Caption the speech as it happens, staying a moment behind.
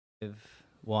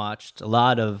Watched a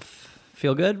lot of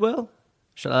Feel Good, Will?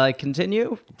 Should I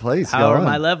continue? Please, How go are on.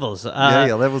 my levels? Yeah,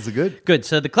 your levels are good. Good.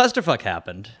 So the clusterfuck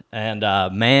happened, and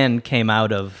man came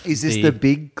out of Is this the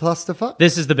big clusterfuck?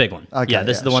 This is the big one. Okay, yeah,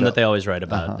 this is the one sure. that they always write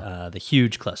about, the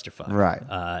huge clusterfuck. Right.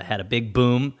 Had a big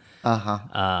boom.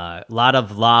 Lot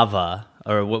of lava,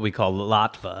 or what we call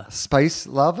latva. Space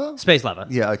lava? Space lava.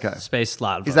 Yeah, okay. Space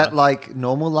lava. Is that like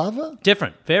normal lava?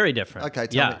 different? Very different. Okay,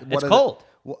 tell yeah, me. it's cold.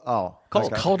 Oh, Cold.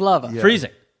 okay. Cold lava. Yeah.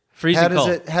 Freezing. Freezing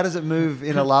cold. How does it move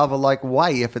in a lava-like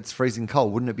way if it's freezing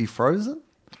cold? Wouldn't it be frozen?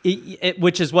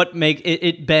 Which is what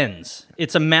it bends.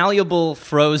 It's a malleable,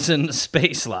 frozen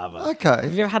space lava. Okay.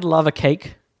 Have you ever had lava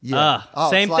cake? Yeah.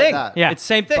 Same it's like thing. that. Yeah. It's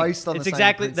same thing. Based on it's the same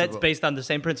exactly principle. that's based on the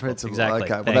same principle. Exactly.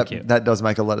 Okay. Well, Thank you. that does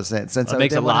make a lot of sense. And so It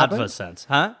makes a then what lot happened? of sense,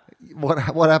 huh? What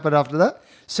happened after that?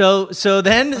 So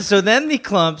then the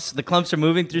clumps are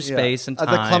moving through space and time.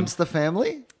 Are the clumps the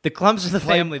family? The clumps are the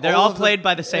family. They're all all of played them-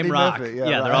 by the same Eddie rock. Murphy, Yeah, yeah,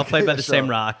 they're right. all played by the Sure. same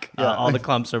rock. Yeah. All the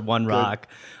clumps are one rock.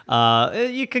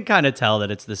 You can kind of tell that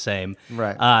it's the same.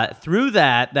 Right. Through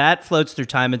that floats through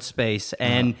time and space,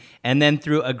 and then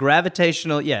through a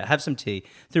gravitational have some tea.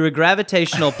 Through a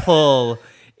gravitational pull,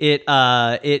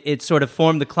 it sort of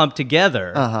formed the clump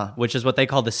together, which is what they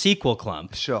call the sequel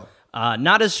clump. Sure.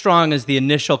 Not as strong as the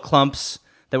initial clumps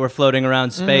that were floating around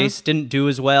space. Didn't do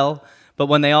as well. But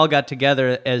when they all got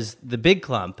together as the big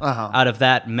clump, out of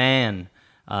that man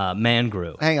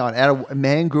grew. Hang on. A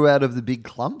man grew out of the big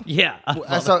clump? Yeah.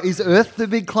 So is Earth the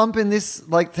big clump in this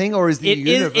thing, or is the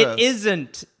universe? It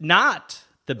isn't not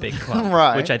the big clump,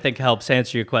 Right. which I think helps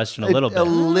answer your question a little bit. A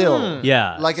little.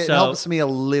 Yeah. Like it helps me a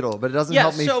little, but it doesn't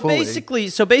help me fully.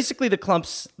 Basically the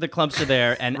clumps are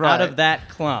there, and Right. out of that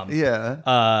clump,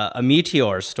 a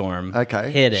meteor storm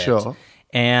hit it. Sure.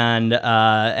 And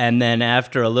then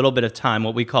after a little bit of time,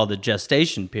 what we call the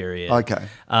gestation period. Okay.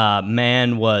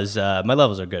 Man was my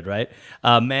levels are good, right?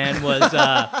 Man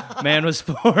was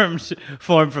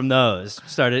formed from those.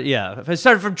 It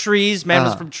started from trees. Man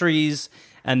was from trees.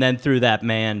 And then through that,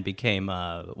 man became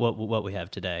what we have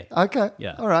today. Okay.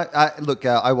 Yeah. All right. Look,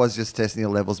 I was just testing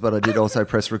your levels, but I did also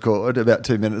press record about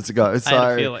 2 minutes ago. So, I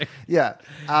had a feeling. Yeah.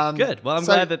 Good. Well, I'm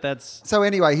glad that's. So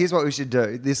anyway, here's what we should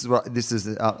do. This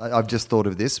is. I've just thought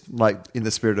of this, like in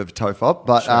the spirit of FOFOP.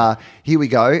 But here we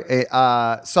go.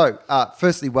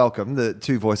 Firstly, welcome the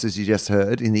two voices you just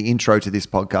heard in the intro to this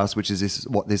podcast, which is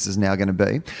what this is now going to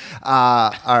be.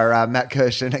 Are Matt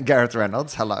Kirshen and Gareth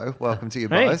Reynolds. Hello. Welcome to you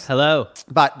both. Hello.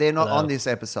 But they're not on this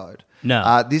episode.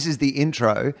 No. This is the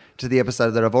intro to the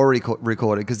episode that I've already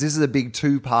recorded, because this is a big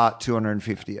two-part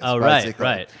 250th. Oh, right, basically.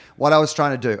 right. What I was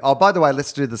trying to do. Oh, by the way,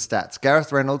 let's do the stats.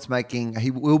 Gareth Reynolds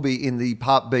he will be in the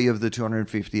part B of the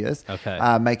 250th.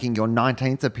 Okay. Making your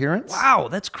 19th appearance. Wow,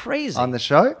 that's crazy. On the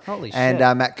show. Holy and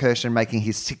shit. Matt Kirshen making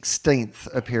his 16th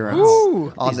appearance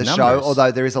on the These show, numbers.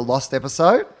 although there is a lost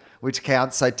episode, which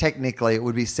counts. So technically it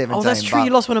would be 17. Oh, that's true. You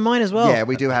lost one of mine as well. Yeah,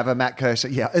 we do have a Matt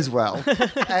Kirshen. Yeah, as well.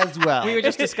 As well. We were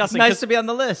just discussing. Nice to be on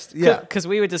the list. Yeah. Because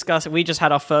we were discussing. We just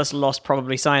had our first Lost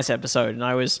Probably Science episode, and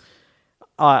I was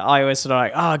sort of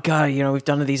like, oh god, we've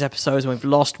done these episodes and we've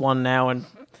lost one now, and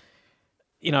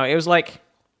it was like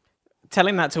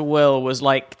telling that to Will was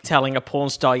like telling a porn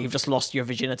star you've just lost your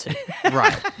virginity.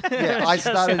 Right. Yeah, I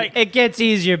started. It gets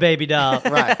easier, baby doll.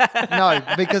 Right. No,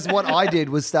 because what I did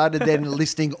was started then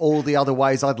listing all the other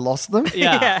ways I'd lost them.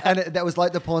 Yeah. And that was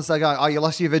like the porn star going, oh, you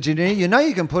lost your virginity? You know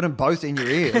you can put them both in your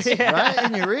ears,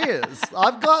 right? In your ears.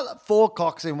 I've got 4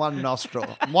 cocks in one nostril.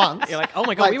 Once. You're like, oh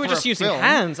my god, we were for just a using film.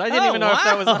 hands. I didn't even know if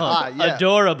that was. Yeah.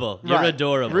 Adorable. You're Right.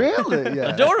 adorable. Really?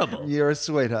 Yeah. Adorable. You're a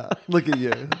sweetheart. Look at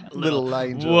you. Little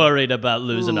angel. Worried about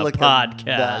losing Look a at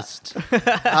podcast.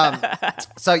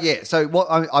 So what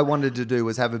I wanted to do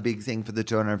was have a big thing for the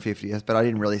 250th, but I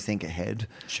didn't really think ahead.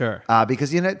 Sure. Because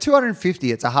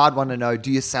 250, it's a hard one to know. Do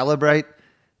you celebrate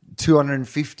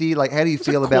 250? Like, how do you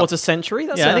feel about? Quarter century.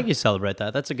 That's I think you celebrate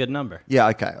that. That's a good number. Yeah.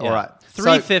 Okay. All right.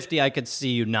 350 I could see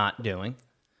you not doing.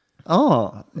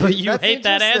 Oh, But you that's hate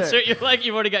that interesting. answer. You're like,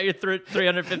 you've already got your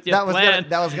 350th That was plan.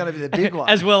 gonna be the big one.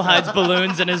 As Will hides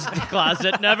balloons in his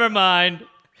closet. Never mind.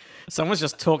 Someone's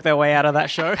just talked their way out of that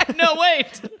show. No,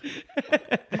 wait.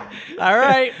 All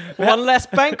right, one less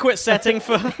banquet setting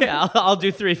for. Yeah, I'll do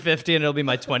 350 and it'll be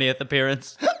my 20th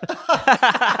appearance.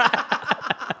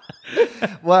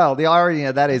 Well, the irony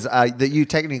of that is that you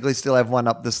technically still have one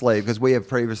up the sleeve, because we have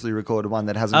previously recorded one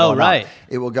that hasn't Oh, gone right. up.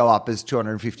 It will go up as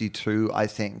 252, I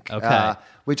think. Okay.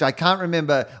 which I can't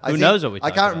remember. Who knows what we I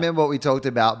talked can't about? remember what we talked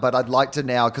about, but I'd like to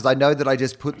now because I know that I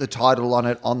just put the title on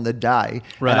it on the day,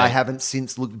 Right. and I haven't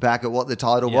since looked back at what the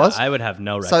title Yeah, was. I would have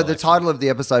no So recollection. the title of the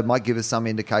episode might give us some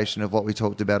indication of what we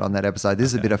talked about on that episode. This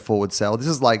is a bit of forward sell. This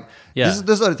is like this is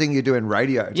the sort of thing you do in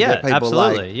radio to Yeah, get people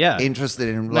absolutely, yeah. interested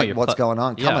in No, like you're what's going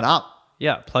on. Coming up.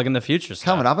 Yeah, plug in the future stuff.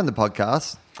 Coming up in the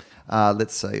podcast.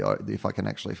 Let's see if I can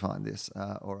actually find this.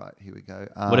 All right, here we go.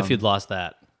 What if you'd lost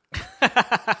that?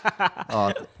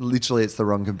 Literally, it's the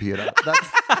wrong computer.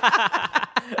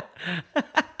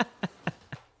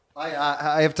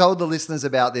 I have told the listeners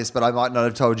about this, but I might not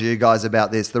have told you guys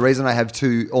about this. The reason I have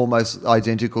two almost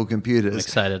identical computers I'm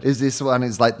excited. is this one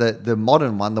is like the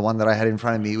modern one, the one that I had in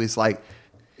front of me was like,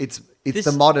 it's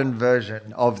the modern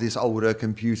version of this older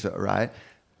computer, right?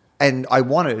 And I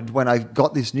wanted, when I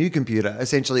got this new computer,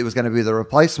 essentially it was going to be the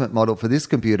replacement model for this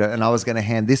computer, and I was going to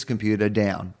hand this computer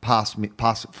down, pass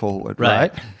it forward,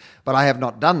 right? But I have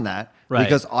not done that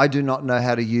because I do not know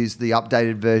how to use the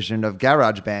updated version of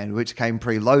GarageBand, which came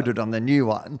preloaded on the new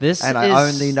one. I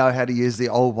only know how to use the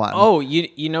old one. Oh,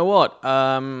 you know what?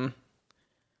 I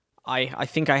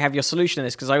think I have your solution to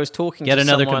this because I was talking Get to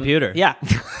another someone. computer. Yeah.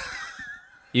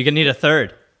 You can need a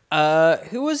third.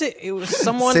 Who was it? It was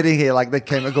someone Sitting here like the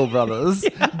Chemical Brothers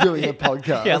doing a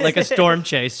podcast. Yeah, like a storm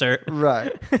chaser.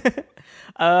 Right.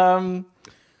 the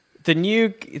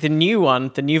new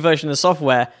one, the new version of the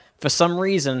software. For some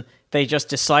reason, they just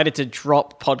decided to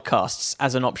drop podcasts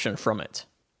as an option from it.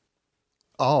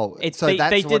 Oh, They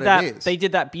that's did what that. it is. They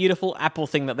did that beautiful Apple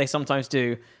thing that they sometimes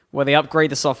do, where they upgrade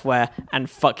the software and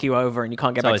fuck you over, and you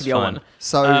can't get back always to the old fun. one.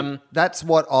 So that's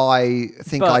what I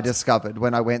think but I discovered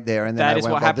when I went there, and then that I is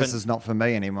went, what well, this happened. is not for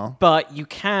me anymore. But you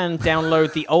can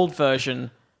download the old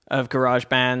version of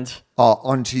GarageBand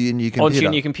Onto your new computer. onto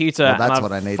your new computer. Well, that's and I'll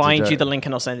what I need find to do. you the link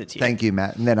and I'll send it to you. Thank you,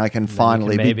 Matt. And then I can You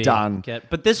finally can be maybe done.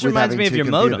 But this with reminds having me of two your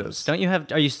computers. modems. Don't you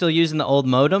have? Are you still using the old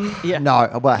modem? Yeah.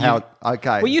 No, well, how?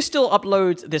 Okay. Well, you still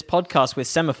upload this podcast with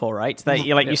Semaphore, right? That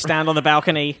you stand on the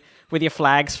balcony with your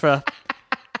flags for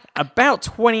about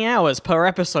 20 hours per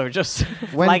episode, just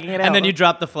flagging it out. And then you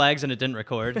drop the flags and it didn't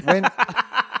record.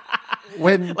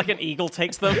 when like an eagle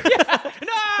takes them.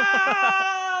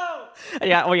 No!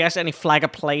 Yeah, or you accidentally flag a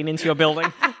plane into your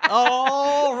building.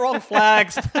 Oh, wrong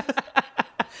flags.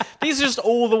 These are just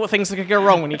all the things that could go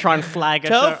wrong when you try and flag a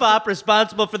show. FOFOP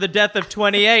responsible for the death of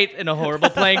 28 in a horrible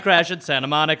plane crash in Santa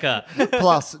Monica.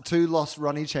 plus 2 lost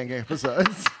Ronnie Cheng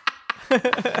episodes.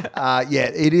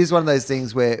 It is one of those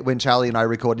things where when Charlie and I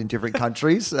record in different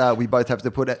countries, we both have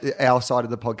to put our side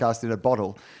of the podcast in a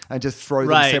bottle and just throw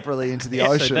them separately into the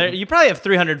ocean. So you probably have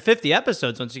 350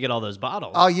 episodes once you get all those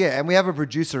bottles. Oh, yeah, and we have a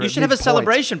producer. You should have a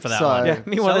celebration for that one. Yeah,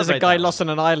 meanwhile, there's a Celebrate guy that. lost on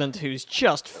an island who's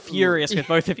just furious with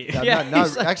both of you. No, Yeah, no,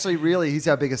 he's like- actually, really, he's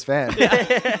our biggest fan.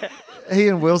 He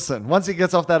and Wilson. Once he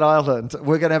gets off that island,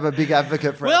 we're going to have a big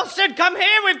advocate for him. Wilson, come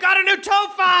here. We've got a new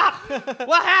TOFOP.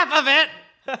 Well, half of it.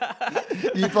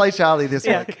 You play Charlie this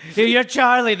week. You're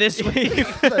Charlie this week.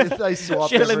 They swap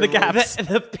Fill in the every week. gaps.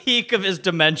 The peak of his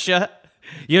dementia.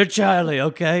 You're Charlie,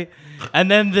 okay?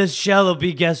 And then this shell will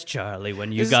be guest Charlie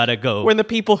when you gotta go. When the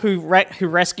people who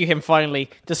rescue him finally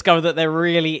discover that there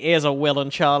really is a Will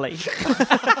and Charlie.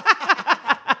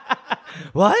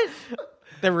 What?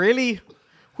 They're really...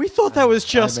 We thought that was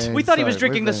just... mean, We thought he was Sorry,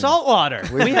 drinking we've the been- salt water.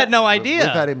 We had no idea. We've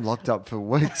had him locked up for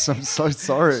weeks. I'm so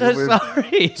sorry. So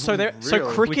We've- sorry. So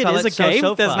Really? cricket We call is a it game?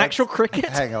 so-so There's an fox. actual cricket?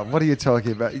 Hang on, what are you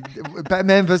talking about?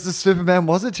 Batman versus Superman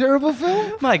was a terrible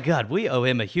film? My God, we owe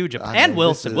him a huge... mean, and this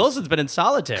Wilson. is- Wilson's been in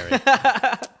solitary.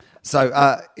 So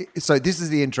this is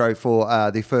the intro for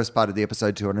the first part of the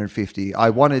episode 250. I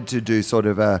wanted to do sort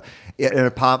of an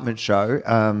apartment show,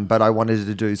 but I wanted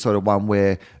to do sort of one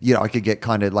where, I could get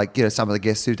kind of like, some of the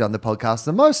guests who've done the podcast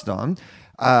the most on,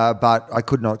 but I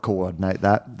could not coordinate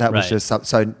that. That was Right. just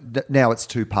so now it's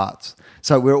 2 parts.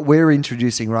 So we're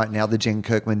introducing right now the Jen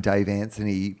Kirkman, Dave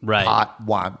Anthony Right. part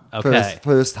 1, Okay.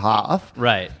 first half.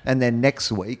 Right. And then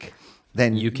next week,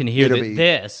 then You can hear it'll be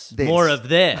this, more of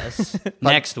this,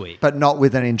 next week. but not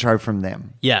with an intro from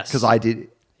them. Yes. Because I did.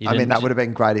 You I mean, didn't- that would have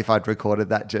been great if I'd recorded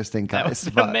that just in case. That was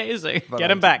but- amazing. but Get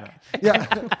I him didn't. back.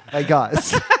 Yeah. Hey,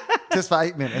 guys. Just for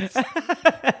 8 minutes.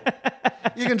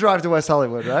 You can drive to West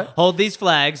Hollywood, right? Hold these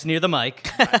flags near the mic.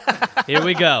 Here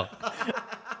we go.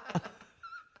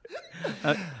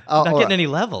 Not all getting right. any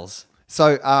levels.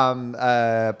 So,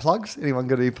 plugs? Anyone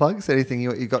got any plugs? Anything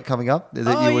you got coming up that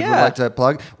Oh, you would yeah. like to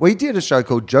plug? We did a show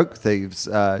called Joke Thieves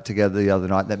together the other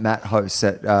night that Matt hosts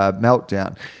at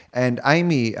Meltdown. And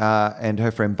Amy and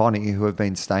her friend Bonnie, who have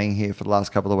been staying here for the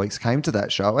last couple of weeks, came to that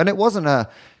show. And it wasn't a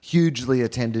hugely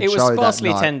attended show that night. It was sparsely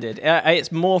attended.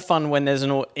 It's more fun when there's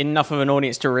enough of an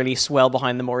audience to really swell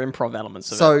behind the more improv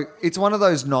elements of it. So it's one of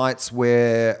those nights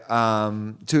where,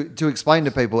 to explain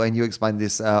to people, and you explained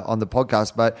this on the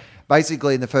podcast, but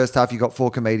basically in the first half, you got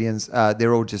 4 comedians.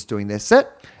 They're all just doing their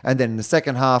set. And then in the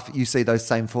second half, you see those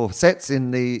same 4 sets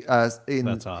in the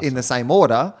in the same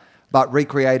order, but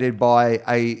recreated by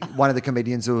one of the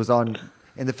comedians who was on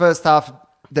in the first half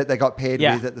that they got paired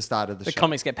with at the start of the show. The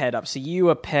comics get paired up. So you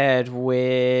were paired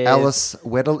with Alice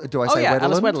Weddle. Do I say Wedderland?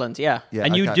 Alice Wedderland. Yeah.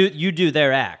 And you do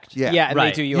their act. Yeah, and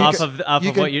right. they do yours. Off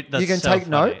of what you. That's you can so take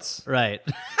funny. notes, right?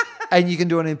 and you can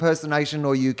do an impersonation,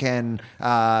 or you can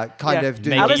kind of do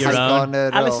Make it your own.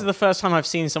 Alice is the first time I've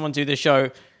seen someone do the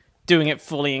show doing it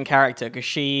fully in character, because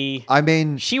she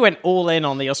went all in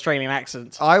on the Australian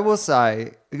accent. I will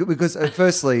say, because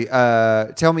firstly,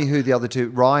 tell me who the other two,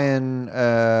 Ryan,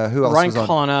 who else Ryan was on?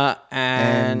 Connor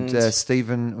and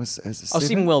Stephen,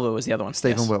 Stephen Wilbur was the other one.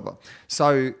 Stephen Wilbur.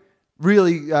 So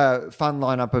really fun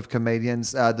lineup of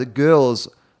comedians. The girls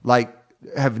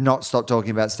have not stopped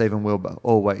talking about Stephen Wilbur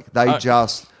all week. They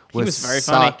was very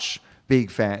funny. such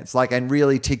big fans, and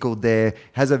really tickled there.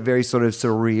 Has a very sort of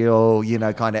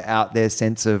surreal, kind of out there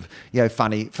sense of,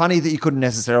 funny that you couldn't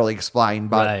necessarily explain,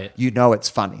 but it's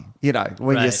funny.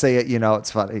 When you see it,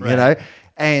 it's funny.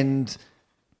 And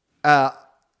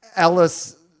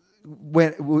Alice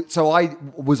so I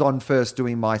was on first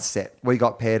doing my set. We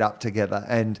got paired up together,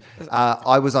 and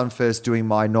I was on first doing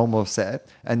my normal set,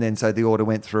 and then so the order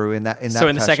went through in that. So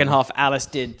in the second half, Alice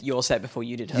did your set before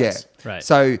you did hers. Yeah, right.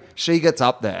 So she gets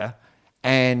up there,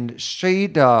 and she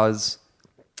does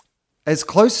as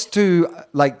close to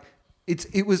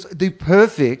it was the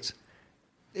perfect.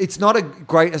 It's not a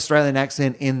great Australian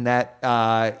accent in that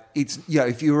it's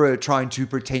if you were trying to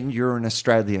pretend you're an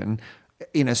Australian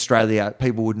in Australia,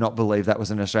 people would not believe that was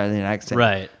an Australian accent.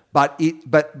 Right. But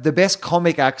the best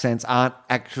comic accents aren't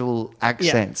actual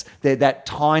accents. Yeah. They're that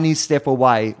tiny step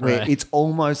away where it's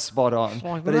almost spot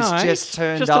on, but it's just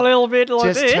turned up a little bit like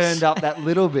just this. Turned up that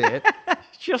little bit.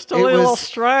 Just a little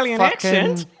Australian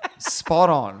accent. Spot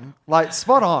on.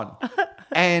 Spot on.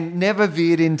 And never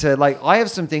veered into, I have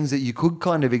some things that you could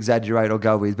kind of exaggerate or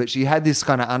go with, but she had this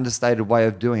kind of understated way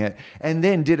of doing it, and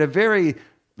then did a very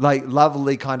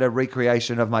lovely kind of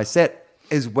recreation of my set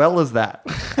as well as that.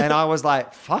 And I was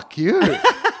like, fuck you.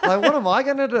 What am I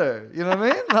going to do? You know what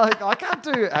I mean? I can't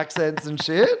do accents and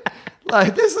shit.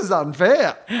 This is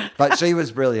unfair. But she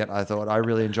was brilliant, I thought. I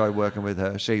really enjoyed working with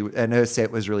her. And her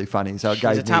set was really funny. So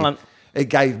She's a talent. It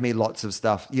gave me lots of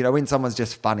stuff. When someone's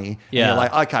just funny, you're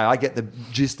like, okay, I get the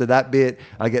gist of that bit.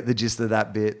 I get the gist of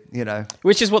that bit,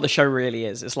 Which is what the show really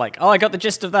is. It's like, I got the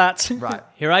gist of that. Right.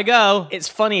 Here I go. It's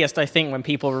funniest, I think, when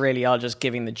people really are just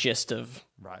giving the gist of...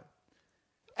 Right.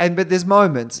 But there's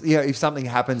moments, if something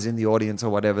happens in the audience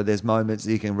or whatever, there's moments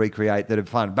that you can recreate that are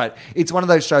fun. But it's one of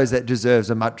those shows that deserves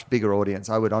a much bigger audience.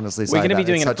 I would honestly say we're going to be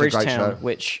doing it in Bridgetown,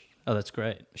 which... Oh, that's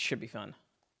great. Should be fun.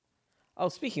 Oh,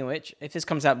 speaking of which, if this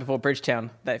comes out before Bridgetown,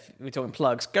 if we're talking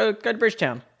plugs, go to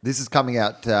Bridgetown. This is coming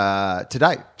out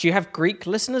today. Do you have Greek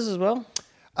listeners as well?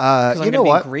 You know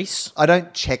what? Greece. I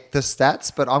don't check the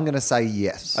stats, but I'm going to say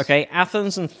yes. Okay,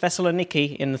 Athens and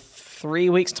Thessaloniki in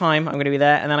 3 weeks' time. I'm going to be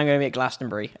there, and then I'm going to be at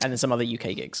Glastonbury and then some other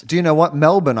UK gigs. Do you know what?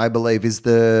 Melbourne, I believe, is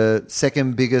the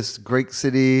second biggest Greek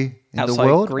city in the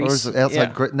world. Greece? Or is it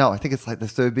outside Greece? No, I think it's the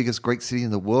third biggest Greek city in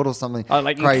the world or something. Oh,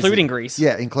 crazy. Including Greece?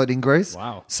 Yeah, including Greece.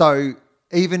 Wow. So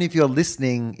even if you're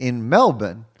listening in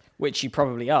Melbourne, which you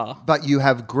probably are, but you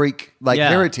have Greek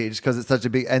heritage because it's such a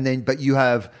big, but you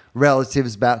have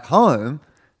relatives back home.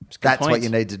 That's what you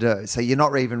need to do. So you're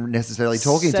not even necessarily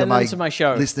talking to my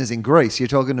show listeners in Greece. You're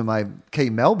talking to my key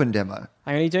Melbourne demo.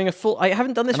 I'm only doing I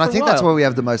haven't done this for a while. And I think that's where we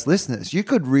have the most listeners. You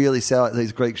could really sell at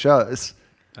these Greek shows.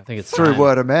 I think it's through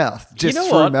word of mouth, just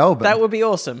through Melbourne. That would be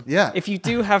awesome. Yeah. If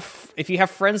you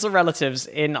have friends or relatives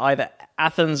in either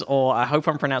Athens or, I hope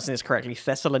I'm pronouncing this correctly,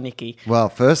 Thessaloniki. Well,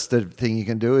 first the thing you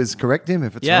can do is correct him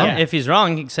if it's wrong. Yeah, if he's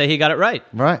wrong, say he got it right.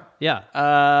 Right. Yeah.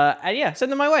 And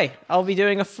send them my way. I'll be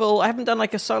doing I haven't done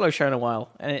a solo show in a while,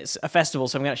 and it's a festival,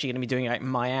 so I'm actually going to be doing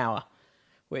my hour,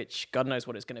 which God knows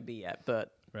what it's going to be yet,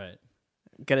 but right.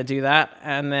 Going to do that,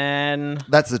 and then...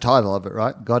 That's the title of it,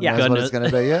 right? God knows what it's going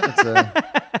to be yet.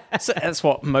 That's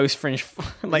what most fringe,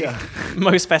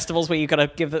 most festivals where you got to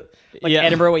give it,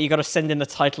 Edinburgh, where you got to send in the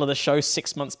title of the show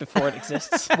 6 months before it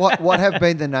exists. What have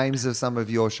been the names of some of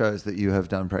your shows that you have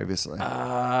done previously?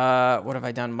 What have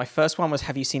I done? My first one was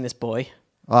Have You Seen This Boy?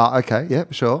 Oh, okay,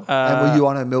 yep, sure. And were you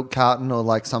on a milk carton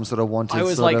or some sort of wanted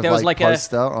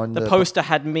poster on the poster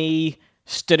had me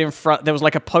stood in front. There was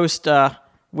like a poster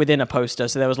within a poster.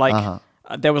 So there was like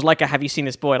there was like a "Have you seen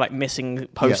this boy?" like missing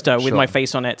poster with my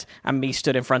face on it, and me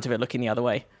stood in front of it looking the other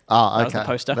way. Oh, okay. That was the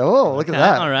poster. Oh, look at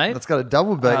that. All right. That's got a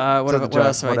double beat. What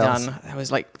else have I done? There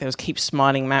was "Keep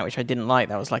Smiling, Matt," which I didn't like.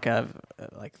 That was like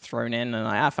thrown in,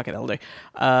 and fuck it, that'll do.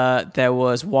 There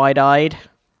was "Wide Eyed."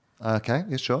 Okay,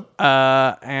 yeah, sure.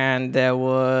 And there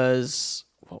was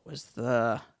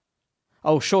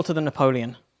 "Shorter Than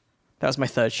Napoleon." That was my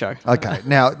third show. Okay,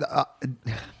 now,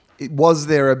 was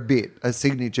there a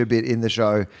signature bit in the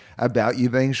show about you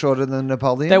being shorter than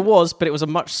Napoleon? There was, but it was a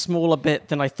much smaller bit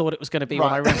than I thought it was going to be when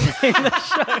I originally named the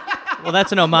show. Well,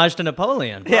 that's an homage to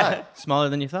Napoleon. Yeah. Smaller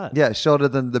than you thought. Yeah, shorter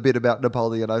than the bit about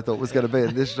Napoleon I thought was going to be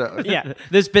in this show. Yeah.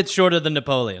 This bit's shorter than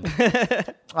Napoleon.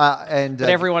 But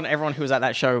everyone who was at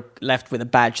that show left with a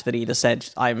badge that either said,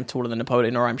 "I'm taller than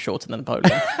Napoleon" or "I'm shorter than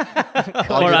Napoleon."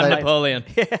 Or I'm Napoleon.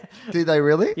 Do they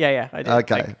really? Yeah, I did.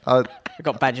 Okay. I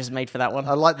got badges made for that one.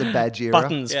 I like the badge era.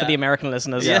 Buttons for the American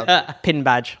listeners. Yeah. Pin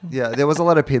badge. Yeah, there was a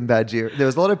lot of pin badge era. There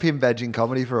was a lot of pin badging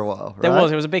comedy for a while, right? There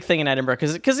was. It was a big thing in Edinburgh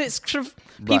because it's sort of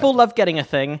people love getting a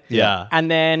thing. Yeah.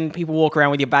 And then people walk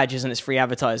around with your badges and it's free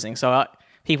advertising. So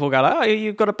people go like, "Oh,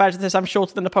 you've got a badge that says I'm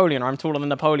shorter than Napoleon or I'm taller than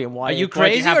Napoleon. Why Are you why'd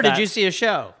crazy have or did that?" you see a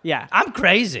show? Yeah. I'm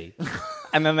crazy.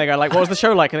 And then they go like, "What was the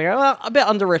show like?" And they go, "Well, a bit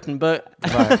underwritten, but..."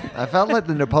 Right. I felt like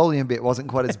the Napoleon bit wasn't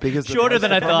quite as big as the Shorter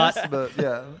than I promise, thought. But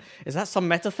yeah. Is that some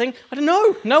meta thing? I don't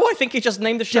know. No, I think he just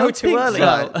named the show Don't too think early.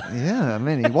 so. Right. Yeah, I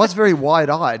mean, he was very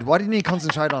wide-eyed. Why didn't he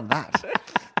concentrate on that?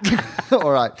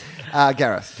 All right.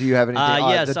 Gareth, do you have anything?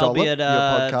 Yes, the I'll be Dollop,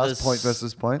 at your podcast, this- Point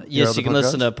versus Point. your Yes, other you can podcast?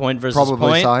 listen to Point versus Probably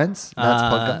Point. Science. That's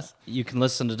podcast. You can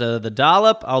listen to The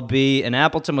Dollop. I'll be in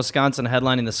Appleton, Wisconsin,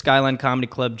 headlining the Skyline Comedy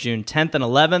Club June 10th and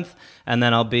 11th. And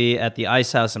then I'll be at the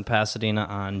Ice House in Pasadena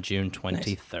on June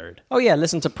 23rd. Oh yeah,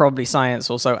 listen to Probably Science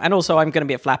also. And also I'm going to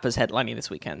be at Flappers headlining this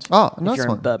weekend. Oh, if nice you're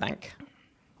one. in Burbank.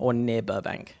 Or near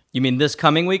Burbank. You mean this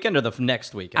coming weekend or the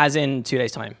next weekend? As in 2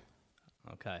 days' time.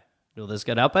 Okay. Will this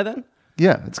get out by then?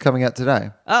 Yeah, it's coming out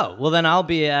today. Oh, well then I'll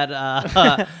be at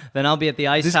the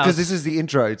Ice House. Because this is the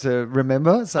intro to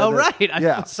remember. So Oh, right.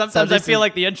 Yeah. Sometimes So I this feel is-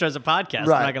 like the intro's a podcast.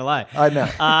 Right. I'm not going to lie. I know.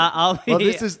 I'll be... Well,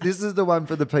 this is the one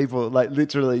for the people, like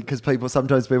literally, because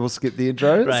sometimes people skip the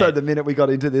intro. Right. So the minute we got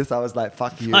into this, I was like,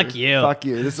 "Fuck you, Fuck you. fuck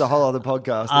you." This is a whole other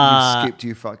podcast that you skipped,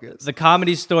 you fuckers. The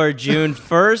Comedy Store June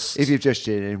 1st. If you've just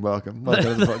tuned in, welcome to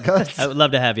the podcast. I would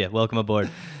love to have you. Welcome aboard.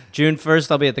 June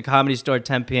 1st, I'll be at the Comedy Store at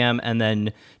 10 p.m. And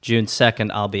then June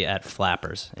 2nd, I'll be at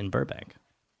Flappers in Burbank.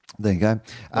 There you go.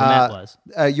 Matt was.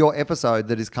 Your episode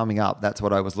that is coming up, that's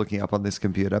what I was looking up on this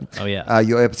computer. Oh, yeah.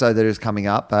 Your episode that is coming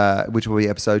up, which will be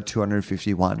episode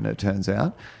 251, it turns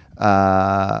out.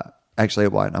 Actually,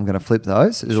 it won't. I'm going to flip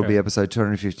those. It'll Sure. be episode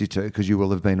 252 because you will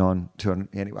have been on 200.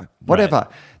 Anyway, whatever. Right.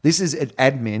 This is an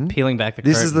admin. Peeling back the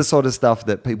This is curtain. the sort of stuff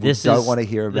that people don't want to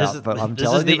hear about, but I'm telling you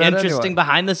This is the about it interesting anyway.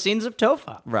 behind the scenes of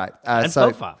TOFOP. Right. And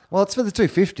so, FOFOP. well, it's for the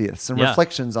 250th, some Yeah.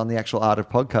 reflections on the actual art of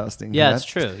podcasting. Yeah, you know? it's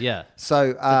true. Yeah.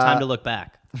 So, Time to look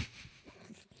back.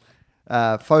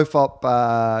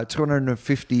 FOFOP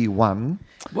 251.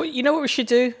 Well, you know what we should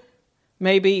do?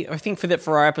 Maybe, I think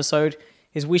for our episode,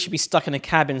 is we should be stuck in a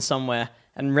cabin somewhere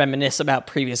and reminisce about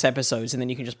previous episodes, and then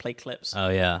you can just play clips. Oh,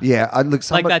 yeah. Yeah, I look. Like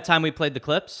Somebody, that time we played the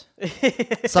clips?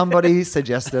 somebody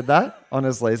suggested that.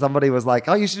 Honestly, somebody was like,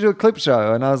 "Oh, you should do a clip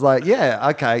show," and I was like, "Yeah,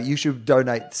 okay. You should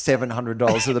donate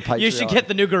 $700 to the Patreon." You should get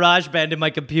the new GarageBand in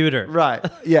my computer. right.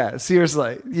 Yeah,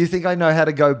 seriously. You think I know how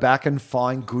to go back and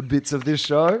find good bits of this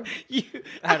show?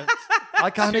 I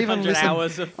can't even 200 listen.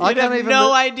 hours of- I You'd have can't even.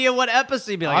 no idea what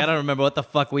episode. You'd be like, I don't remember what the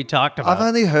fuck we talked about. I've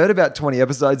only heard about 20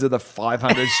 episodes of the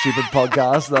 500 stupid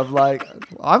podcast. And I'm like,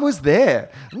 I was there.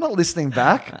 I'm not listening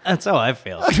back. That's how I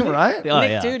feel. Right? Oh,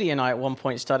 Nick yeah. Doody and I at one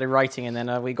point started writing, and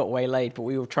then we got waylaid, but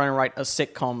we were trying to write a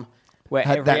sitcom where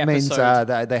every That means episode...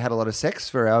 that they had a lot of sex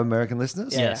for our American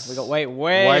listeners. yeah, Yes. we got way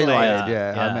Waylaid, laid.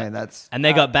 yeah. I mean, that's. And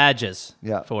they got badges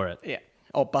Yeah. for it. Yeah.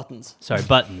 Or buttons. Sorry,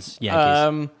 buttons.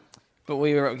 Yankees. But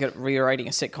we were writing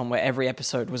a sitcom where every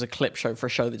episode was a clip show for a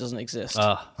show that doesn't exist.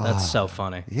 Oh, that's so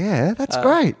funny. Yeah, that's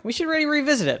great. We should really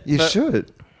revisit it. You but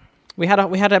should. We had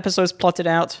episodes plotted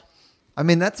out. I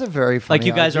mean, that's a very funny Like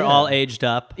you guys are idea. all aged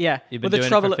up. Yeah. You've Well, been the doing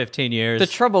trouble- it for 15 years. The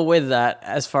trouble with that,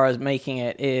 as far as making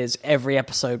it, is every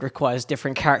episode requires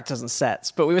different characters and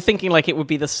sets. But we were thinking like it would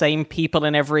be the same people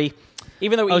in every...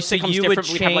 Even though each so sitcom's you would different,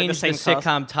 we'd have like the change same the cast.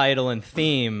 sitcom title and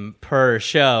theme per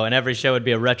show, and every show would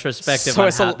be a retrospective So on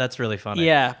it's how... That's really funny.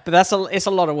 Yeah, but it's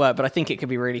a lot of work, but I think it could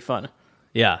be really fun.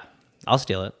 Yeah. I'll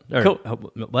steal it. Or, Cool.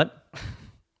 What?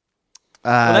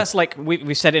 Well, that's like,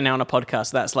 we've said it now on a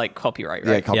podcast, that's like copyright,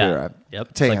 Yeah, right? copyright. Yeah. Yep.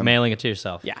 It's TM. like mailing it to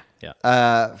yourself. Yeah. Yeah.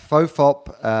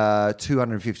 FOFOP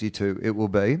 252 it will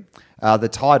be. the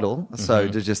title. So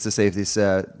just to see if this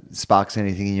sparks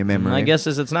anything in your memory. My guess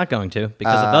is it's not going to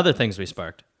because of other things we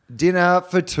sparked. Dinner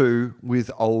for two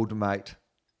with old mate.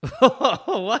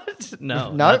 What? No,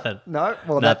 No, nothing. no.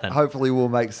 Well, Nothing. that hopefully will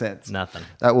make sense. Nothing.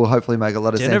 That will hopefully make a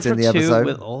lot of Dinner sense in for the two episode.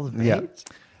 with old mate?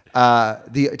 Yeah.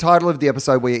 The title of the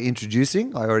episode we're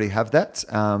introducing, I already have that.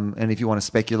 And if you want to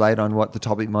speculate on what the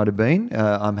topic might have been,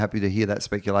 I'm happy to hear that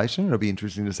speculation. It'll be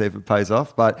interesting to see if it pays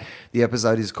off. But the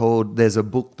episode is called "There's a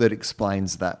Book That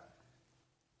Explains That."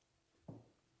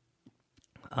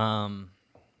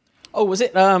 Oh, was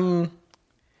it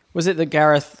that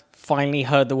Gareth finally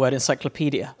heard the word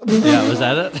encyclopedia? Yeah, was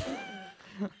that it?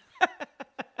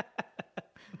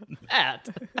 Matt.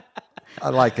 I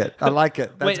like it. That's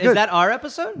Wait, good. is that our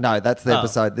episode? No, that's the Oh.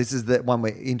 episode. This is the one we're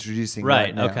introducing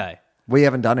Right, now. okay. We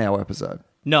haven't done our episode.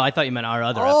 No, I thought you meant our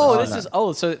other Oh,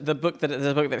 episode. so the book that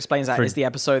explains that is the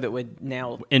episode that we're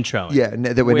now Introing. Yeah,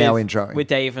 that we're now introing. with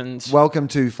Dave and Welcome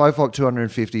to FOFOP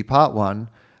 250 Part 1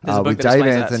 There's a book with that Dave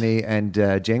explains that. Anthony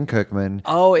and Jen Kirkman.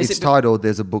 Oh, is it's it- titled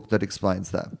 "There's a Book That Explains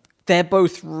That." they're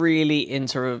both really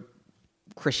into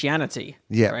Christianity.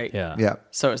 Yeah, right. Yeah. Yeah.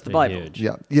 So it's the Big, Bible. huge.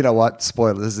 Yeah, you know what?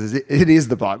 Spoilers. It is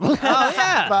the Bible. Oh,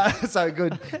 yeah. But, so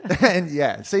good. And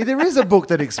yeah, see, there is a book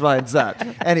that explains that.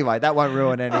 Anyway, that won't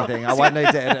ruin anything. I won't need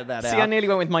to edit that See, out. I nearly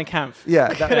went with Mein Kampf.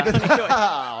 Yeah,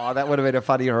 that would have been a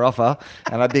funnier offer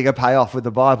and a bigger payoff with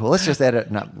the Bible. Let's just edit.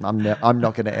 No, I'm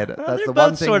not going to edit. That's They're the both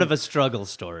one thing. sort of a struggle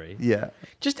story. Yeah.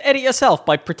 Just edit yourself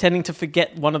by pretending to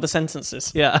forget one of the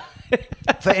sentences. Yeah.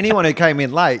 For anyone who came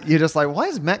in late, you're just like, why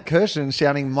is Matt Kirshen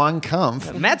shouting Mein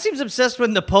Kampf? Matt seems obsessed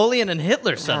with Napoleon and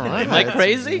Hitler suddenly. Am I That's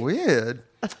crazy? Weird.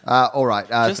 All right.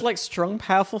 Just like strong,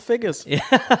 powerful figures.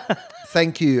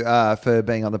 Thank you for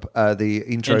being on the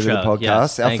intro to the Intro, podcast.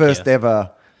 yes, Our thank first you.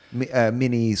 ever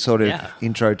mini sort of Yeah.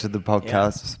 intro to the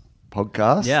podcast.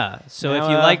 Yeah. So Now,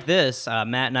 if you like this,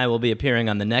 Matt and I will be appearing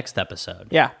on the next episode.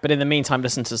 Yeah, but in the meantime,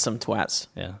 listen to some twats.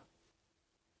 Yeah.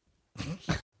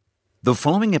 The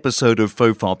following episode of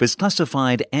FOFOP is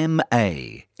classified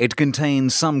MA. It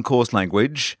contains some coarse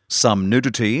language, some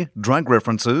nudity, drug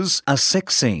references, a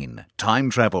sex scene, time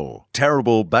travel,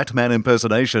 terrible Batman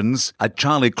impersonations, a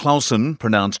Charlie Clausen,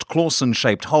 pronounced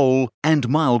Clausen-shaped hole, and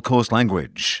mild coarse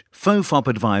language. FOFOP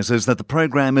advises that the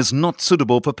program is not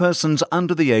suitable for persons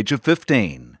under the age of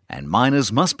 15, and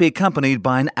minors must be accompanied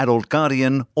by an adult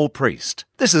guardian or priest.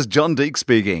 This is John Deek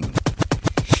speaking.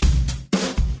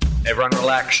 Everyone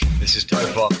relax. This is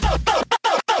FOFOP.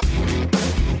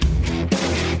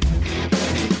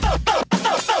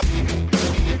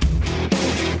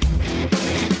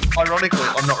 Ironically,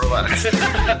 I'm not relaxed.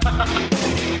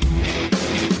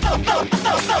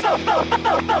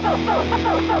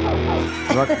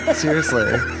 Seriously.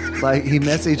 Like, he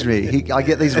messaged me. I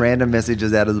get these random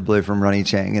messages out of the blue from Ronnie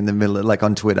Chang in the middle, like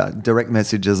on Twitter, direct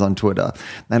messages on Twitter.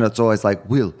 And it's always like,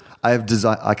 Will, I have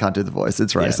designed, I can't do the voice,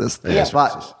 it's racist. Yeah, it's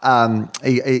But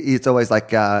it's always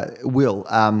like, Will,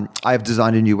 I have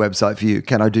designed a new website for you.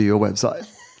 Can I do your website?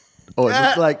 Or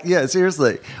it's like, yeah,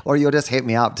 seriously. Or you'll just hit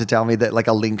me up to tell me that like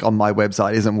a link on my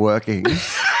website isn't working.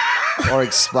 Or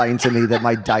explain to me that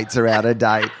my dates are out of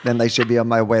date, then they should be on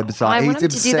my website. I He's want him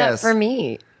obsessed. to do that for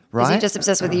me. Is he Right? just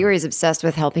obsessed with you, or he's obsessed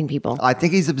with helping people? I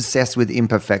think he's obsessed with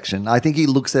imperfection. I think he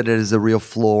looks at it as a real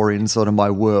flaw in sort of my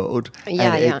world.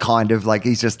 Yeah, and yeah. it kind of like,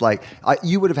 he's just like,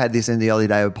 you would have had this in the early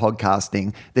day of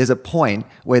podcasting. There's a point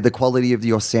where the quality of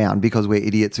your sound, because we're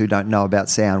idiots who don't know about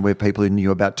sound, we're people who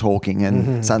knew about talking,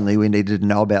 and suddenly we needed to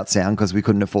know about sound because we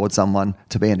couldn't afford someone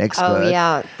to be an expert. Oh,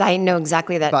 yeah. I know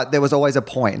exactly that. But there was always a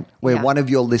point where Yeah. one of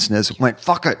your listeners went,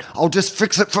 fuck it, I'll just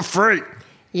fix it for free.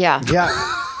 yeah. Yeah.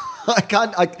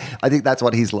 I think that's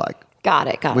what he's like Got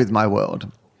it. Got with it. my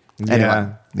world. Anyway,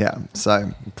 yeah.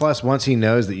 So, Plus, once he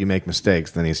knows that you make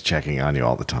mistakes, then he's checking on you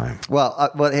all the time. well,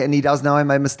 and he does know I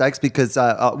made mistakes because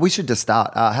we should just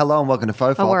start. Hello and welcome to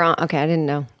FOFOP. Oh, we're on. Okay, I didn't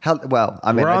know.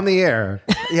 I mean, We're on the air.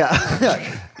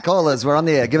 yeah. Callers, we're on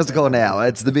the air. Give us a call now.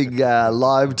 It's the big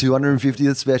live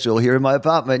 250th special here in my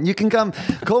apartment. You can come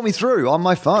call me through on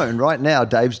my phone right now.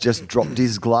 Dave's just dropped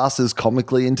his glasses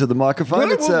comically into the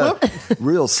microphone. It's a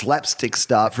real slapstick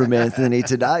start from Anthony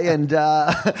today. And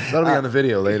That'll be on the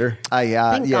video later.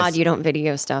 Thank God you don't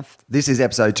video stuff. This is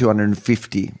episode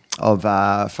 250 of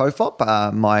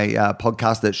FOFOP, my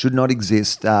podcast that should not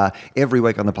exist. Every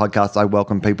week on the podcast, I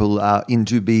welcome people in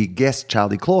to be guest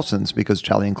Charlie Clausens, because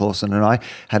Charlie and Clausen and I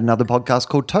had another podcast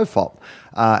called TOFOP.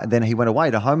 Then he went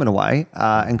away to Home and Away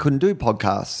and couldn't do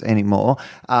podcasts anymore.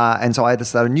 And so I had to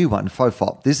start a new one,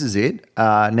 FOFOP. This is it.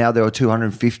 Now there are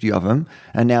 250 of them.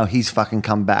 And now he's fucking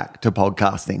come back to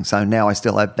podcasting. So now I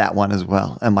still have that one as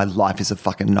well. And my life is a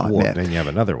fucking nightmare. Well, then you have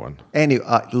another one. Anyway,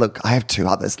 look, I have two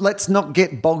others. Let's not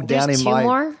get bogged down There's in two my...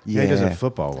 more? Yeah, he does a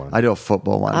football one. I do a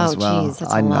football one as well. Geez,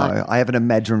 that's a I know. lot. I have an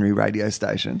imaginary radio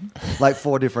station, like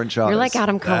 4 different shows. You're like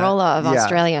Adam Carolla of yeah.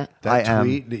 Australia. That I am.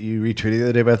 tweet that you retweeted the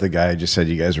other day about the guy who just said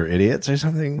you guys were idiots or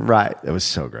something? Right. It was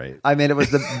so great. I mean, it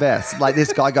was the best. Like,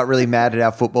 this guy got really mad at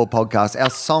our football podcast. Our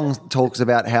song talks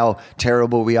about how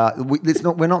terrible we are.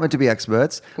 We're not meant to be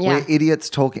experts. Yeah. We're idiots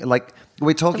talking. Like,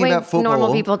 we're The talking way about football.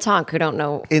 normal people talk who don't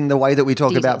know. In the way that we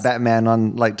talk about Details. Batman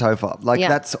on like TOFOP. Like, Yeah.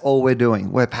 that's all we're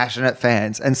doing. We're passionate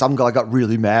fans. And some guy got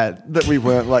really mad that we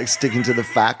weren't like sticking to the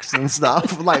facts and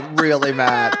stuff. Like, really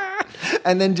mad.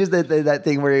 And then just that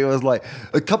thing where he was like,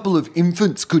 a couple of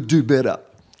infants could do better.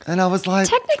 And I was like,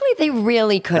 Technically, they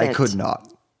really couldn't. they could not.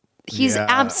 He's Yeah.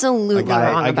 absolutely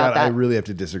wrong about that. I really have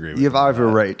to disagree with You've you.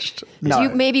 overreached. No.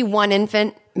 Maybe one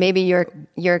infant, maybe your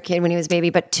kid when he was a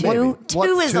baby, but two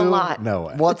What's is a two? lot. No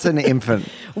way. What's an infant?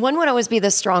 One would always be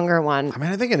the stronger one. I mean,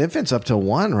 I think an infant's up to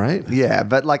 1, right? Yeah,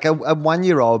 but like a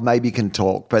 1-year-old maybe can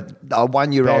talk, but a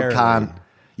 1-year-old Barely. can't.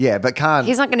 Yeah, but can't.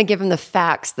 He's not going to give him the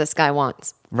facts this guy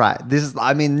wants. Right.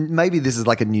 Maybe this is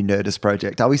like a new Nerdist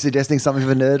project. Are we suggesting something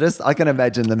for Nerdist? I can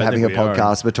imagine them I having a think we are.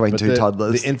 podcast between But two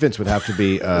toddlers. The infants would have to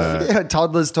be. Yeah,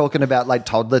 toddlers talking about like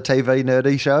toddler TV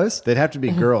nerdy shows. They'd have to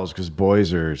be girls because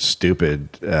boys are stupid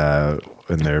and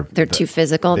They're too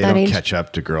physical They at that don't age. catch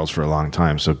up to girls for a long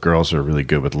time. So girls are really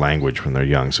good with language when they're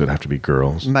young. So it'd have to be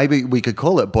girls. Maybe we could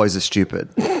call it Boys Are Stupid.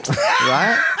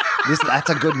 Right? That's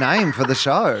a good name for the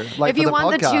show. Like, If for you the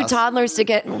want the podcast. two toddlers to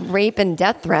get rape and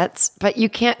death threats, but you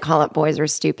can't call it boys are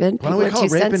stupid. Why don't we People call are it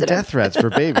too rape sensitive. and death threats for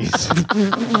babies?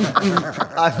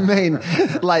 I mean,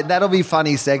 like, that'll be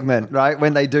funny segment, right?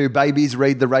 When they do babies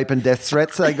read the rape and death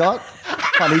threats they got.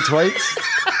 Funny tweets.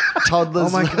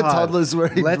 Toddlers, toddlers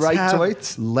read rape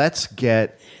tweets. Let's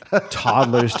get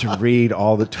toddlers to read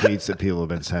all the tweets that people have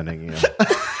been sending you.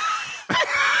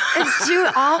 It's too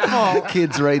awful.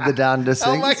 Kids read the darndest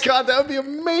things. Oh my God, that would be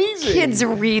amazing. Kids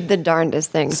read the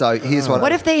darndest things. So here's what.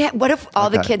 What if all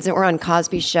the Okay. kids that were on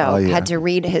Cosby's show Oh, yeah. had to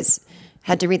read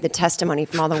the testimony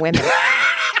from all the women?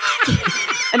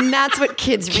 And that's what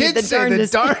kids read. Kids say the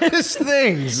darndest. darndest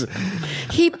things.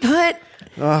 He put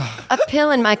a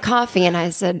pill in my coffee, and I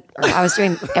said, or I was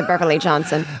doing a Beverly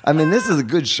Johnson. I mean, this is a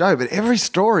good show, but every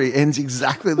story ends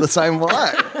exactly the same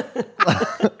way.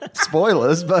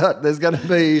 Spoilers, but there's going to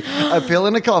be a pill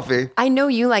and a coffee. I know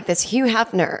you like this. Hugh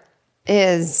Hefner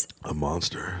is A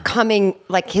monster. coming,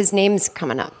 like his name's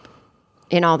coming up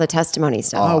in all the testimony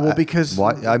stuff. Oh, well, because.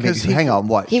 What? I mean, because he- hang on.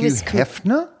 What? he Hugh was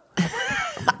Hefner?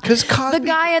 Because Cosby. The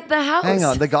guy at the house. Hang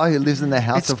on. The guy who lives in the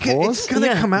House of Horse? It's going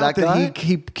to come out That that, guy?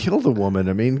 he killed a woman.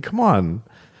 I mean, come on.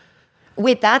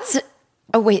 Wait, that's.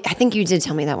 Oh wait, I think you did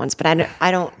tell me that once, but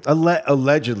I don't.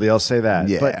 Allegedly, I'll say that.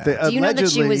 Yeah. But Do you know that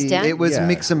she was allegedly- dead? It was Yeah.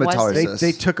 myxomatosis.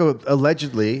 They took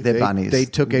allegedly. They're bunnies. They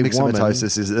took a woman.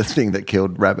 Myxomatosis is the thing that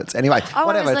killed rabbits. Anyway, I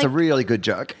whatever. was It's a like- really good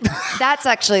joke. That's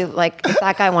actually like if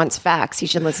that guy wants facts. He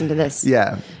should listen to this.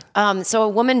 Yeah. So a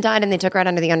woman died and they took her out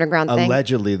under the underground thing.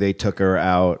 Allegedly, they took her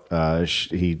out.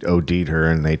 He OD'd her,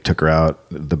 and they took her out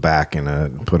the back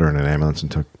and put her in an ambulance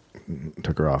and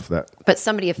took her off. That But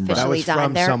somebody that officially was died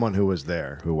from there. someone who was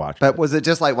there who watched. But was it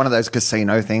just like one of those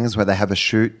casino things where they have a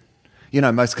shoot? You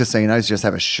know, most casinos just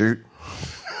have a shoot.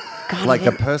 God, Like I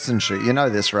a didn't- person shoot. You know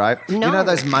this, right? You No. know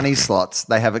those money slots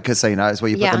they have at casinos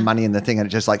where you put Yeah. the money in the thing and it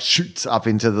just like shoots up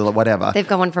into the whatever. They've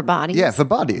got one for bodies. Yeah, for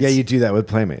bodies. Yeah, you do that with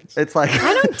Playmates. It's like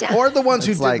I don't. doubt- Or the ones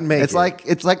who it's didn't like make it.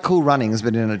 it's like Cool Runnings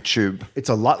but in a tube. It's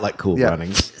a lot like Cool Yeah.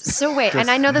 Runnings. So wait,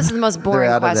 and I know this is the most boring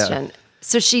out of there. question.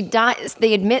 So she died.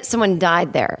 They admit someone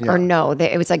died there, Yeah. or no?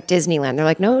 It was like Disneyland. They're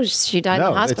like, no, she died in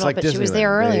the hospital, it's like but she was there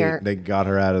Disneyland. earlier. They got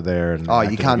her out of there. And Oh, you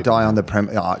acted can't like die on the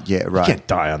premise. Oh, yeah, right. You can't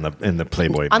die in the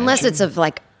Playboy. Unless Mansion. it's of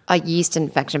like a yeast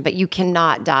infection, but you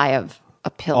cannot die of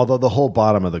a pill. Although the whole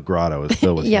bottom of the grotto is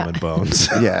filled with Yeah. human bones.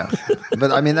 Yeah.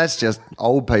 But I mean, that's just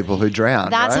old people who drown.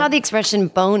 That's right? how the expression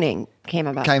boning came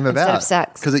about. came instead about. of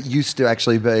sex. Because it used to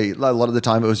actually be, like, a lot of the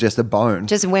time, it was just a bone.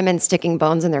 Just women sticking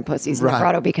bones in their pussies in Right. the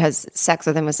grotto because sex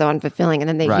with them was so unfulfilling, and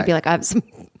then he'd Right. be like, "I have some."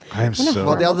 I am so.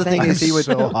 Well, the other thing is he would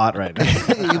so hot right now.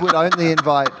 he would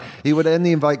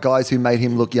only invite guys who made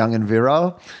him look young and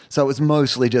virile. So it was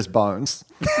mostly just bones.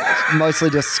 mostly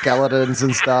just skeletons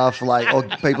and stuff, like, or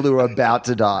people who are about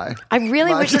to die. I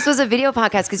really wish this was a video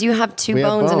podcast because you have two We have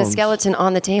bones and a bones. skeleton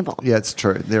on the table. Yeah, it's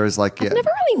true. There is like, yeah. I've never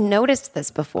really noticed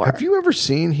this before. Have you ever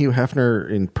seen Hugh Hefner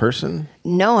in person?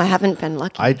 No, I haven't been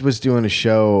lucky. I was doing a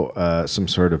show, some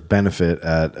sort of benefit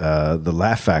at the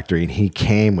Laugh Factory, and he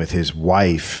came with his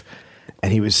wife,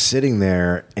 and he was sitting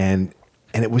there, and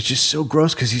it was just so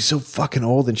gross because he's so fucking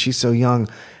old and she's so young.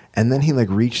 And then he like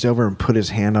reached over and put his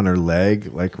hand on her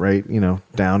leg, like right,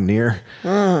 down near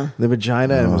the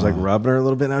vagina, and was like rubbing her a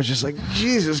little bit. And I was just like,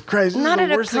 Jesus Christ! This Not is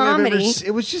the at a worst thing I've ever comedy. seen.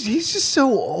 It was just—he's just so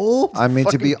old. I mean,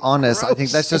 to be Fucking honest, I think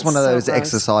gross. that's just It's one of so those gross.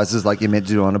 exercises like you're meant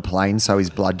to do on a plane, so his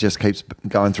blood just keeps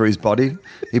going through his body.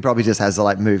 He probably just has to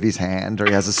like move his hand, or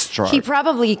he has a stroke. He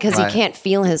probably, because Right. he can't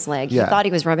feel his leg. Yeah. He thought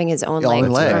he was rubbing his own Own leg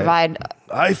to leg. provide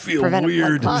I feel prevent a blood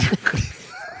weird. clot.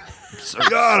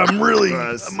 God, I'm really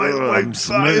my I'm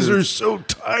thighs smooth. are so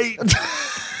tight.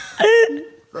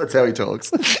 That's how he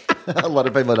talks. A lot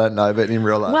of people don't know, but in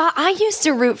real life, Well, I used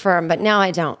to root for him, but now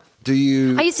I don't. do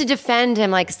you? I used to defend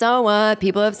him, like, so what?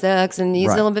 People have sex, and he's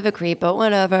Right. a little bit of a creep, but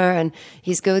whatever. And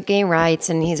he's good with gay rights,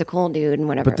 and he's a cool dude, and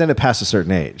whatever. But then it passed a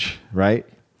certain age, right?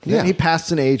 Yeah. Then he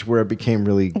passed an age where it became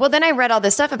really. Well, then I read all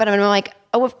this stuff about him, and I'm like,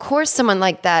 oh, of course someone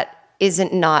like that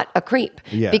isn't not a creep.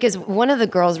 Yeah. Because one of the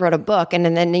girls wrote a book, and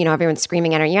then everyone's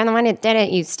screaming at her, "You're the one that did it,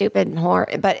 you stupid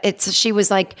whore." But she was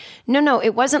like, no,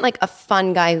 it wasn't like a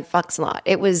fun guy who fucks a lot.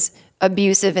 It was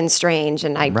abusive and strange,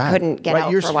 and I couldn't get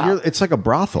out for a while. It's like a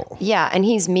brothel. Yeah, and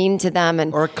he's mean to them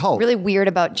and Or a cult. really weird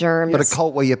about germs. But a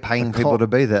cult where you're paying people to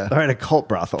be there. All right, a cult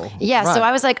brothel. Yeah, Right. so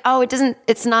I was like, oh,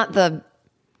 it's not the.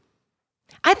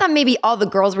 I thought maybe all the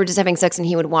girls were just having sex and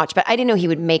he would watch, but I didn't know he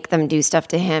would make them do stuff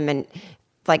to him and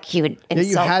like he would Yeah, you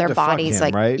insult had their to fuck bodies. him,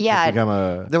 Like, right? To yeah. become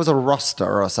a. There was a roster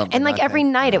or something. And like I every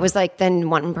think. night it was like, then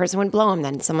one person would blow him,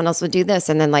 then someone else would do this.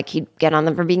 And then like he'd get on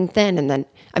them for being thin and then,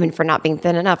 for not being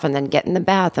thin enough and then get in the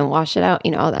bath and wash it out,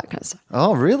 all that kind of stuff.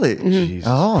 Oh, really? Jesus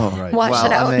Oh, Christ. Wash well,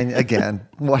 it out. I mean, again,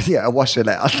 wash it out. Wash it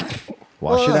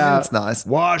Well, out. It's nice.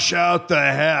 Wash out the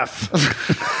hef.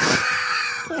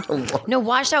 No,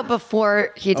 wash out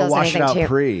before he does Wash it anything out to you.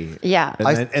 pre. Yeah.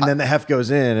 And then the hef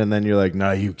goes in, and then you're like,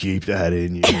 no, you keep that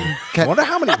in you. I wonder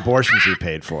how many abortions he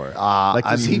paid for.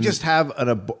 Does he just have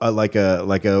a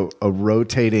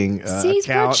rotating See, he's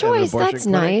account at an pro-choice. abortion That's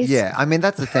clinic? nice. Yeah, I mean,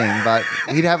 that's the thing, but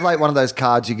he'd have like one of those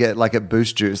cards you get like at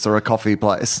Boost Juice or a coffee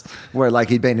place where like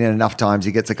he'd been in enough times,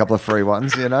 he gets a couple of free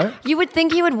ones, You would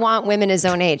think he would want women his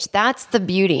own age. That's the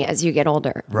beauty as you get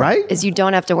older. Right? Is you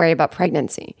don't have to worry about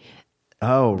pregnancy.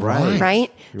 Oh, right.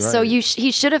 Right? So he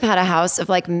should have had a house of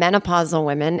like menopausal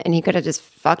women and he could have just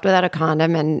fucked without a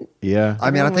condom and Yeah.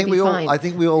 I mean, Everyone would be fine. I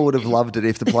think we all would have loved it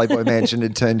if the Playboy Mansion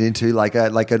had turned into like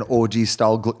an orgy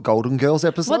style Golden Girls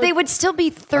episode. well, they would still be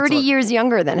 30 years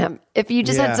younger than him. If you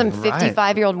just Yeah, had some right.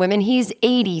 55-year-old women, he's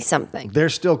 80 something. They're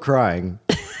still crying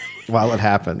while it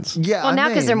happens. Yeah, Well, now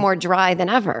because they're more dry than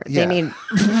ever. Yeah. They need.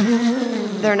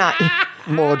 They're not.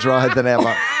 more dry than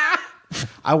ever.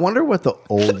 I wonder what the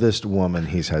oldest woman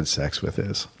he's had sex with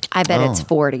is. I bet it's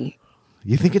 40.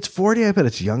 You think it's 40? I bet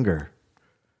it's younger.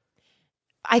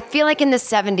 I feel like in the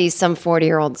 70s, some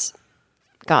 40-year-olds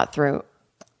got through.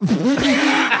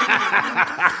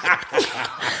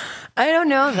 I don't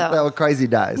know, though. They were crazy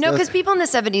days. No, because people in the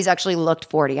 70s actually looked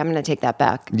 40. I'm going to take that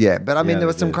back. Yeah, but I mean, Yeah, there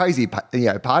was they some did. crazy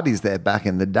parties there back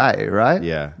in the day, right?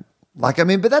 Yeah. Like, I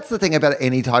mean, but that's the thing about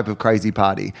any type of crazy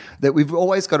party that we've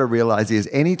always got to realize is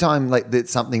anytime like that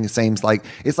something seems like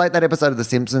it's like that episode of The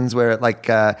Simpsons where it like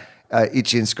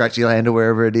Itchy and Scratchy Land or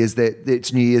wherever it is that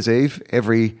it's New Year's Eve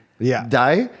every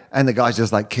day and the guy's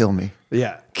just like, kill me.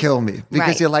 Yeah. Kill me. Because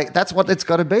Right. you're like, that's what it's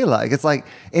got to be like. It's like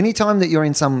anytime that you're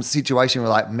in some situation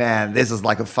where like, man, this is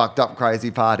like a fucked up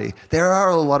crazy party. There are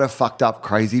a lot of fucked up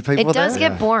crazy people It does there.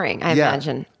 get boring, I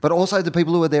imagine. But also the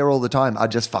people who are there all the time are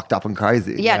just fucked up and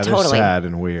crazy. Yeah, They're totally. sad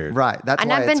and weird. Right. That's And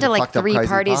why I've been it's to a like fucked up, 3 crazy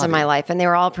parties in party. my life, and they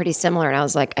were all pretty similar. And I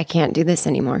was like, I can't do this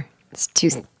anymore. It's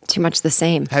too much the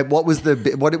same. Hey, what was the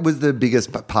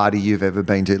biggest party you've ever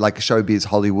been to? Like showbiz,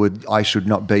 Hollywood. I should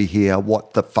not be here.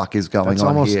 What the fuck is going That's on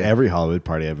almost here? every Hollywood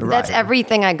party I've ever That's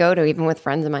everything I go to, even with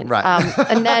friends of mine. Right.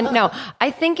 And then, no,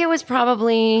 I think it was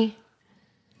probably.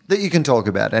 That you can talk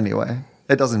about anyway.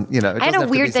 It doesn't, it I had doesn't a have to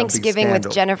weird be some big Thanksgiving with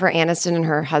scandal. Jennifer Aniston and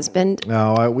her husband.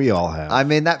 No, we all have. I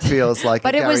mean, that feels like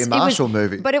a Gary Marshall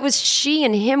movie. But it was she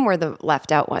and him were the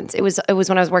left out ones. It was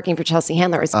when I was working for Chelsea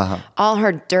Handler. It was Uh-huh. all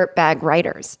her dirtbag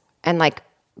writers and like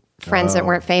friends that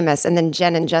weren't famous. And then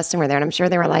Jen and Justin were there, and I'm sure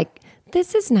they were like,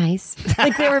 "This is nice."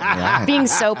 Like they were being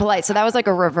so polite. So that was like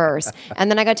a reverse.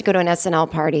 And then I got to go to an SNL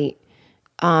party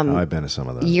I've been to some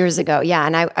of those. years ago. Yeah,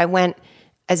 and I went.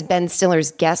 as Ben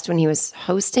Stiller's guest when he was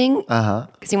hosting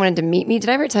because he wanted to meet me. Did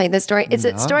I ever tell you this story? It's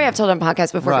a story I've told on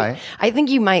podcasts before. Right. But I think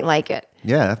you might like it.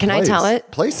 Yeah, Can I tell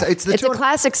it? Please. It's a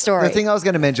classic story. The thing I was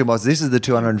going to mention was this is the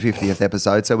 250th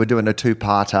episode, so we're doing a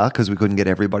two-parter because we couldn't get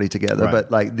everybody together. Right. But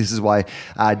like, this is why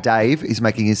Dave is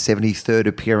making his 73rd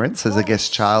appearance as a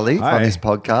guest Charlie on this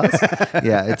podcast.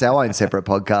 Yeah, it's our own separate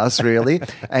podcast, really.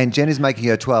 And Jen is making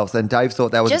her 12th, and Dave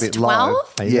thought that was Just a bit 12? low.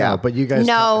 I Yeah, know, but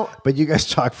you guys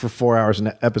talk for 4 hours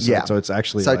an episode, so it's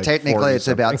actually so like technically 40 it's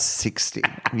something. about 60.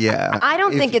 Yeah, I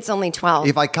don't think it's only 12.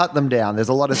 If I cut them down, there's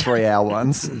a lot of 3-hour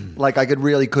ones. Like I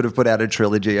could have put out a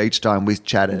trilogy each time we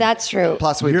chatted. That's true.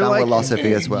 Plus we've done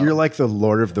philosophy as well. You're like the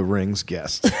Lord of the Rings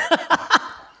guest.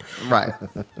 Right.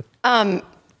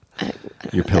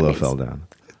 Your pillow fell down.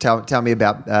 Tell me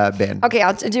about Ben. Okay,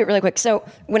 I'll do it really quick. So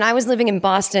when I was living in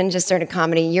Boston, just started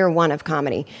comedy, year one of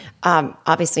comedy.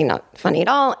 Obviously not funny at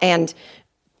all. And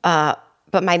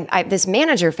but this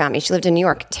manager found me. She lived in New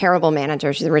York. Terrible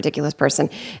manager. She's a ridiculous person.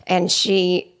 And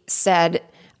she said,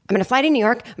 I'm going to fly to New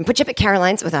York and put you up at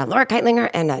Caroline's with Laura Keitlinger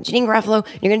and Janine Garofalo.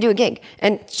 You're going to do a gig.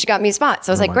 And she got me a spot.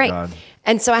 So I was like, my great. God.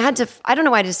 And so I don't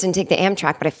know why I just didn't take the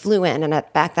Amtrak, but I flew in. And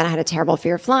back then I had a terrible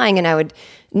fear of flying. And I would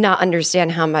not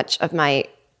understand how much of my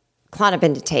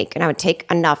Klonopin to take. And I would take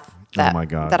enough that, my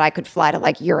God. that I could fly to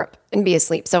like Europe and be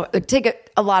asleep. So it would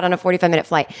take a lot on a 45-minute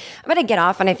flight. But I get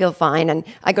off and I feel fine. And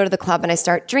I go to the club and I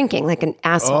start drinking like an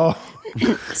asshole.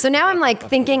 So now I'm like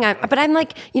thinking, but I'm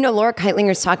like, Laura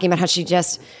Keitlinger's talking about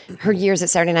how her years at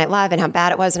Saturday Night Live and how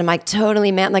bad it was. And I'm like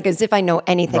totally mad, like as if I know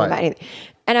anything about anything.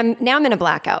 And I'm in a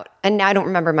blackout and now I don't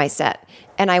remember my set.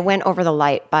 And I went over the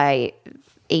light by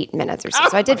 8 minutes or so.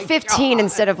 So I did 15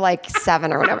 instead of like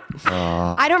 7 or whatever.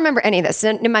 I don't remember any of this.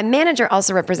 So my manager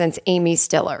also represents Amy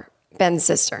Stiller, Ben's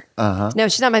sister. No,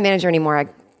 she's not my manager anymore.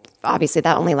 Obviously,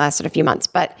 that only lasted a few months.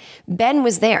 But Ben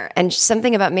was there, and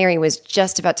Something About Mary was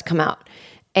just about to come out.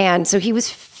 And so he was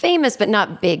famous, but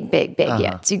not big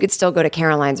yet. So you could still go to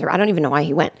Caroline's, or I don't even know why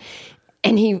he went.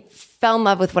 And he fell in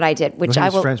love with what I did, which Well, I he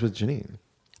was will. friends with Janine.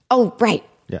 Oh, right.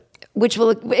 Yeah. Which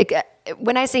will,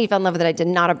 when I say he fell in love with it, I did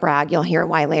not a brag. You'll hear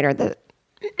why later.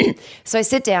 So I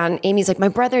sit down. Amy's like, my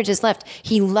brother just left.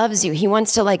 He loves you. He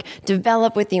wants to like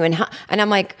develop with you. And I'm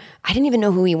like, I didn't even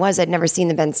know who he was. I'd never seen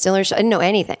the Ben Stiller show. I didn't know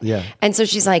anything. Yeah. And so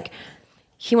she's like,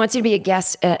 he wants you to be a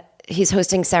guest. He's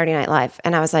hosting Saturday Night Live.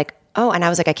 And I was like, oh. And I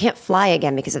was like, I can't fly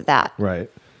again because of that. Right.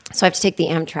 So I have to take the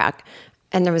Amtrak.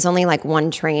 And there was only like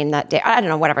one train that day. I don't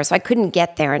know, whatever. So I couldn't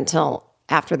get there until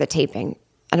after the taping.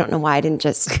 I don't know why I didn't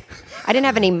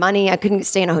have any money. I couldn't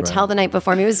stay in a hotel the night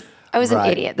before. I was an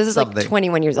idiot. This is like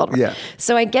 21 years old. Yeah.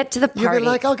 So I get to the party. You'd be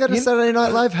like, I'll go to Saturday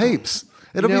Night Live heaps.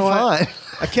 It'll be fine.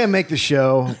 I can't make the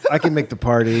show. I can make the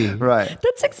party. Right.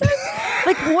 That's exactly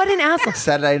like what an asshole.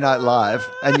 Saturday Night Live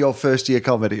and your first year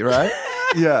comedy, right?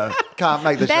 Yeah. Can't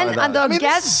make the Then show. though.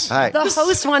 the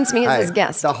host wants me as his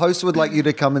guest. The host would like you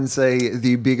to come and see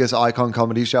the biggest icon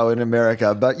comedy show in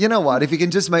America. But you know what? If you can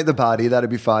just make the party, that'd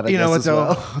be fine. You know what, as though?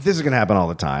 well. This is going to happen all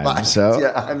the time. Right. So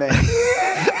Yeah,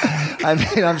 I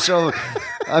mean, I'm sure.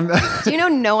 Do you know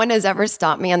no one has ever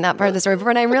stopped me on that part of the story before?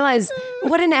 And I realized,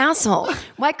 what an asshole.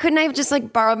 Why couldn't I have just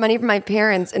like borrowed money from my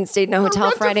parents and stayed in a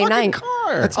hotel Friday night?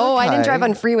 It's I didn't okay. drive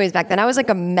on freeways back then. I was like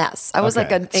a mess. I was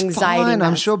like an anxiety Fine. mess.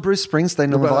 I'm sure Bruce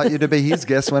Springsteen will invite you to be his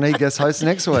guest when he guest hosts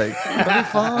next week. It'll be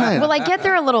fine. Well, I get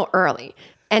there a little early.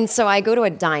 And so I go to a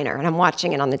diner and I'm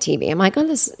watching it on the TV. I'm like, oh,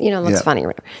 this, looks funny or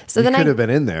whatever. So you then could have been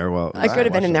in there. Well, I could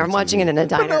have been in there. I'm watching it in a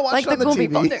diner. Like the cool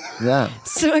people do. Yeah.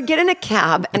 So I get in a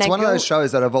cab and It's I one go, of those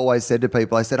shows that I've always said to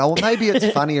people, I said, oh, well, maybe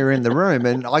it's funnier in the room.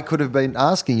 And I could have been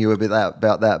asking you a bit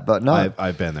about that, but no.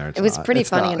 I've been there. It's it was not. pretty It's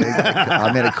funny. not.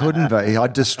 I mean, it couldn't be.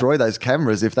 I'd destroy those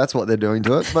cameras if that's what they're doing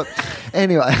to it. But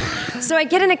anyway. So I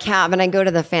get in a cab and I go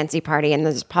to the fancy party and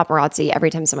there's paparazzi every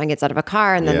time someone gets out of a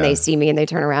car and then Yeah. they see me and they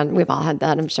turn around. We've all had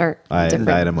that, I'm sure. I Different.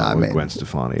 had a moment I with mean- Gwen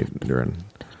Stefani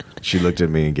she looked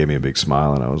at me and gave me a big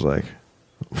smile, and I was like,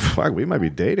 fuck, we might be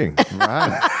dating.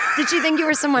 Right. Did she think you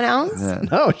were someone else?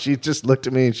 No, she just looked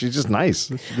at me and she's just nice.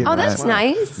 She gave me Oh, a that's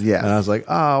smile. nice. And Yeah. I was like,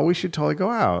 oh, we should totally go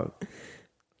out.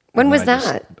 When And was I just-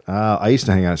 that? I used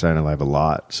to hang out at Saturday Night Live a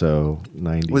lot. So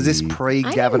 90. Was this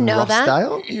pre-Gavin know that.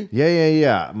 Rossdale?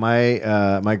 Yeah.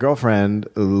 My girlfriend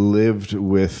lived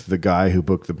with the guy who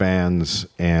booked the bands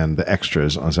and the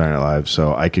extras on Saturday Night Live,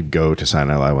 so I could go to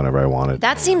Saturday Night Live whenever I wanted.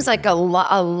 That seems like a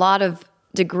lot of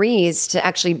degrees to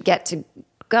actually get to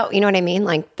go. You know what I mean?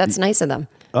 Like, that's nice of them.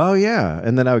 Oh yeah,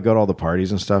 and then I would go to all the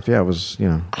parties and stuff. Yeah, it was,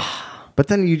 But But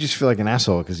then you just feel like an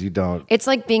asshole because you don't. It's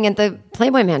like being at the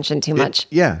Playboy Mansion too much.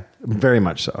 Yeah, very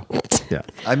much so. Yeah.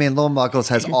 I mean, Lorne Michaels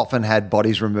has often had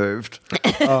bodies removed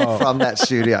from that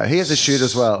studio. He has a shoot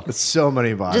as well. So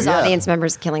many bodies. Just audience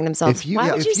members killing themselves. If you,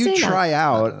 Why would you say try that?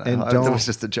 out and It don't. was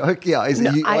just a joke. Yeah, why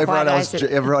did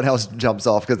everyone else jumps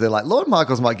off because they're like, Lorne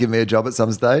Michaels might give me a job at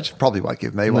some stage. Probably won't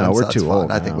give me one. No, we're so it's too fine.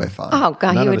 old I think now. we're fine. Oh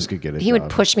God, None he of would. us could get a he would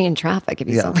job. push me in traffic if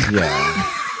he saw me.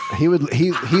 Yeah. He would.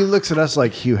 He looks at us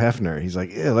like Hugh Hefner. He's like,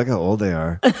 yeah, look how old they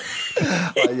are.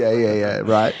 Yeah.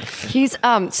 Right. He's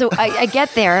so I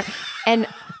get there and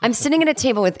I'm sitting at a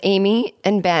table with Amy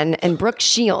and Ben and Brooke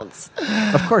Shields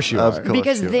Of course you are.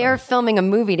 because they're filming a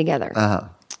movie together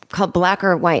called Black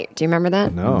or White. Do you remember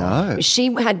that? No. She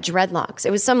had dreadlocks.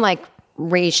 It was some like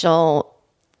racial,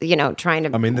 trying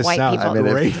to I mean, this white sounds people.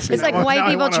 great. It's like white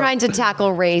people trying to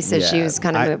tackle race issues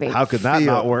kind of movie. How could that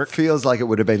not work? Feels like it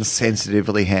would have been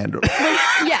sensitively handled.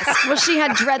 Yes. Well, she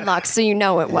had dreadlocks, so you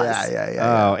know it was.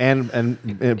 Yeah. Oh, and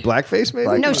blackface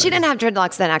maybe. No, she didn't have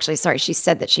dreadlocks then, actually. Sorry, she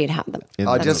said that she'd have them.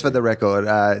 Just for the record,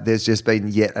 there's just been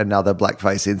yet another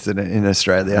blackface incident in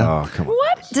Australia. Oh, come on.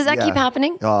 What? Does that keep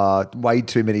happening? Way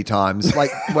too many times.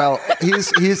 Like, well,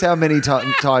 here's how many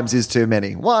times is too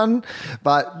many. One,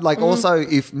 but like also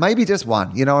if maybe just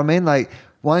one, you know what I mean? Like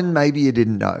one, maybe you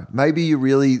didn't know. Maybe you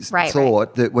really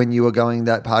thought that when you were going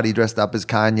that party dressed up as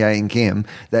Kanye and Kim,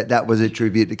 that was a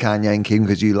tribute to Kanye and Kim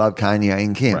because you love Kanye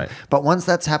and Kim. Right. But once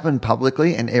that's happened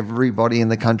publicly and everybody in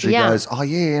the country goes, oh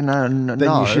yeah, no,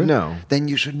 you should know. Then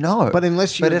you should know. But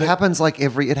unless you- But it happens like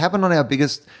it happened on our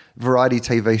biggest variety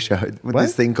TV show with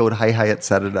this thing called Hey Hey It's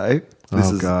Saturday.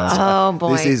 God. Oh,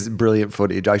 boy. This is brilliant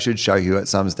footage. I should show you at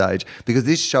some stage because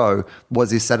this show was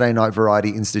this Saturday night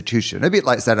variety institution, a bit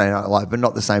like Saturday Night Live, but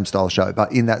not the same style show,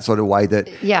 but in that sort of way that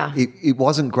it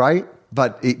wasn't great,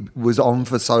 but it was on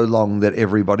for so long that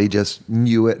everybody just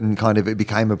knew it and kind of it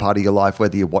became a part of your life,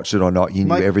 whether you watched it or not. You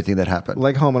knew everything that happened.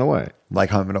 Like Home and Away. Like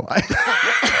Home and Away.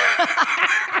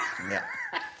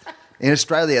 In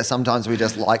Australia, sometimes we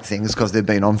just like things because they've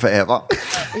been on forever.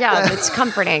 Yeah, it's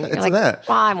comforting. You're like, that.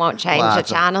 well, I won't change the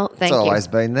channel. Thank It's you. always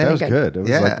been there. That was good. It was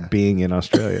like being in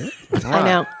Australia. I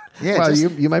know. Yeah, Well,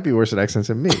 just- you might be worse at accents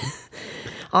than me.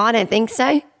 Oh, I didn't think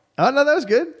so. Oh, no, that was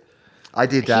good. I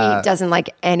did. He doesn't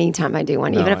like any time I do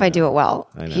one, even if I do it well.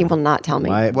 He will not tell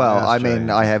me. Well, I Australian. mean,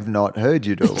 I have not heard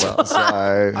you do it well, so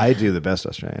I do the best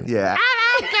Australian. yeah.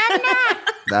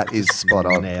 That is spot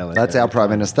on. Nail it That's every our Prime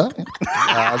Minister.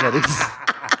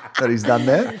 That he's done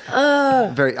there.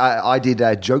 I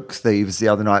did Joke Thieves the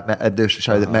other night at the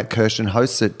show that Matt Kirshen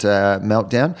hosts at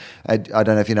Meltdown. I don't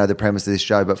know if you know the premise of this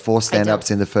show, but 4 stand-ups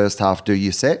in the first half do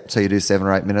your set. So you do 7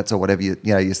 or 8 minutes or whatever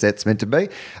your set's meant to be,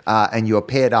 and you're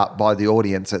paired up by the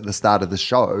audience at the start of the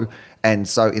show. And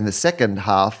so in the second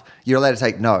half, you're allowed to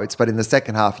take notes, but in the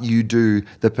second half, you do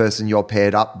the person you're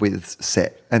paired up with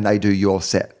set, and they do your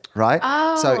set. Right?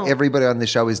 So everybody on the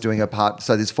show is doing a part.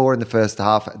 So there's 4 in the first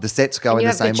half. The sets go in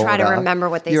the same order. You have to try to remember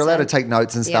what they You're allowed to said. take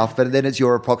notes and stuff, but then it's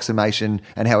your approximation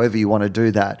and however you want to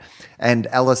do that. And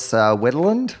Alice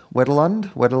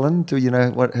Wetterland, do you know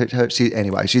what her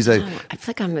anyway, she's a... I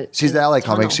feel like She's the LA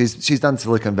comic. tunnel. She's done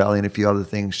Silicon Valley and a few other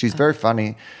things. She's very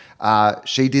funny.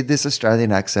 She did this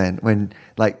Australian accent when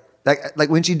like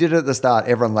when she did it at the start,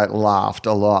 everyone laughed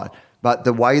a lot. But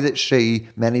the way that she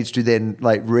managed to then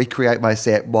recreate my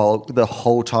set while the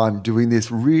whole time doing this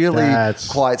really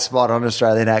quite spot on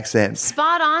Australian accent.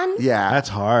 Spot on. Yeah. That's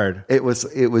hard. It was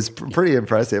pretty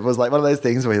impressive. It was like one of those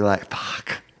things where you're like,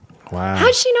 fuck. Wow.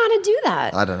 How'd she know how to do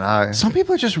that? I don't know. Some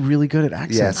people are just really good at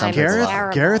accents. Yeah, some people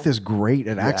are. Gareth is great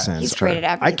at accents. He's great at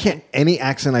everything. I can't. Any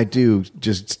accent I do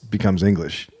just becomes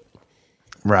English.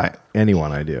 Right.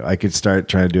 Anyone I do, I could start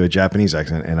trying to do a Japanese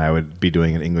accent, and I would be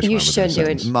doing an English. You one within should do a it.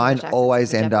 sentence. Mine Japanese-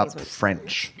 always the end up Japanese one.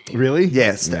 French. Really?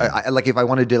 Yes. Yeah. Like if I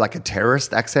want to do like a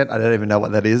terrorist accent, I don't even know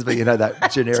what that is, but you know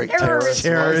that generic terrorist.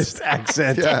 Terrorist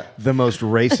accent. Yeah. The most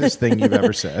racist thing you've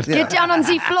ever said. Get down on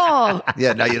the floor.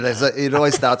 Yeah, no, it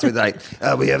always starts with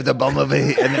we have the bomb over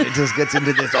here, and then it just gets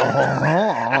into this,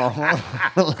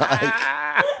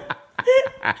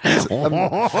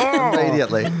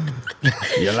 immediately.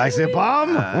 You like the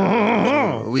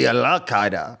bomb? We are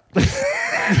Al-Qaeda.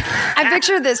 I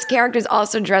picture this character's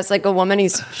also dressed like a woman.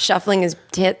 He's shuffling his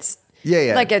tits.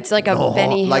 Yeah. Like it's like a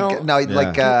Benny Hill.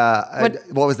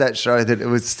 What was that show that it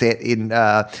was set in,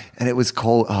 and it was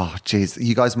called,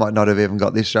 you guys might not have even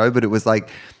got this show, but it was like,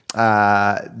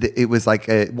 it was like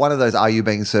one of those Are You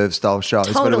Being Served style shows,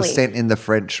 but it Totally. was set in the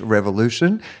French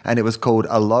Revolution, and it was called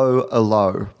Allo,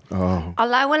 Allo. Hello,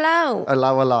 hello.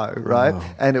 Allo, Allo,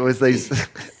 right? And it was these...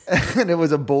 and it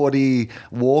was a bawdy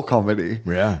war comedy.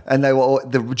 Yeah. And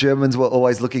the Germans were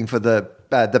always looking for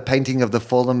the painting of the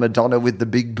fallen Madonna with the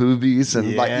big boobies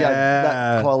and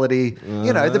that quality.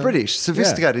 You know, the British,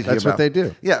 sophisticated that's humor. what they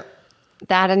do. Yeah.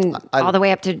 That and all the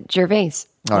way up to Gervais.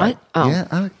 All right. What?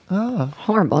 Oh, Yeah.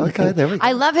 horrible. Okay, there we go.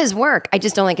 I love his work. I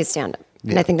just don't like his stand-up.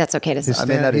 And I think that's okay to say. I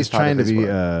mean, that he's is part trying of to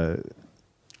his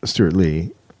be Stuart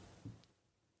Lee.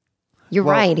 You're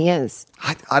right, he is.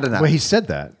 I don't know. Well, he said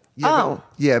that. But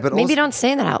maybe also, don't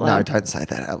say that out No, loud. don't say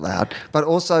that out loud. But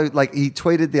also, like, he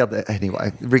tweeted the other...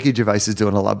 Anyway, Ricky Gervais is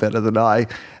doing a lot better than I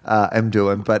am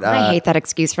doing. But I hate that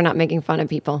excuse for not making fun of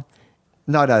people.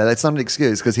 No, that's not an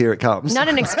excuse because here it comes. Not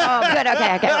an excuse. Oh, good.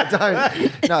 Okay.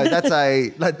 Don't. No,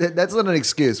 that's not an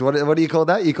excuse. What do you call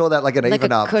that? You call that like an Like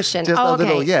even a up. cushion. Just Oh, a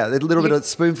little, okay. a little bit of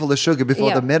spoonful of sugar before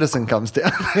Yeah. the medicine comes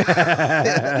down.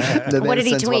 What did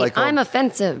he tweet? I'm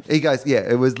offensive. He goes,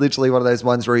 it was literally one of those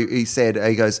ones where he said,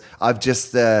 I've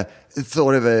just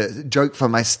thought of a joke for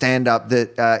my stand-up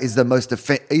that is the most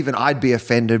even I'd be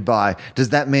offended by. Does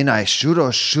that mean I should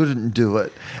or shouldn't do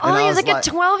it? And I He's was like a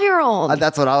 12-year-old.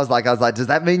 that's what I was like. Does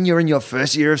that mean you're in your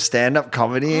first year of stand-up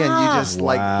comedy and you just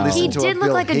listen He to did a look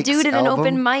Bill like a Hicks dude at an album?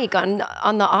 open mic on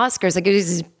the Oscars. Like, it was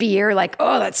his beer. Like,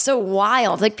 oh, that's so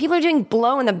wild. Like, people are doing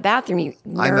blow in the bathroom, you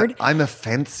nerd. I'm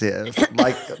offensive.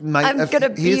 Like, mate, I've got a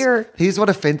beer. Here's what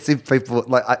offensive people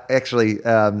like.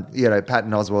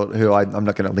 Patton Oswalt, who I'm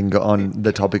not going to linger on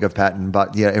the topic of Patton,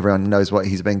 but everyone knows what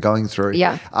he's been going through.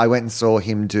 Yeah. I went and saw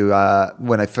him do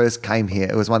when I first came here.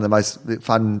 It was one of the most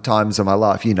fun times of my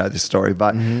life. You know this story,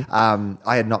 but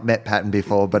I had not met Patton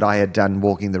before, but I had done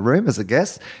Walking the Room as a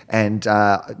guest, and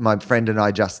my friend and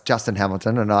I, Justin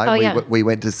Hamilton and I, we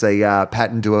went to see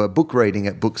Patton do a book reading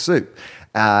at Book Soup,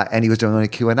 and he was doing a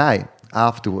Q&A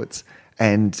afterwards.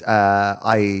 And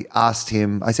I asked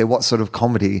him, I said, what sort of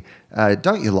comedy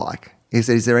don't you like? He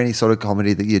said, is there any sort of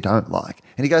comedy that you don't like?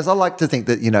 And he goes, I like to think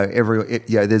that,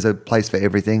 there's a place for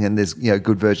everything and there's,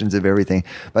 good versions of everything.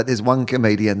 But there's one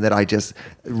comedian that I just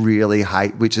really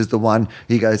hate, which is the one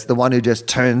who just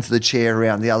turns the chair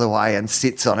around the other way and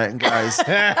sits on it and goes,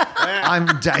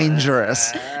 I'm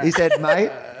dangerous. He said,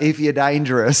 mate, if you're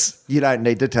dangerous, you don't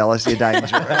need to tell us you're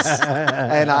dangerous.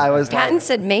 And I was Patton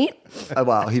said, mate. I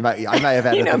may have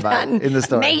added the Patton. mate in the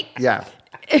story. Mate. Yeah.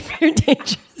 If you're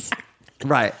dangerous.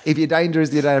 Right. If you're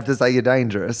dangerous, you don't have to say you're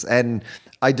dangerous. And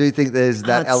I do think there's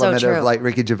that it's so element true. of like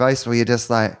Ricky Gervais where you're just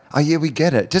like, oh yeah, we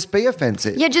get it. Just be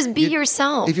offensive. Yeah, just be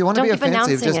yourself. If you want to Don't be keep offensive,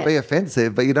 announcing just it. be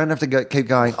offensive. But you don't have to keep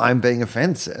going, I'm being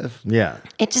offensive. Yeah.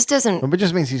 It just doesn't. But it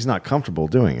just means he's not comfortable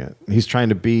doing it. He's trying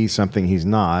to be something he's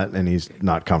not, and he's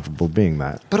not comfortable being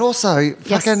that. But also,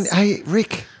 fucking, hey,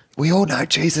 Rick, we all know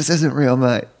Jesus isn't real,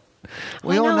 mate.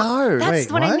 We all know. That's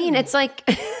Wait, what I what? mean. It's like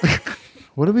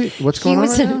What's he going on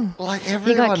was right now? Like he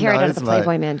everyone got carried out knows, of the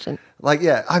Playboy mate. Mansion. Like,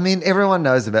 yeah, I mean, everyone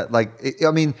knows about,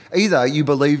 either you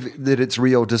believe that it's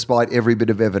real despite every bit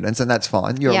of evidence, and that's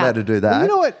fine. You're Yeah. allowed to do that. Well, you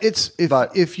know what?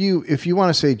 If you want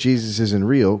to say Jesus isn't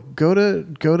real, go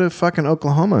to fucking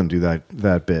Oklahoma and do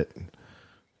that bit.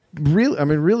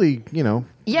 Really,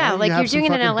 Yeah, you like have you're some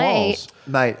doing it in fucking LA. balls.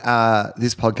 Mate,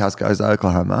 this podcast goes to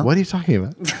Oklahoma. What are you talking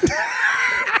about?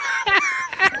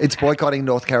 It's boycotting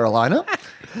North Carolina.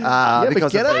 Yeah, but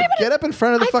because get of up in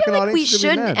front of the I fucking feel like audience. we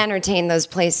and be should mad. entertain those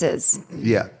places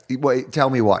Yeah. Wait, tell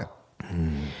me why.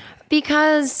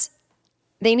 because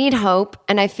they need hope,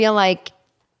 and I feel like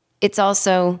it's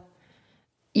also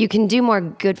you can do more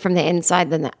good from the inside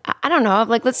than the. I don't know.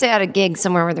 Like, let's say I had a gig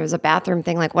somewhere where there was a bathroom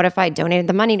thing. Like, what if I donated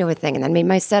the money to a thing and then made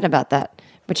my set about that?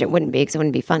 Which it wouldn't be because it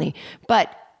wouldn't be funny.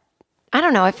 But I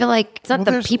don't know. I feel like it's not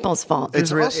the there's- people's fault. It's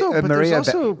There's really- also, but Maria there's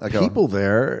also Go on. people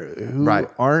there who Right.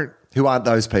 Who aren't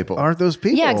those people? aren't those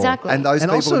people. Yeah, exactly. And those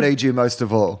And people also- need you most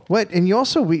of all. What? And you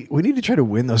also we need to try to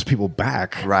win those people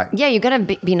back. Right. Yeah, you got to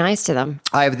be nice to them.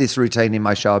 I have this routine in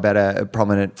my show about a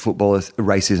prominent footballer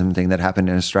racism thing that happened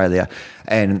in Australia.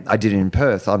 And I did it in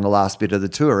Perth on the last bit of the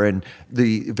tour. And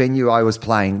the venue I was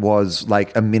playing was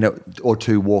like a minute or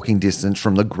two walking distance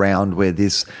from the ground where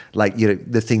this,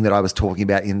 the thing that I was talking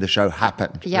about in the show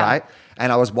happened. Yeah. Right.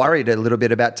 And I was worried a little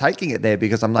bit about taking it there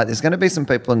because I'm like, there's going to be some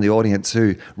people in the audience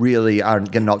who really are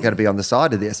not going to be on the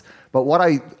side of this. But what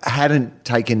I hadn't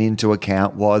taken into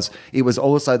account was it was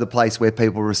also the place where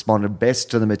people responded best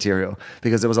to the material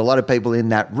because there was a lot of people in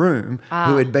that room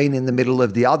who had been in the middle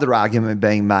of the other argument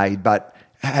being made, but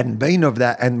hadn't been of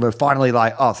that, and we're finally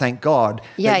like, oh, thank God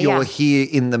that you're here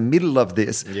in the middle of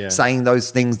this, saying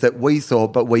those things that we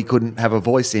thought, but we couldn't have a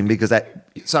voice in because that.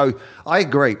 So I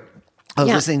agree. I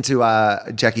was listening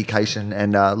to Jackie Cation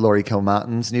and Laurie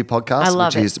Kilmartin's new podcast,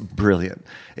 which is brilliant.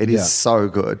 It is so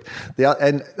good.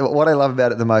 And what I love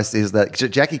about it the most is that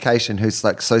Jackie Cation, who's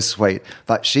like so sweet,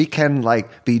 but she can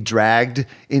like be dragged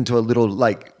into a little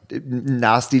like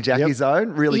nasty Jackie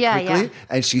zone really quickly,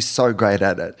 and she's so great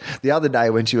at it. The other day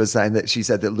when she was saying that, she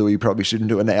said that Louis probably shouldn't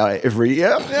do an hour every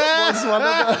year. Was one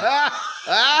of the.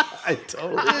 I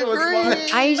totally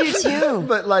agree. I do too.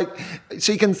 But like,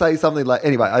 she can say something like,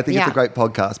 anyway, I think it's a great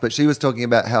podcast, but she was talking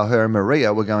about how her and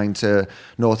Maria were going to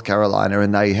North Carolina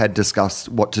and they had discussed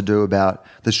what to do about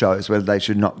the shows, whether they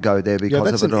should not go there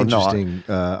because of it or not.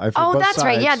 That's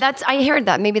right. Yeah, I heard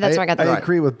that. Maybe that's where I got that. I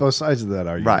agree with both sides of that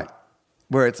argument. Right.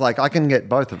 Where it's like, I can get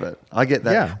both of it. I get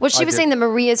that. Yeah. Well, she was saying that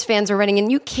Maria's fans were writing,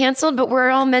 and you canceled, but we're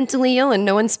all mentally ill and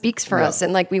no one speaks for us.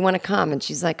 And like, we want to come. And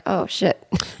she's like, oh, shit.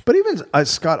 But even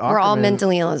Scott Aukerman. We're all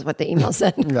mentally ill is what the email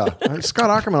said.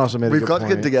 Scott Aukerman also made a good point. We've got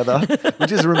good together,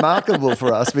 which is remarkable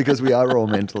for us because we are all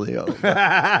mentally ill.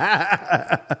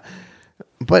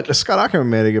 But Scott Aukerman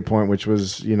made a good point, which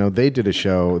was, they did a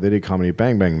show, they did Comedy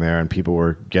Bang Bang there, and people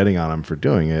were getting on him for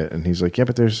doing it. And he's like, yeah,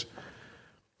 but there's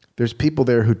people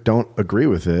there who don't agree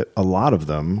with it, a lot of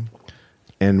them.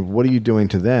 And what are you doing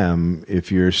to them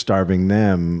if you're starving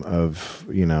them of,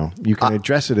 you can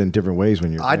address it in different ways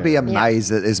when you're I'd be amazed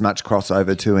that there's much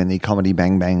crossover too in the Comedy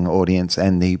Bang Bang audience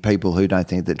and the people who don't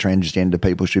think that transgender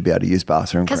people should be able to use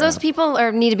bathroom. Because those people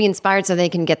need to be inspired so they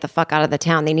can get the fuck out of the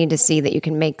town. They need to see that you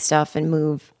can make stuff and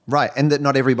move. Right, and that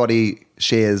not everybody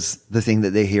shares the thing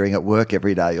that they're hearing at work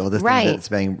every day, or the thing that's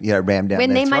being rammed down. When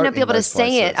their they might throat not be able to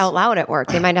say it out loud at work,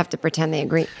 they might have to pretend they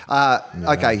agree.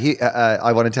 Okay,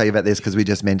 I want to tell you about this because we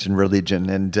just mentioned religion,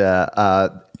 and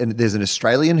there's an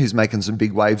Australian who's making some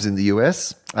big waves in the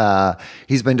US.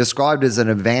 He's been described as an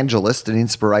evangelist, an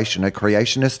inspiration, a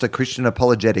creationist, a Christian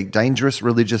apologetic, dangerous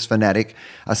religious fanatic,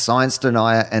 a science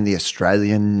denier, and the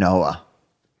Australian Noah.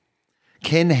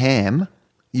 Ken Ham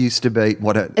used to be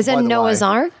Is that Noah's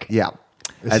Ark? Yeah,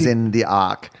 in the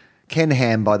Ark. Ken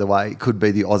Ham, by the way, could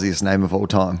be the Aussiest name of all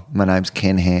time. My name's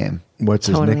Ken Ham. What's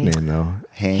his nickname though?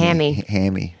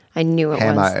 Hammy. I knew it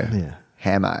was. Yeah.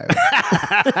 Hamo.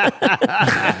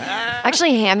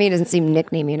 Actually, Hammy doesn't seem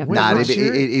nicknamey enough. No,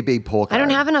 it'd be Porco. I don't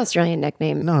have an Australian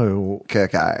nickname. No.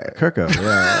 Kirko,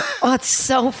 yeah. Oh, it's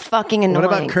so fucking annoying.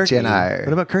 What about Kirky? Jenno.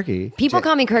 What about Kirky? People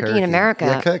call me Kirky in America.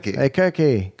 Yeah, Kirky. Hey,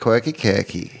 Kirky.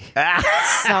 Kirky.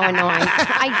 So annoying.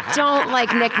 I don't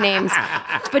like nicknames,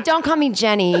 but don't call me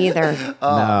Jenny either.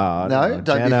 No,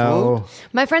 don't be fooled.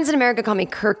 My friends in America call me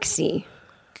Kirksey.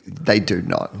 They do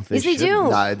not. Yes, they do.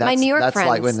 No, my New York that's friends.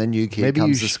 like when the new kid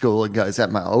comes to school and goes,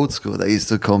 at my old school, they used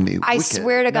to call me I Wicked.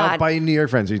 swear to Now, God. by New York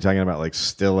friends, are you talking about like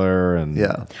Stiller and...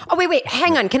 Yeah. Oh, wait.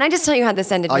 Hang on. Can I just tell you how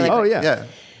this ended? Really quick? Yeah.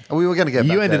 We were going to get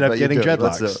back You ended there, up but getting do it.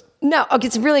 Let's do dreadlocks. it. No, okay,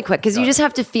 it's really quick because you just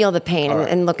have to feel the pain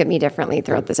and look at me differently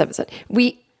throughout this episode.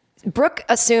 Brooke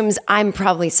assumes I'm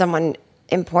probably someone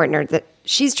important or that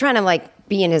she's trying to like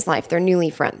be in his life. They're newly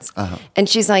friends. And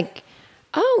she's like,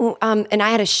 and I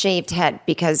had a shaved head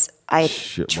because I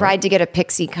tried to get a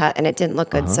pixie cut and it didn't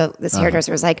look good. So this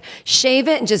hairdresser was like, shave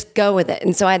it and just go with it.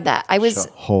 And so I had that.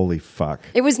 Holy fuck.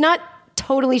 It was not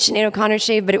totally Sinead O'Connor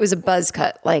shave, but it was a buzz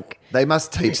cut. Like they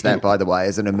must teach that, by the way,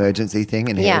 as an emergency thing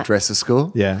in hairdresser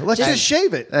school. Yeah. Let's just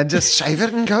shave it. And just shave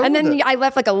it and go and with then it. I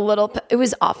left like a little, it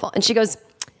was awful. And she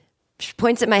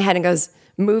points at my head and goes,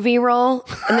 movie roll.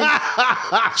 And then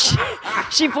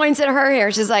she points at her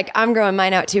hair. She's like, I'm growing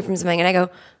mine out too from something. And I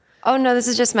go, oh no, this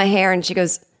is just my hair. And she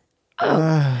goes,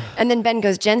 oh. And then Ben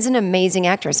goes, Jen's an amazing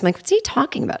actress. I'm like, what's he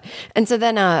talking about? And so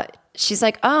then she's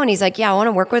like, oh, and he's like, yeah, I want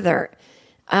to work with her.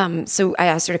 So I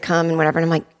asked her to come and whatever. And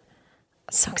I'm like,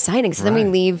 so exciting. So then we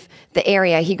leave the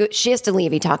area. She has to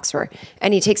leave. He talks to her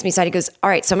and he takes me aside. He goes, all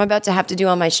right, so I'm about to have to do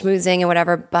all my schmoozing and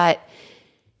whatever, but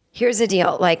here's the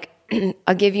deal. Like,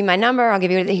 I'll give you my number. I'll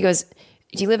give you, he goes,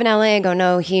 do you live in LA? I go,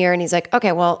 no, here. And he's like,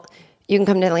 okay, well, you can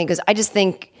come to LA. He goes, I just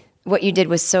think what you did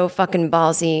was so fucking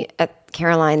ballsy at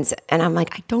Caroline's. And I'm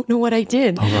like, I don't know what I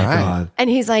did. Oh my God. And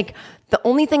he's like, the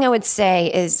only thing I would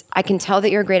say is I can tell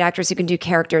that you're a great actress who can do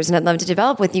characters and I'd love to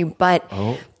develop with you. But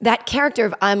that character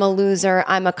of I'm a loser,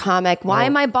 I'm a comic, why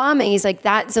am I bombing? He's like,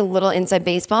 that's a little inside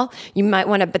baseball. You might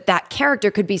want to, but that character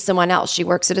could be someone else. She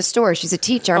works at a store. She's a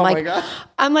teacher.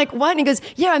 I'm like, what? And he goes,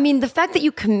 yeah, I mean, the fact that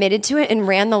you committed to it and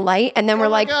ran the light. And then we're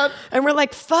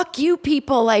like, fuck you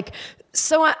people. Like,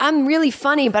 so I'm really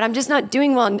funny, but I'm just not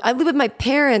doing well. And I live with my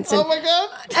parents. And, oh my God.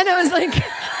 And I was like...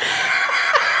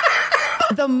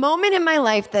 The moment in my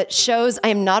life that shows I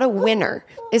am not a winner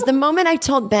is the moment I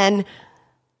told Ben,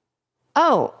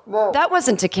 oh, that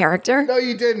wasn't a character. No,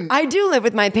 you didn't. I do live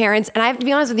with my parents, and I have to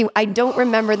be honest with you, I don't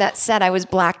remember that set. I was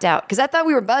blacked out because I thought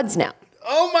we were buds now.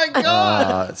 Oh my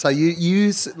God. So you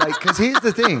use because here's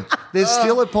the thing: there's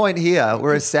still a point here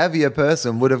where a savvier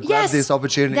person would have grabbed this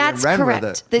opportunity and ran with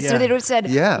it. So they would have said,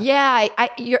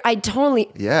 I totally.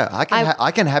 Yeah,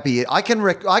 I can happy. I can.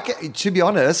 To be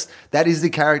honest, that is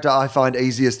the character I find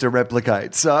easiest to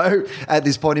replicate. So at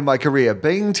this point in my career,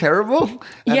 being terrible,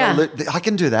 I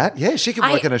can do that. Yeah, she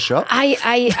can work in a shop.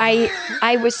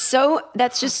 I was so.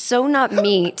 That's just so not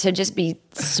me to just be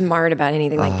smart about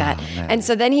anything like that. Man. And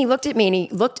so then he looked at me and he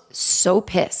looked so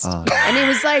pissed. And he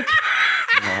was like,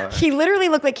 he literally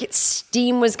looked like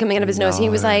steam was coming out of his nose. He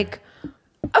was like,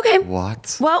 okay.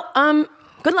 What? Well,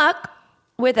 good luck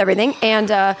with everything.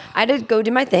 And I had to go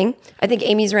do my thing. I think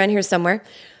Amy's around here somewhere.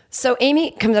 So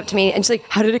Amy comes up to me and she's like,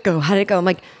 how did it go? How did it go? I'm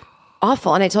like,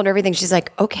 awful. And I told her everything. She's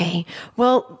like, okay,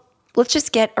 well, let's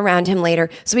just get around him later.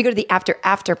 So we go to the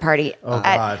after party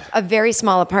at a very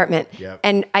small apartment. Yep.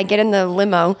 And I get in the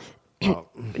limo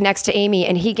next to Amy,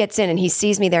 and he gets in and he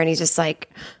sees me there and he's just like,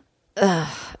 ugh.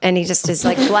 And he just is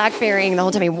like blackberrying the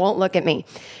whole time. He won't look at me.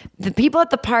 The people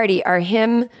at the party are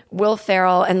him, Will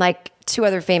Ferrell, and like 2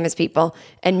 other famous people,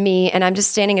 and me. And I'm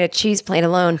just standing at a cheese plate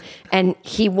alone. And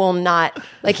he will not,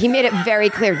 like, he made it very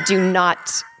clear, do not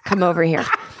come over here.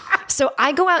 So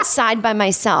I go outside by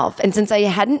myself, and since I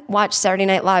hadn't watched Saturday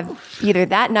Night Live either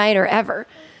that night or ever,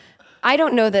 I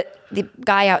don't know that the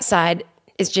guy outside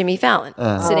is Jimmy Fallon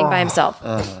sitting by himself.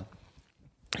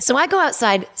 So I go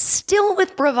outside still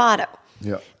with bravado.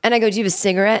 Yeah. And I go, do you have a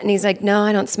cigarette? And he's like, no,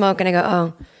 I don't smoke. And I go,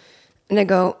 oh. And I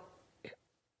go,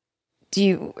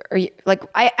 are you, like,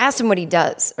 I asked him what he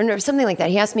does or something like that.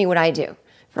 He asked me what I do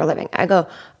for a living. I go,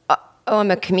 oh,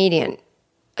 I'm a comedian.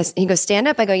 He goes, stand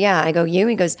up? I go, yeah. I go, you?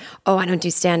 He goes, oh, I don't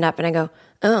do stand up. And I go,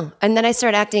 oh. And then I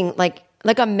start acting like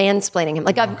I'm mansplaining him,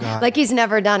 like he's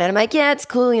never done it. I'm like, yeah, it's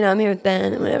cool, I'm here with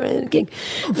Ben and whatever. And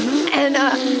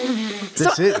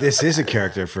this is a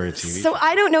character for a TV. So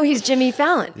I don't know he's Jimmy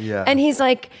Fallon. Yeah. And he's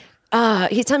like,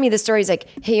 he's telling me the story. He's like,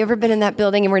 hey, you ever been in that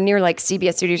building? And we're near like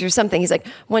CBS Studios or something. He's like,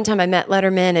 one time I met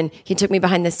Letterman and he took me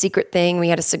behind the secret thing. We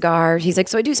had a cigar. He's like,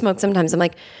 so I do smoke sometimes. I'm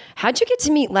like, how'd you get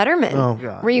to meet Letterman? Oh,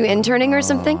 God. Were you interning or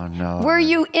something? Oh, no. Were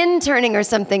you interning or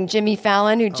something, Jimmy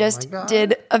Fallon, who just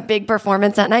did a big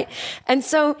performance that night? And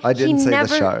so I didn't see the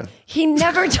show. He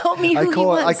never told me who he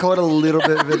was. I caught a little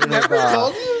bit of it in the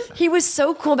bar. He was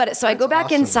so cool about it. So I go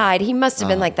back inside. He must have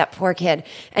been like that poor kid.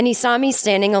 And he saw me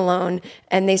standing alone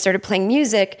and they started playing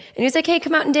music. And he was like, hey,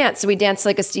 come out and dance. So we danced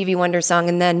like a Stevie Wonder song.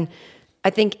 And then I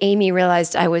think Amy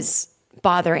realized I was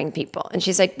bothering people. And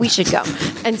she's like, we should go.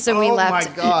 And so we left.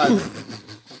 Oh my God.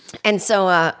 And so,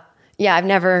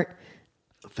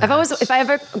 if I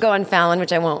ever go on Fallon,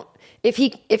 which I won't, if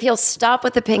he'll stop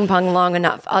with the ping pong long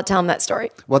enough, I'll tell him that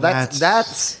story. Well,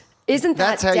 that's Isn't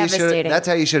that devastating? That's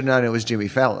how you should have known it was Jimmy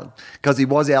Fallon, because he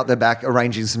was out the back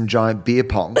arranging some giant beer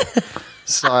pong.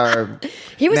 So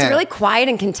he was really quiet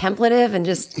and contemplative and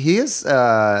just. Here's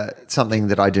something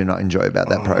that I do not enjoy about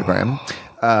that program,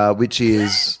 which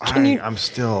is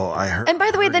I heard. And by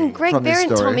the way, then Greg Barron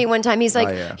told me one time, he's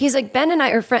like, Ben and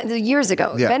I are friends years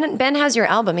ago. Yeah. Ben has your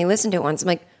album. He listened to it once. I'm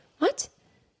like, what?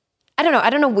 I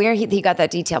don't know where he got that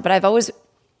detail, but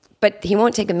he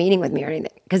won't take a meeting with me or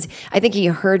anything, because I think he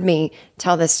heard me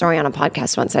tell this story on a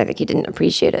podcast once. I think he didn't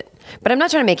appreciate it. But I'm not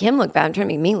trying to make him look bad. I'm trying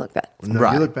to make me look bad. No,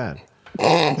 Right. you look bad.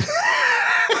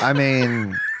 I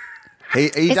mean, he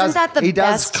Isn't that the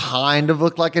does best? kind of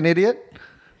look like an idiot.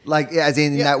 Like, as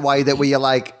in that way that where you're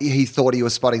like, he thought he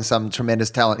was spotting some tremendous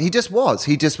talent. He just was.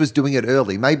 He just was doing it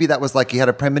early. Maybe that was like he had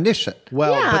a premonition.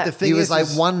 Well, Yeah. but the thing He was is, like,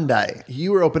 one day.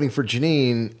 you were opening for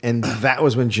Janine, and that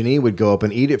was when Janine would go up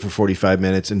and eat it for 45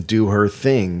 minutes and do her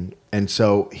thing. And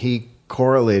so he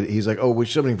correlated. He's like, oh, we're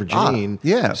opening for Janine.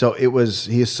 yeah. So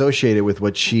he associated with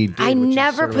what she did. I which is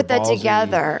never sort of put a that ballsy-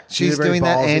 together. She did She's a very doing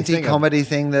that ballsy thing of- anti-comedy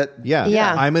thing that, Yeah.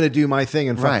 Yeah. I'm going to do my thing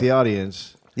and fuck Right. the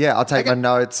audience. yeah, I'll take my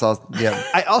notes. Yeah.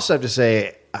 I also have to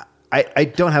say, I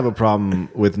don't have a problem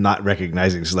with not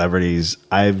recognizing celebrities.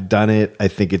 I've done it. I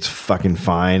think it's fucking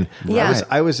fine. Yeah.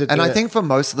 I was at And the- I think for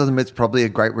most of them, it's probably a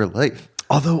great relief.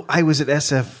 although I was at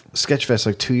SF Sketchfest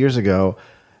like 2 years ago,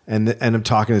 and I'm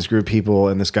talking to this group of people,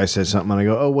 and this guy says something, and I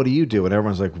go, oh, what do you do? And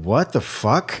everyone's like, what the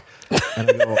fuck? And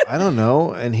I go, I don't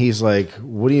know. And he's like,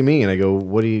 what do you mean? And I go,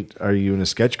 are you in a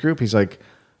sketch group? He's like,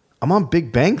 I'm on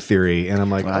Big Bang Theory. And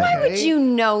I'm like, Why would you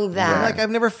know that? I'm like,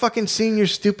 I've never fucking seen your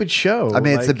stupid show. I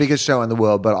mean, it's the Like, biggest show in the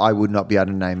world, but I would not be able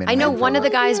to name it. I know one of the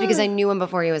guys because I knew him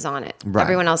before he was on it. Right.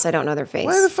 Everyone else, I don't know their face.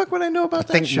 why the fuck would I know about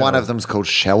I think that show? one of them's called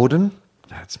Sheldon.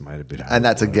 That's might have been. And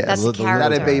that's a guess. That's a character.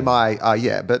 That'd be my,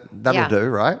 but that'll Yeah. do,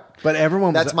 right? But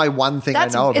everyone was That's my one thing I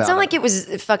know about It's not it. like it was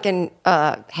fucking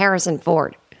Harrison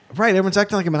Ford. right. Everyone's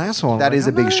acting like I'm an asshole. That is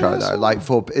a big show, though. though. Like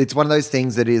it's one of those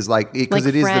things that is like because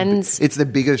Like it is Friends. it's the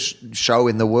biggest show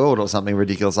in the world or something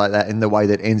ridiculous like that. In the way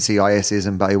that NCIS is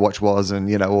and Baywatch was,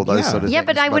 and all those Yeah. sort of Yeah, things.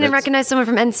 but I wouldn't it's- recognize someone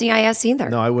from NCIS either.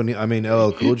 No, I wouldn't. I mean,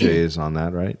 LL Cool J is on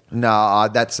that, right? No,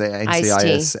 that's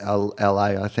NCIS Ice-T.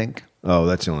 LA, I think. Oh,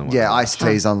 that's the only one. Yeah,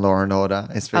 Ice-T's on Law and Order.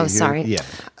 Oh, sorry. Yeah.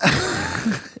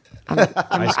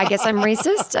 I guess I'm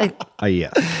racist. Yeah.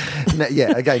 No,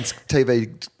 yeah, against TV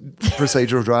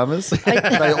procedural dramas. They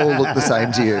all look the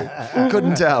same to you.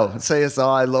 Couldn't tell.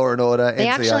 CSI, Law and Order, They NCIS.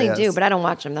 actually do, but I don't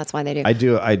watch them. That's why they do.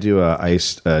 I do a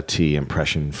Ice-T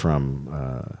impression from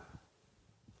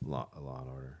Law and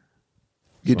Order.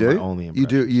 You Well, do? my only You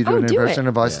do Oh, an do impression it.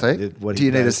 of Ice-T? Yeah, what Do he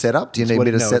you need a does- setup? Do you it's need what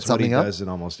me to no, set it's what something he up? does in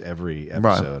almost every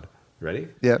episode. Ready?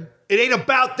 Yeah. It ain't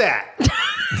about that.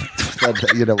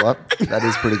 You know what? That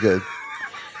is pretty good.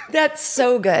 That's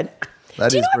so good.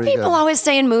 That Do you is know what pretty people good. always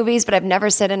say in movies, but I've never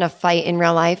said in a fight in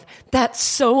real life? That's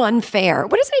so unfair.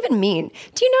 What does that even mean?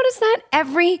 Do you notice that?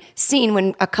 Every scene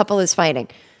when a couple is fighting.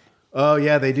 Oh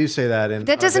yeah, they do say that. And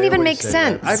That doesn't they even always make say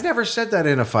that. sense. I've never said that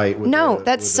in a fight. With No,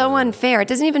 that's so unfair. It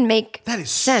doesn't even make That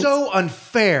is sense. so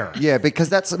unfair. Yeah, because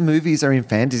that's movies are in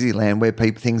fantasy land where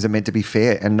things are meant to be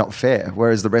fair and not fair,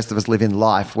 whereas the rest of us live in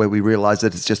life where we realize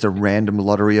that it's just a random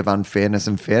lottery of unfairness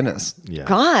and fairness. Yeah.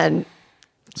 God,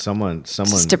 Someone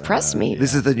just depressed me.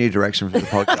 This is the new direction for the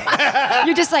podcast.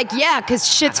 You're just like, yeah, because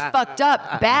shit's fucked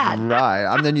up bad. Right,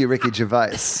 I'm the new Ricky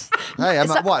Gervais. Hey,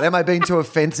 am I being too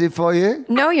offensive for you?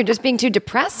 No, you're just being too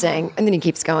depressing. And then he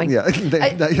keeps going. Yeah.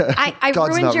 I God's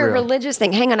ruined not your real. religious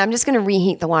thing. Hang on, I'm just going to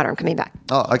reheat the water. I'm coming back.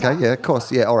 Oh, okay. Yeah, of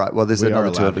course. Yeah, all right. Well, there's We are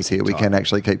another two allowed of to us here. keep We can talking.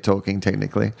 actually keep talking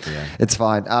technically. Yeah. It's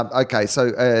fine. Okay,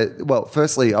 so, well,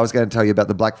 firstly, I was going to tell you about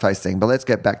the blackface thing, but let's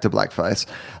get back to blackface.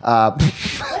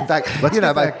 Let's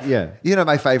get back- yeah. You know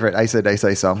my favourite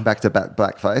AC/DC song, Back to Back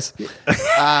Blackface.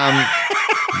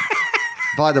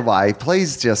 By the way,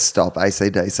 please just stop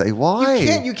AC/DC. Why?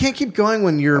 You can't keep going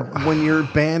when your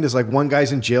band is like one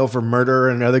guy's in jail for murder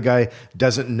and another guy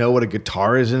doesn't know what a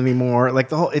guitar is anymore. Like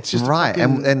the whole, it's just Right,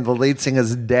 fucking- and the lead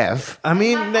singer's deaf. I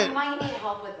mean, might need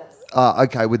help with this.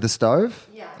 Okay, with the stove?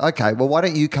 Yeah. Okay, well, why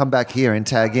don't you come back here and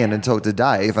tag in and talk to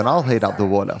Dave and I'll heat up the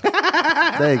water.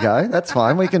 There you go. That's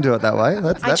fine. We can do it that way.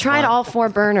 That's I tried fine. all 4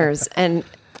 burners and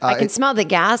I can smell the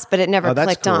gas, but it never oh, that's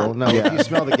clicked cool. on. No, if you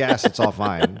smell the gas, it's all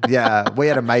fine. Yeah, we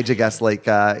had a major gas leak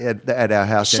at our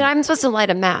house. I'm supposed to light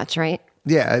a match, right?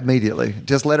 Yeah, immediately.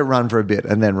 Just let it run for a bit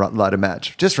and then light a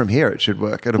match. Just from here, it should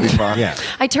work. It'll be fine. Yeah.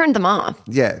 I turned them off.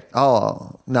 Yeah.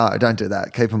 Oh, no, don't do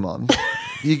that. Keep them on.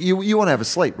 You want to have a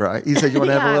sleep, right? You said you want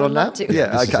to have Yeah, a I little would love nap? to.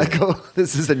 Yeah, okay, cool.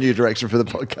 This is a new direction for the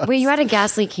podcast. Wait, you had a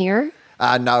gas leak here?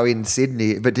 No, in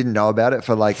Sydney, but didn't know about it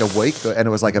for like a week, and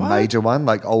it was like a major one,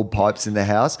 like old pipes in the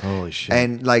house. Holy shit.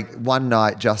 And like one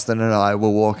night, Justin and I were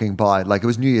walking by, like it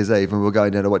was New Year's Eve, and we were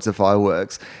going down to watch the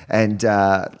fireworks, and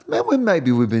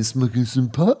maybe we've been smoking some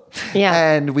pot. Yeah.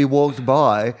 And we walked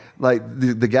by like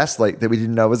the gas leak that we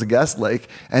didn't know was a gas leak,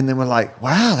 and then we're like,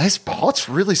 wow, this pot's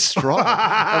really strong.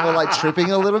 And we're like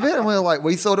tripping a little bit, and we're like,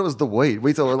 we thought it was the weed.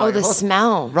 We thought it was like, the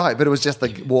smell. Right, but it was just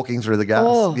like walking through the gas.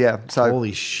 Oh. Yeah. So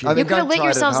Holy shit. You could have don't lit try it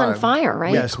at yourselves on home. fire,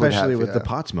 right? Yeah, especially have, with yeah. the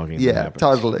pot smoking. that Yeah, happens.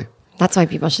 totally. That's why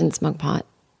people shouldn't smoke pot.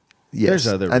 Yes. There's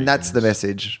other and that's the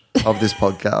message of this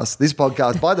podcast. This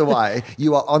podcast, by the way,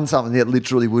 you are on something that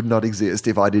literally would not exist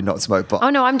if I did not smoke pot. Oh,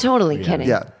 no, I'm totally kidding.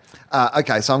 Yeah.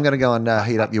 Okay, so I'm going to go and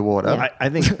heat up your water. Yeah. I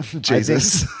think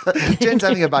Jesus. Jen's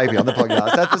having a baby on the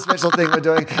podcast. That's the special thing we're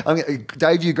doing.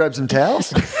 Dave, you grab some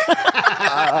towels.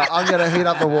 I'm going to heat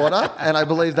up the water, and I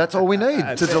believe that's all we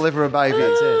need to deliver a baby.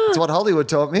 It's what Hollywood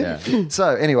taught me. Yeah.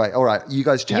 So anyway, all right, you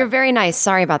guys chat. You're very nice.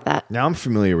 Sorry about that. now I'm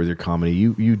familiar with your comedy.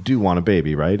 You do want a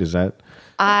baby, right? Is that?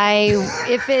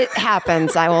 If it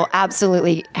happens, I will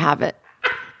absolutely have it.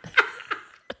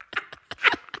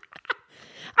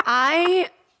 I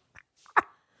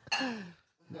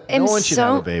am No one should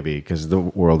have a so. baby because the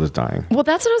world is dying. Well,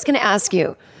 that's what I was going to ask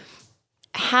you.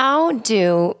 How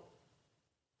do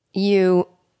you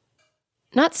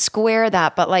not square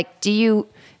that, but like, do you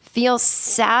feel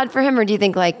sad for him, or do you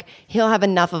think like he'll have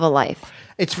enough of a life?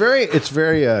 It's very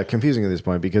confusing at this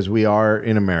point because we are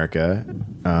in America,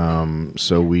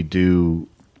 so we do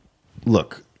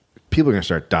look. People are going to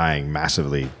start dying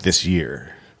massively this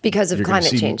year Because of You're gonna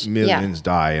climate see change. Millions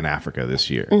die in Africa this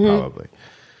year, probably.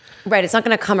 Right. It's not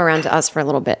going to come around to us for a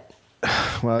little bit.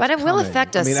 Well, But it's it will coming.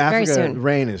 affect us I mean, very Africa, soon.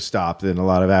 Rain has stopped in a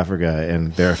lot of Africa,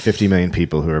 and there are 50 million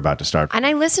people who are about to start. And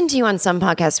I listened to you on some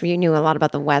podcasts where you knew a lot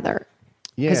about the weather.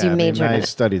 because you majored I in it.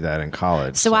 studied that in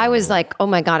college. So I was like, oh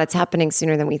my God, it's happening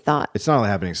sooner than we thought. It's not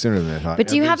happening sooner than I thought. But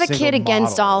do you Every have a single kid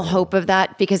against model- all hope of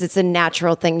that because it's a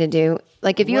natural thing to do?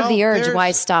 Like if you have the urge,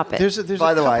 why stop it?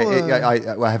 By the way,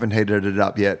 I haven't heated it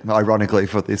up yet, ironically,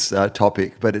 for this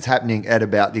topic, but it's happening at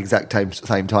about the exact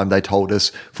same time they told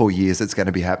us for years it's going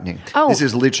to be happening. Oh. This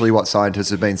is literally what scientists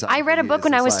have been saying. I read a for book years.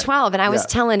 when I It's was like- 12 and I was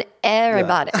telling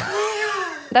everybody.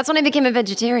 That's when I became a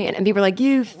vegetarian. And people were like,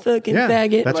 you fucking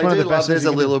faggot. That's I one of do the love best there's things a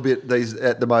you can little bit these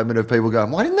at the moment of people going,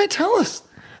 why didn't they tell us?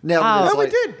 Now, Oh. it's No, we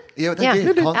did. Yeah, they Yeah,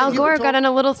 did. Al Gore got on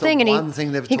a little thing and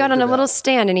he got on a little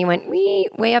stand and he went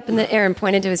way up in the air and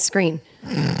pointed to his screen.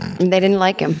 And they didn't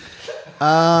like him.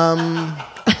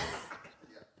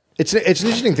 It's an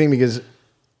interesting thing because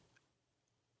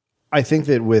I think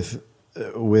that with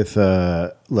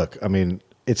look, I mean,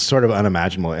 it's sort of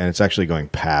unimaginable and it's actually going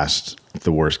past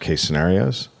the worst case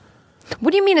scenarios.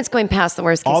 What do you mean it's going past the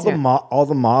worst case scenario? All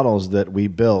the models that we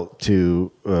built to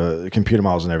computer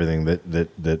models and everything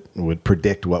that would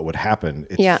predict what would happen,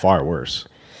 it's far worse.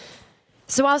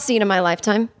 So I'll see it in my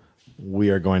lifetime. We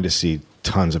are going to see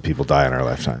tons of people die in our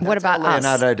lifetime. What about us?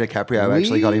 Leonardo DiCaprio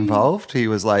actually got involved. He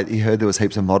was like, he heard there was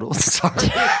heaps of models. Sorry.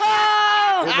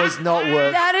 It was not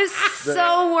worth. That is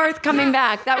so worth coming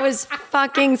back. That was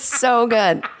fucking so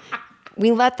good.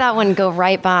 We let that one go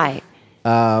right by.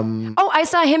 I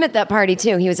saw him at that party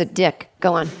too. He was a dick.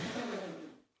 Go on.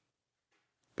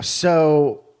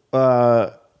 So,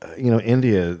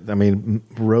 India, I mean,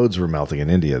 roads were melting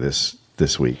in India this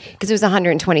week. Because it was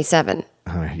 127.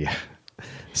 Yeah.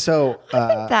 So,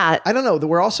 that. I don't know.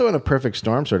 We're also in a perfect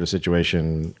storm sort of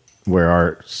situation where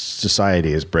our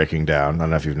society is breaking down. I don't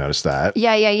know if you've noticed that.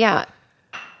 Yeah.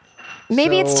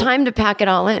 Maybe it's time to pack it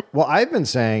all in. Well, I've been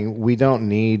saying we don't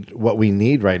need, what we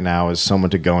need right now is someone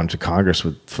to go into Congress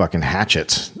with fucking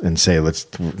hatchets and say, we're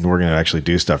going to actually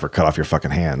do stuff or cut off your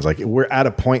fucking hands. Like, we're at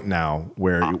a point now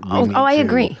where I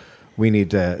agree. We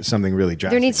need something really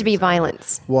drastic. There needs to be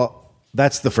violence. Well,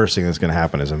 that's the first thing that's going to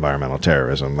happen is environmental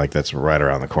terrorism. Like, that's right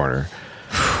around the corner.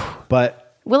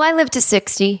 But will I live to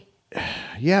 60?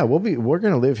 Yeah, we're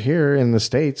going to live here in the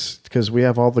States because we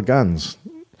have all the guns.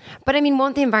 But I mean,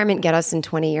 won't the environment get us in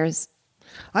 20 years?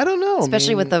 I don't know.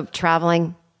 Especially with the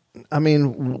traveling. I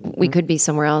mean, we could be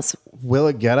somewhere else. Will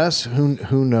it get us?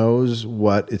 Who knows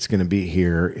what it's going to be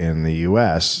here in the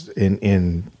U.S.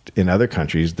 In other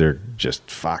countries, they're just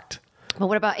fucked. Well,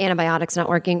 what about antibiotics not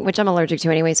working, which I'm allergic to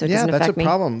anyway, so it doesn't affect me. Yeah,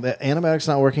 that's a problem. The antibiotics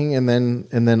not working, and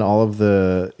then all of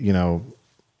the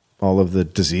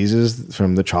diseases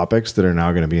from the tropics that are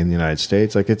now going to be in the United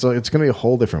States. Like it's going to be a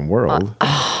whole different world.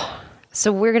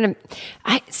 So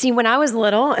I see. When I was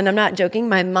little, and I'm not joking,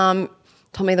 my mom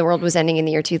told me the world was ending in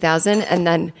the year 2000, and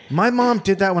then my mom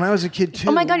did that when I was a kid too.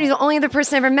 Oh my God, you're the only other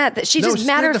person I ever met that she just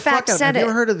matter of fact said it. Have you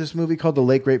ever heard of this movie called The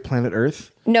Late Great Planet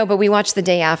Earth? No, but we watched The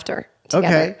Day After together.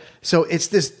 Okay, so it's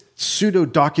this pseudo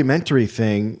documentary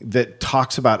thing that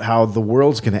talks about how the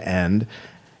world's going to end.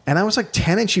 And I was like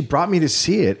 10 and she brought me to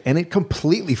see it and it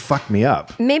completely fucked me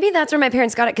up. Maybe that's where my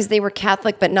parents got it because they were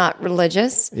Catholic but not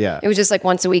religious. Yeah. It was just like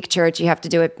once a week church, you have to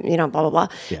do it, blah, blah, blah.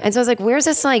 Yeah. And so I was like, where's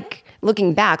this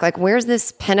looking back, where's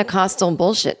this Pentecostal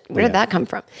bullshit? Where did that come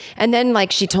from? And then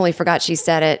she totally forgot she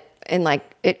said it and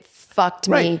it fucked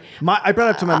me. Right. I brought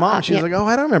it up to my mom and she was like, oh,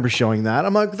 I don't remember showing that.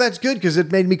 I'm like, that's good because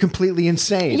it made me completely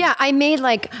insane. Yeah,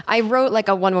 I wrote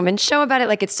a one-woman show about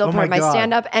it. It's still part of my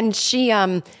stand-up.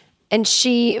 And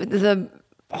the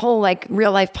whole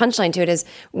real life punchline to it is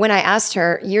when I asked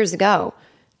her years ago,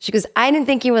 she goes, I didn't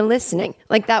think you were listening.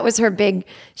 That was her big,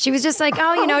 she was just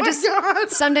God.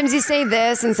 Sometimes you say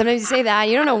this and sometimes you say that.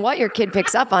 You don't know what your kid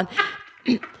picks up on.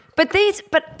 But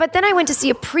then I went to see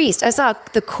a priest. I saw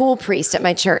the cool priest at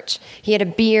my church. He had a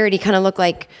beard. He kind of looked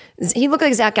like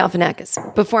Zach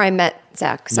Galifianakis before I met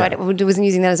Zach. So I wasn't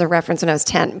using that as a reference when I was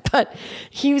 10. But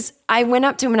I went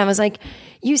up to him and I was like,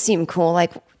 you seem cool.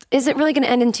 Is it really going to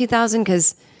end in 2000?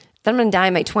 Because then I'm going to die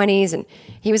in my 20s. And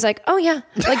he was like, oh, yeah.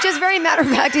 Just very matter of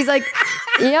fact. He's like,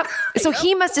 yep. So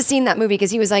he must have seen that movie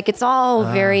because he was like, it's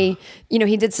all very,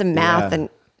 he did some math. And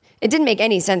it didn't make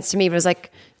any sense to me. But it was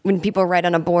when people write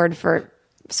on a board for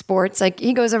sports,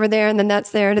 he goes over there and then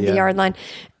that's there to the yard line.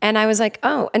 And I was like,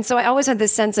 oh. And so I always had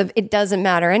this sense of it doesn't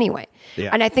matter anyway. Yeah.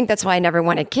 And I think that's why I never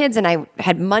wanted kids and I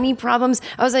had money problems.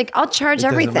 I was like, I'll charge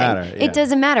everything. It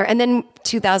doesn't matter. And then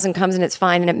 2000 comes and it's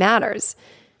fine and it matters.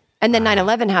 And then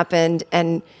 9/11 happened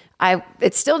and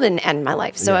it still didn't end my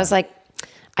life. So I was like,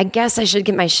 I guess I should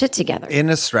get my shit together. In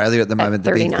Australia at the moment,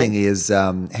 the big 39. thing is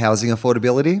housing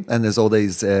affordability, and there's all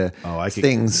these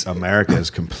things. America is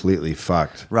completely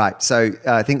fucked. Right. So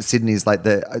I think Sydney is like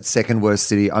the second worst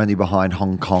city, only behind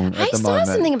Hong Kong I at the saw moment.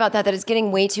 something about that it's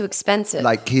getting way too expensive.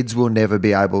 Like kids will never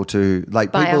be able to,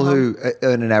 like Buy a people who home.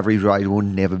 earn an average wage will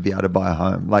never be able to buy a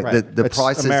home. Like the It's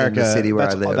prices in America, the city where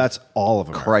I that's, live. That's all of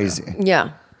America. crazy.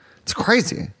 yeah. It's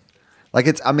crazy. Like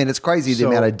it's crazy the So-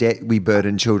 amount of debt we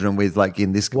burden children with, like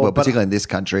in this, Well, but- particularly in this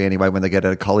country anyway, when they get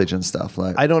out of college and stuff.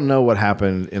 Like I don't know what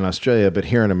happened in Australia, but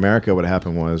here in America, what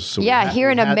happened was Here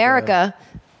in America,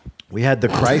 we had the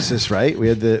crisis, right? We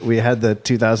had the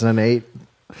 2008,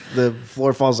 the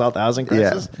floor falls out the housing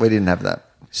crisis. yeah, we didn't have that.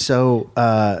 So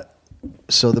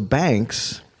the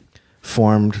banks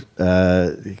formed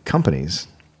companies,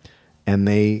 and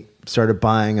they started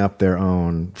buying up their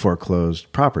own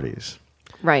foreclosed properties.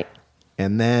 right.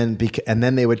 And then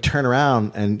they would turn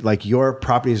around and like your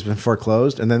property has been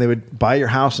foreclosed, and then they would buy your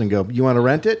house and go, "You want to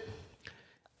rent it?"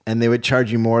 And they would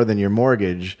charge you more than your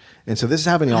mortgage. And so this is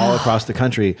happening all across the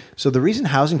country. So the reason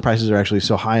housing prices are actually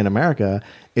so high in America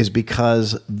is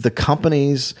because the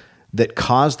companies that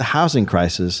caused the housing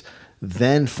crisis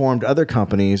then formed other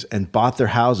companies and bought their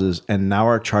houses and now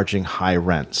are charging high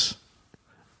rents.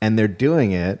 And they're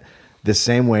doing it the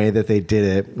same way that they did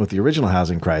it with the original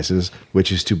housing crisis,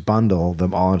 which is to bundle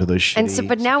them all into those shitty And so,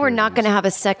 but now we're not going to securities. have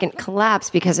a second collapse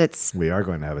because it's We are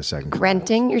going to have a second collapse.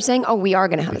 renting. You're saying, oh, we are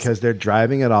going to have Because they're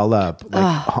driving it all up.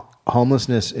 Like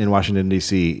homelessness in Washington,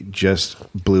 D.C. just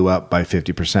blew up by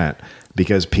 50%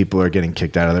 because people are getting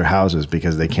kicked out of their houses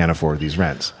because they can't afford these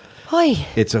rents. Oy.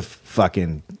 It's a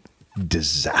fucking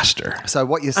disaster. So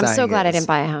what you're saying? I'm so glad I is- didn't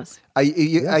buy a house. Are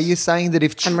you saying that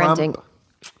if I'm renting.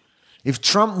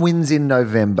 Trump wins in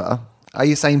November, are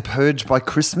you saying purge by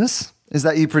Christmas? Is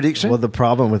that your prediction? Well, the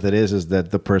problem with it is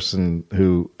that the person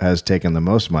who has taken the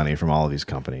most money from all of these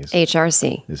companies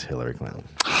HRC. is Hillary Clinton.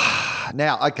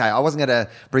 now, okay, I wasn't going to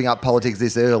bring up politics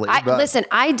this early, but Listen,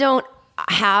 I don't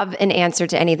have an answer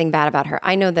to anything bad about her.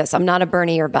 I know this. I'm not a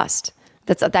Bernie or bust.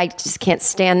 I just can't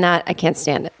stand that. I can't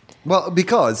stand it. well,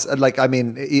 because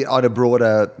on a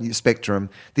broader spectrum,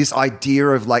 this idea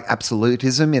of like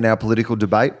absolutism in our political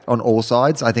debate on all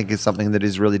sides, I think is something that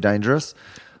is really dangerous.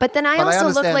 But then I But I also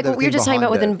look understand like the what we were thing just talking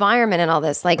about with behind it. environment and all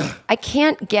this. Like, I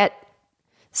can't get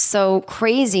so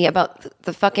crazy about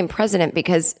the fucking president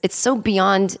because it's so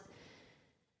beyond.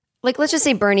 Like, let's just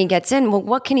say Bernie gets in. Well,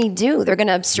 what can he do? They're going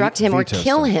to obstruct him or Veto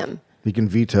kill stuff. him. He can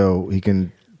veto.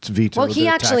 Well, he the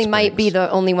actually tax might be breaks. the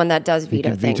only one that does He veto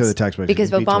can veto things the tax breaks. because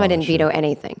He can veto all Obama that didn't veto shit.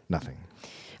 anything. Nothing.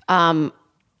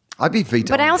 I'd be vetoing.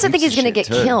 But I also think heaps he's of gonna shit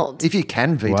get too. killed. If you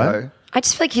can veto. What? I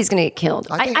just feel like he's going to get killed.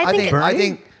 I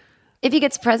think if he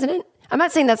gets president, I'm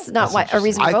not saying that's not a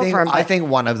reason to vote for him. I think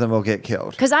one of them will get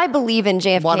killed. because I believe in One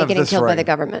JFK of getting the killed by three. the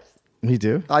government. You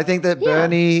do? I think that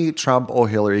Bernie, Trump, or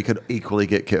Hillary could equally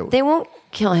get killed. They won't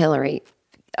kill Hillary.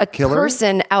 A Hillary?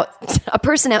 a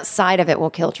person outside of it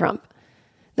will kill Trump.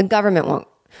 The government won't.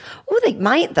 Oh, they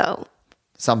might though.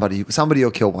 Somebody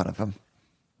will kill one of them.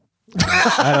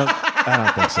 I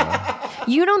don't think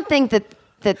so. You don't think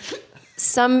that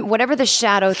some whatever the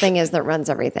shadow thing is that runs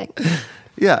everything.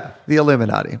 Yeah, the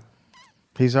Illuminati.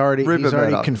 He's already Rupert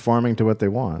Murdoch. conforming to what they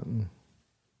want.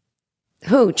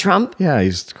 Who? Trump? Yeah,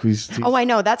 he's Oh, I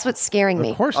know. That's what's scaring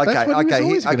me. of course. Okay, That's what okay,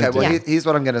 he's always gonna do. Yeah. Here's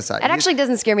what I'm going to say. It actually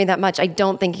doesn't scare me that much. I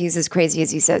don't think he's as crazy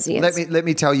as he says he is. Let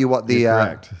me tell you what the You're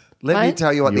correct. let me What?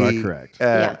 tell you what You the are correct.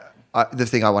 the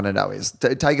thing I want to know is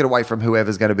take it away from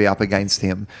whoever's going to be up against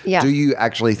him. Yeah. Do you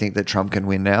actually think that Trump can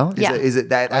win now? Yeah. Is it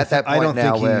that at that point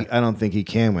now where I don't think he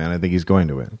can win. I think he's going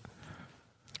to win.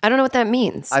 I don't know what that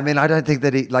means. I mean, I don't think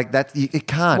that he like that. It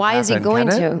can't. Why is he happen, going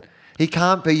can it? to? He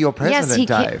can't be your president, Yes, he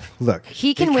can. Dave. Look,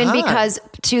 He can He win can't. because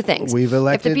two things. We've if the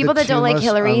elected people the that don't two like most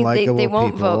Hillary, they unlikable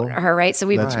won't people. vote her, right? So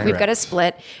we've That's got a correct.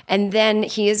 split, and then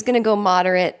he is going to go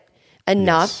moderate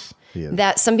enough he is.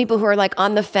 that some people who are like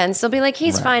on the fence, they'll be like,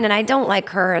 he's fine, and I don't like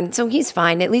her, and so he's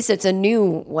fine. At least it's a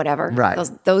new whatever. Right.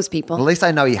 Those people. At least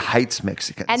I know he hates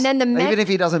Mexicans. And then even if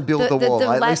he doesn't build the wall,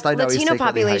 at least I know he Latino secretly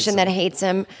population hates that hates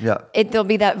him. Yeah. There'll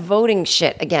be that voting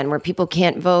shit again, where people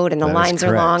can't vote and the That is lines are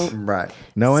correct. long. Right.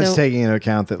 No one's So- taking into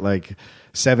account that like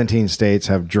 17 states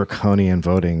have draconian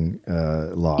voting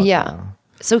laws. Yeah. now.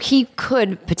 So he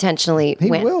could potentially He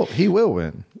win. will. He will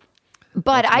win.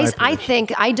 But I prediction.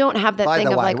 think I don't have that By thing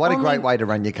the of way, like what a only- great way to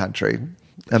run your country,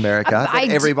 America. I That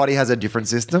d- everybody has a different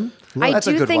system. I That's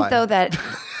a do good think way. though that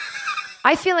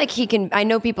I feel like he can. I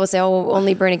know people say, "Oh,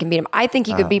 only Bernie can beat him." I think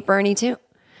he could beat Bernie too.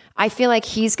 I feel like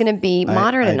he's going to be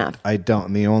moderate enough. I don't.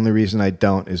 And the only reason I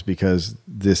don't is because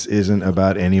this isn't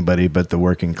about anybody but the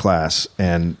working class.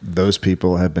 And those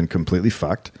people have been completely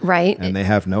fucked. Right. And they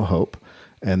have no hope.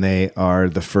 And they are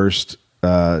the first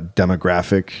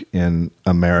demographic in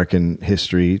American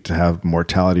history to have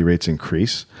mortality rates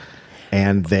increase.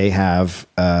 And they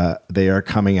are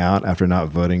coming out after not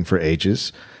voting for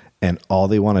ages. And all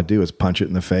they want to do is punch it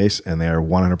in the face, and they are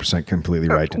 100% completely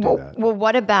right to do that. Well,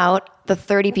 what about the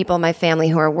 30 people in my family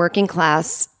who are working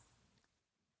class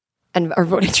and are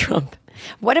voting Trump?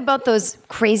 What about those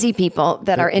crazy people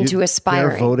that are into aspiring?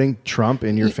 They're voting Trump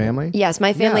in your family? Yes,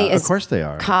 my family is. Of course they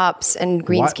are. Cops and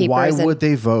greenskeepers. Why would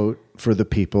they vote for the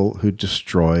people who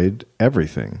destroyed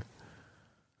everything?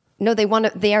 No,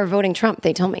 they are voting Trump.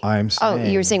 They told me. I'm saying. Oh,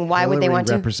 you're saying why would they want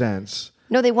to? Represents.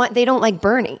 No, they don't like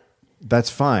Bernie.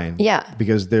 That's fine. Yeah.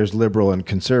 Because there's liberal and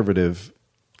conservative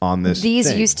on this. These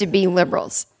thing. used to be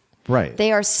liberals. Right. They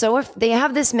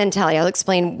have this mentality. I'll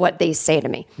explain what they say to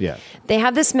me. Yeah. They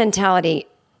have this mentality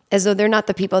as though they're not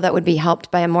the people that would be helped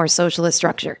by a more socialist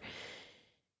structure.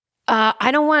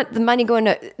 I don't want the money going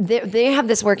to. They have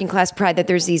this working class pride that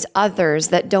there's these others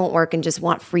that don't work and just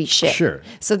want free shit. Sure.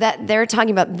 So that they're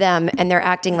talking about them and they're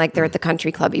acting like they're at the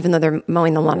country club, even though they're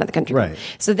mowing the lawn at the country club. Right.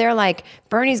 So they're like,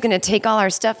 Bernie's going to take all our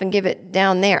stuff and give it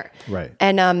down there. Right.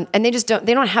 And they just don't.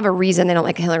 They don't have a reason. They don't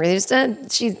like Hillary. They just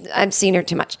I've seen her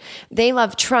too much. They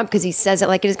love Trump because he says it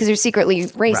like it is because they're secretly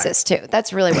racist too.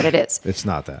 That's really what it is. It's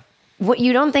not that. What,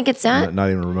 you don't think it's that? Not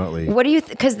even remotely. What do you?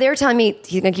 Because they're telling me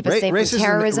he's going to keep us safe from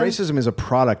terrorism. Racism is a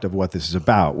product of what this is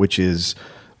about, which is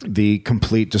the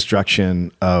complete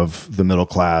destruction of the middle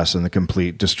class and the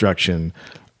complete destruction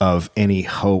of any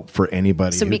hope for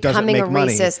anybody So who doesn't becoming make a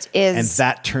money. racist is- and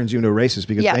that turns you into a racist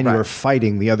because then you are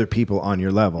fighting the other people on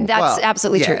your level. That's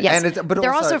absolutely true. Yes, but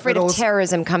they're also afraid of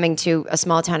terrorism coming to a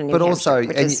small town in New But Hampshire. also,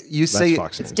 which and is, you see,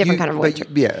 That's it's a different kind of winter.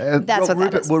 That's what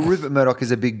Rupert, that is. Well, Rupert Murdoch is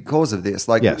a big cause of this.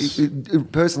 Like, Yes.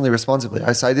 personally, responsibly,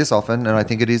 I say this often, and I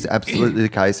think it is absolutely the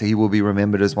case. He will be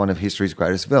remembered as one of history's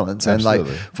greatest villains, Absolutely. and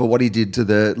like for what he did to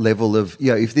the level of,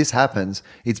 if this happens,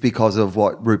 it's because of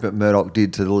what Rupert Murdoch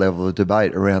did to the level of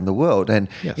debate around the world. And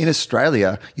Yes. in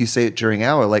Australia, you see it during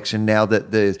our election now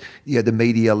that the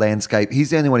media landscape.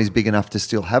 He's the only one who's big enough to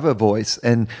still have a voice,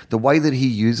 and the way that he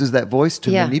uses that voice to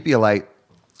manipulate.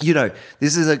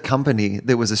 This is a company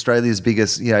that was Australia's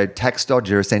biggest, tax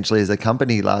dodger essentially as a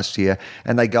company last year.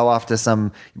 And they go after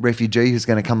some refugee who's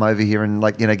going to come over here and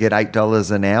get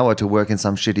 $8 an hour to work in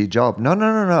some shitty job. No.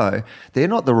 They're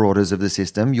not the rotters of the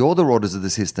system. You're the rotters of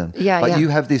the system. Yeah. You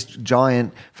have this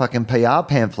giant fucking PR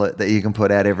pamphlet that you can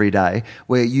put out every day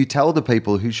where you tell the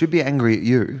people who should be angry at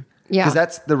you. Yeah. Because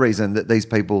that's the reason that these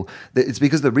people, it's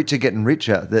because the rich are getting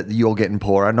richer that you're getting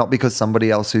poorer, not because somebody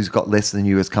else who's got less than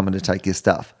you is coming to take your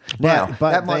stuff. Now,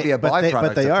 that might be a byproduct.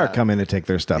 But they of are that. coming to take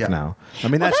their stuff now. I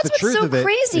mean, Well, that's the truth what's of so it.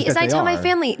 crazy is I tell my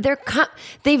family they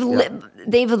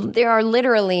are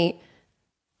literally.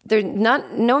 They're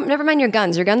not. No, never mind your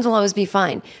guns. Your guns will always be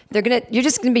fine. You're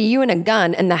just gonna be you and a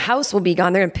gun, and the house will be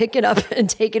gone. They're gonna pick it up and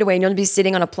take it away, and you'll be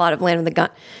sitting on a plot of land with a gun.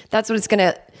 That's what it's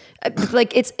gonna.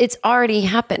 Like it's already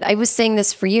happened. I was saying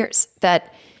this for years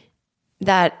that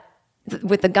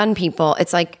with the gun people,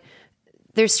 it's like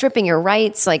they're stripping your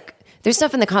rights. Like there's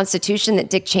stuff in the Constitution that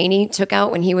Dick Cheney took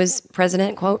out when he was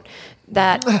president. Quote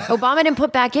that Obama didn't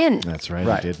put back in. That's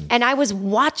right. He didn't. And I was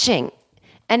watching,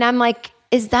 and I'm like,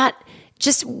 is that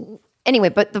just anyway?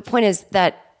 But the point is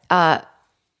that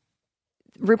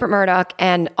Rupert Murdoch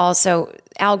and also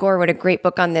Al Gore wrote a great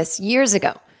book on this years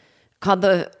ago called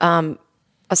The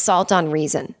Assault on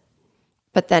Reason.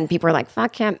 But then people were like,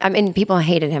 fuck him. I mean, people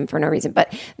hated him for no reason.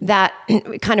 But that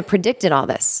kind of predicted all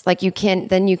this. Like you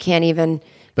can't even,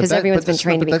 because everyone's been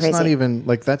trained to be crazy. That's not even,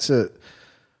 like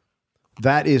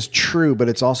that is true, but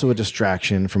it's also a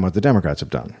distraction from what the Democrats have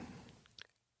done.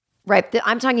 Right.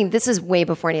 I'm talking, this is way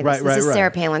before any of this. This is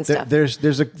Sarah Palin stuff.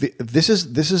 This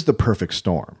is the perfect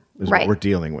storm is what we're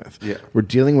dealing with. Yeah. We're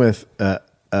dealing with the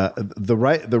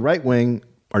right wing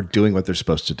are doing what they're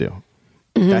supposed to do.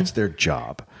 Mm-hmm. That's their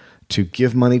job. To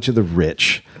give money to the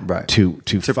rich, to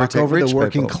fuck over the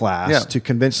working class, to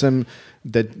convince them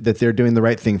that they're doing the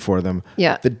right thing for them.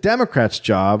 Yeah. The Democrats'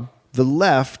 job, the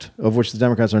left, of which the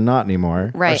Democrats are not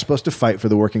anymore, are supposed to fight for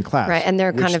the working class. Right, and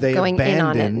they're kind of going in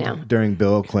on it now. During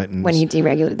Bill Clinton. When he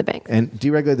deregulated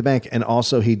the bank. And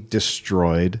also he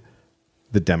destroyed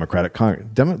the Democratic Congress.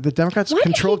 The Democrats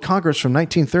controlled Congress from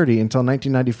 1930 until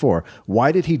 1994.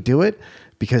 Why did he do it?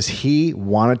 Because he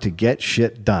wanted to get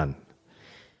shit done.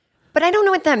 But I don't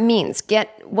know what that means.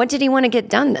 What did he want to get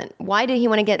done then? Why did he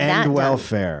want to get that done? End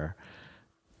welfare.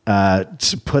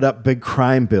 To put up big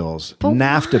crime bills. But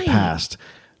NAFTA why? passed.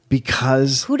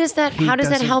 because Who does that? he How does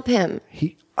that doesn't- help him?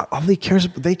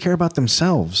 They care about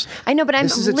themselves. I know, but I'm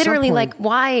This is at some literally point- like,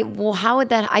 why? Well, how would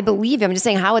that? I believe him. I'm just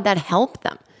saying, how would that help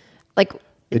them? Like,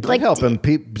 It like did help him.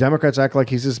 Democrats act like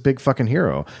he's this big fucking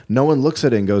hero. No one looks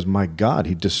at it and goes, "My God,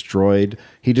 he destroyed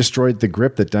the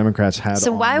grip that Democrats had."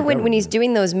 So on why, the when he's government."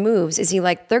 doing those moves, is he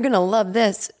like, they're gonna love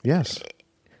this? Yes,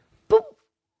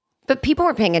 But people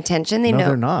were paying attention. They no, know.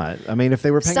 they're not. I mean, if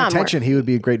they were paying Some were. attention, he would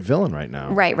be a great villain right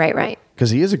now. Right.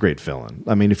 Because he is a great villain.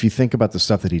 I mean, if you think about the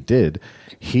stuff that he did,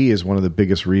 he is one of the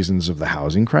biggest reasons of the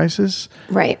housing crisis.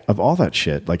 Right. Of all that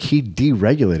shit. Like, he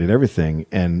deregulated everything,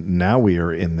 and now we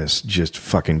are in this just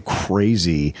fucking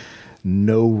crazy,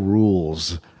 no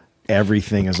rules,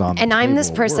 everything is on the And I'm this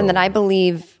table person that world. I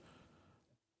believe.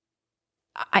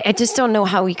 I just don't know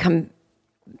how we come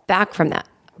back from that.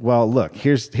 Well, look,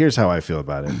 here's how I feel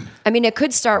about it. I mean, it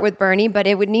could start with Bernie, but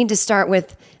it would need to start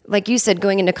with, like you said,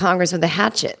 going into Congress with a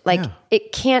hatchet. Like, Yeah.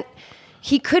 it can't,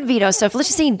 he could veto stuff. Let's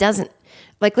just say he doesn't.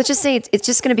 Like, let's just say it's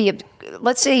just going to be,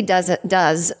 let's say he does,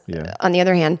 Yeah. on the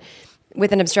other hand,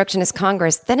 with an obstructionist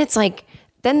Congress, then it's like,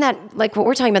 then that, like what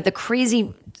we're talking about, the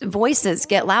crazy voices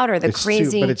get louder, but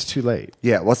It's too late.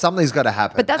 Yeah, well, something's got to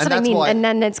happen. But that's And what I mean. why- And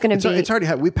then it's going to be, It's already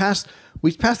happened. We passed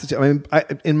the. I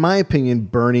mean, in my opinion,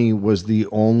 Bernie was the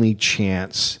only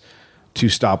chance to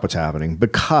stop what's happening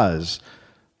because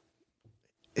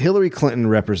Hillary Clinton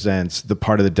represents the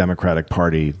part of the Democratic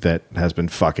Party that has been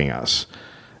fucking us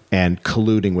and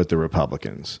colluding with the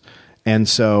Republicans, and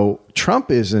so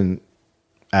Trump isn't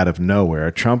out of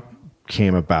nowhere. Trump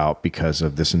came about because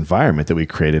of this environment that we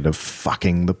created of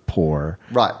fucking the poor,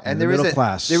 Right, and the there is middle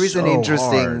class. there is an so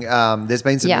interesting. hard. There's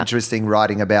been some Yeah. interesting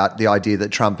writing about the idea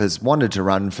that Trump has wanted to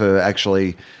run for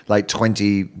actually like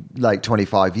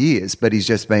 25 years, but he's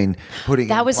just been putting.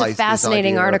 That in was a place this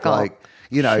fascinating idea of, article.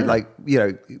 like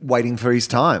waiting for his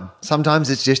time. Sometimes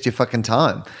it's just your fucking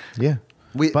time. Yeah.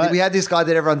 We had this guy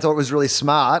that everyone thought was really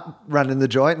smart running the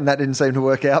joint, and that didn't seem to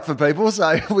work out for people.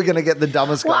 So we're going to get the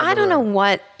dumbest guy. well, in the I don't know room.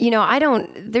 what,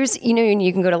 there's,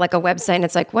 you can go to like a website and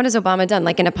it's like, what has Obama done?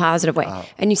 Like in a positive way.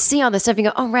 And you see all this stuff and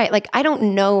you go, oh, right. Like, I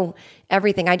don't know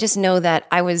everything. I just know that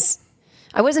I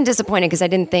wasn't disappointed because I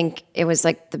didn't think it was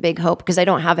like the big hope because I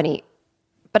don't have any,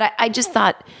 but I just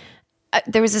thought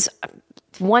there was this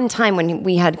one time when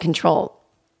we had control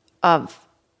of,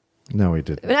 No, we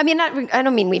didn't. I mean, I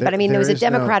don't mean we, but I mean, it was a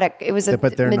Democratic, it was a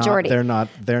but they're majority. They're But not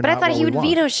I thought what he we would want.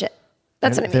 veto shit.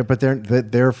 That's what I mean.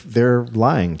 But they're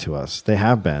lying to us. They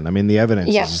have been. I mean, the evidence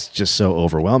Yeah. is just so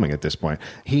overwhelming at this point.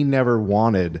 He never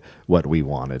wanted what we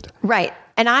wanted. Right.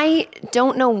 And I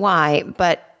don't know why,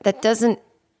 but that doesn't,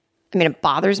 I mean, it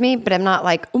bothers me, but I'm not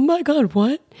like, oh my God,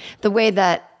 what? The way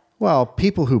that, Well,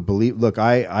 people who believe, look,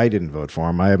 I didn't vote for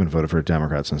him. I haven't voted for a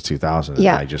Democrat since 2000.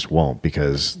 Yeah. And I just won't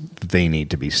because they need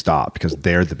to be stopped because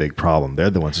they're the big problem. They're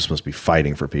the ones who are supposed to be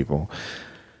fighting for people.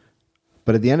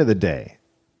 But at the end of the day,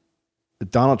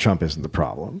 Donald Trump isn't the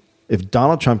problem. If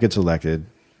Donald Trump gets elected,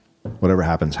 whatever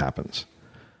happens, happens.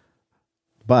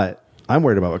 But I'm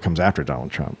worried about what comes after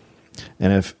Donald Trump.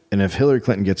 And if Hillary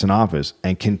Clinton gets in office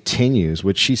and continues,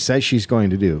 which she says she's going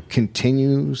to do,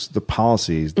 continues the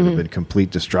policies that have been complete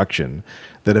destruction,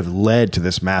 that have led to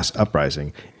this mass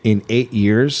uprising, in 8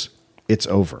 years, it's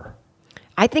over.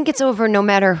 I think it's over no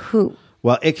matter who.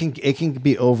 Well, it can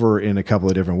be over in a couple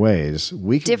of different ways.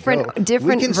 We can Different we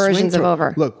can swing versions of through-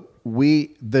 over. Look,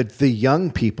 the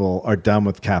young people are done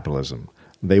with capitalism.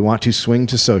 They want to swing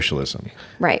to socialism.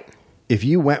 Right. If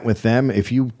you went with them,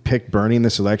 if you picked Bernie in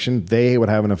this election, they would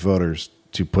have enough voters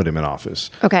to put him in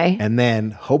office. Okay. And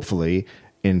then hopefully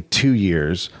in 2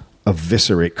 years,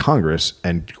 eviscerate Congress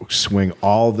and swing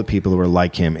all the people who are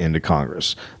like him into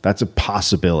Congress. That's a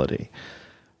possibility.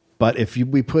 But if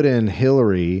we put in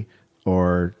Hillary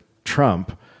or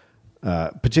Trump,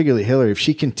 particularly Hillary, if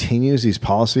she continues these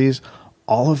policies,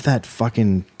 all of that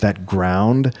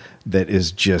ground that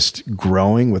is just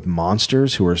growing with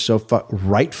monsters who are so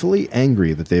rightfully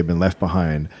angry that they've been left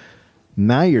behind.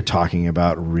 Now you're talking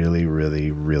about really,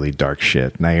 really, really dark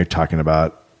shit. Now you're talking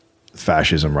about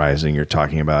fascism rising. You're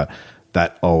talking about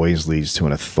that always leads to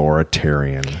an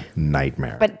authoritarian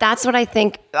nightmare. But that's what I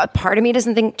think. A part of me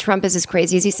doesn't think Trump is as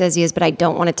crazy as he says he is, but I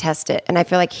don't want to test it. And I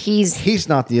feel like he's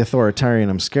not the authoritarian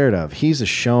I'm scared of. He's a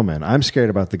showman. I'm scared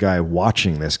about the guy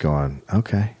watching this going,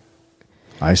 okay,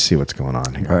 I see what's going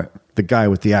on here. Right. The guy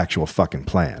with the actual fucking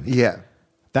plan. Yeah.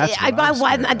 That's what I'm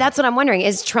scared of. that's what I'm wondering.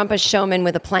 Is Trump a showman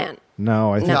with a plan?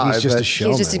 No, I think No, he's just a but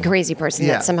showman. He's just a crazy person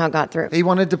that somehow got through. He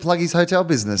wanted to plug his hotel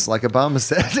business, like Obama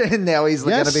said, and now he's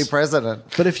going to be president.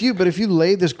 But if you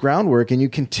lay this groundwork and you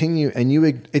continue and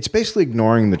it's basically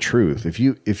ignoring the truth. If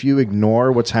you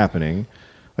ignore what's happening,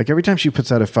 like every time she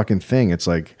puts out a fucking thing, it's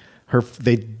like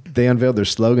they unveiled their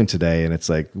slogan today, and it's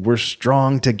like, we're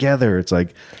strong together. It's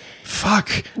like, fuck.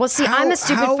 Well, see, I'm a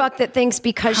stupid fuck that thinks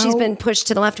because she's been pushed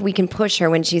to the left, we can push her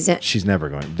when she's in. She's never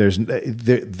going.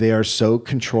 They are so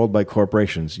controlled by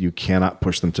corporations, you cannot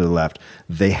push them to the left.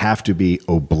 They have to be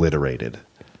obliterated.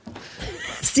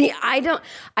 See, I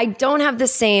don't have the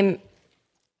same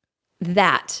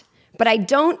that, but I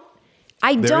don't.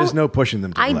 There is no pushing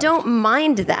them to the left. I don't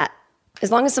mind that.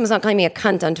 As long as someone's not calling me a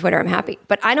cunt on Twitter, I'm happy.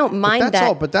 But I don't mind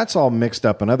that. But that's all mixed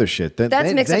up in other shit.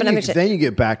 That's mixed up in other shit. Then you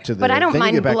get back to the. But I don't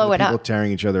mind blow it up. People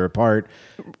tearing each other apart,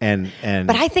 and.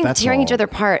 But I think tearing each other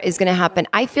apart is going to happen.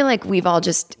 I feel like we've all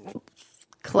just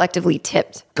collectively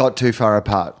tipped. Got too far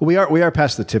apart. We are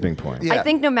past the tipping point. Yeah. I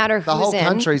think no matter who's the whole in,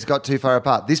 country's got too far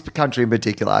apart. This country in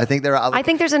particular. I think there are other. I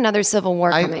think there's another civil war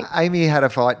coming. Amy had a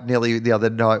fight nearly the other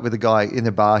night with a guy in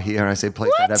the bar here, and I said,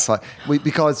 "Please don't have a fight,"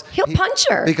 because He'll punch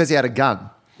her because he had a gun.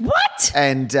 What?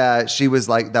 And she was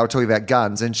like, they were talking about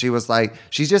guns, and she was like,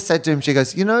 she just said to him, she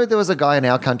goes, there was a guy in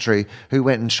our country who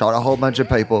went and shot a whole bunch of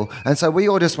people, and so we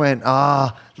all just went,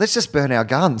 let's just burn our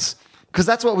guns. Because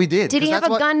that's what we did. Did he have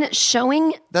a gun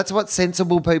showing? That's what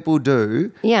sensible people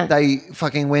do. Yeah. They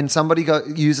fucking, when somebody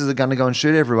uses a gun to go and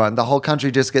shoot everyone, the whole country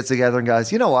just gets together and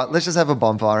goes, you know what, let's just have a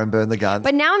bonfire and burn the guns.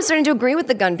 But now I'm starting to agree with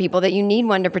the gun people that you need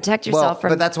one to protect yourself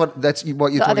from but that's what you're the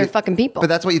talking other fucking people. But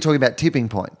that's what you're talking about, tipping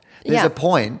point. There's Yeah. a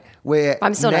point where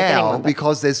I'm still not getting one, but-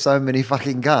 because there's so many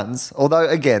fucking guns, although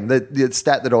again, the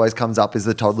stat that always comes up is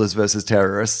the toddlers versus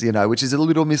terrorists, which is a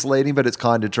little misleading, but it's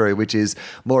kind of true, which is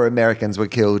more Americans were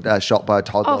killed, shot by a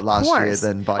toddler last year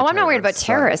than by terrorists. I'm not worried about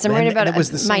terrorists. I'm worried about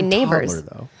my neighbors.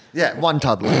 Toddler, though. Yeah, one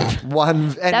toddler. One.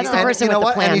 And, That's the person you know with the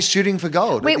what? plan. And he's shooting for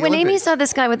gold. Wait, at the when Amy Olympics. saw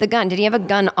this guy with the gun, did he have a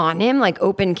gun on him, like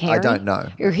open carry? I don't know.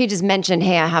 Or he just mentioned,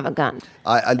 hey, I have a gun.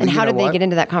 And you how know did they what? get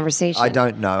into that conversation? I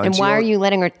don't know. And And why she- are you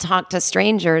letting her talk to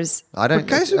strangers? I don't.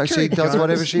 guys who She carry does guns-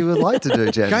 whatever she would like to do,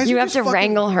 Jen. Guys You who have just to fucking-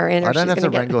 wrangle her in. Or I don't she's have to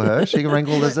gonna get- wrangle her. She can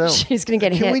wrangle herself. She's going to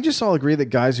get Can hit. we just all agree that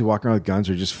guys who walk around with guns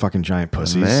are just fucking giant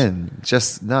pussies? Man,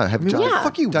 just no. Have giant. Yeah. What the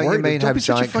fuck are you Don't worried? you mean Don't have be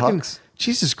such a giant fucking, cocks?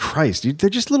 Jesus Christ,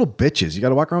 they're just little bitches. You got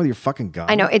to walk around with your fucking gun.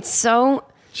 I know. It's so...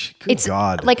 Good It's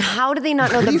God. like, how do they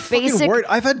not know Are the you fucking basic... worried?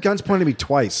 I've had guns pointed at me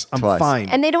twice. I'm Twice. fine.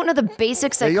 And they don't know the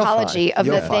basic Yeah, you're psychology fine. of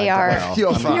You're that they fine. are... Well,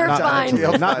 you're fine. You're not fine. mentally.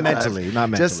 You're Not fine, mentally. babe. Not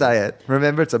mentally. Just say it.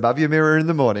 Remember, it's above your mirror in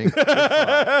the morning.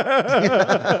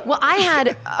 Well, I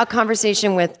had a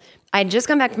conversation with... I had just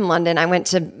come back from London. I went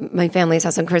to my family's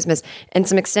house on Christmas, and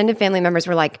some extended family members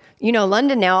were like,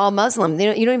 London now, all Muslim.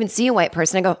 You don't even see a white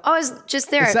person. I go, I was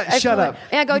just there. Shut up.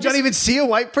 Yeah, I go, you don't even see a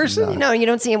white person? No, you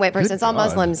don't see a white person. It's all God.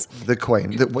 Muslims. the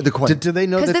Queen. The Queen. Do they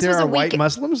know that This there was are a white week.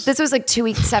 Muslims? This was like 2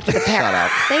 weeks after the Paris. Shut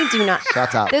up. They do not.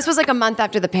 Shut up. This was like a month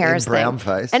after the Paris In brown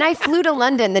thing. face. And I flew to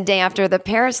London the day after the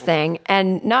Paris thing,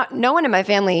 and no one in my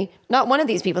family, not one of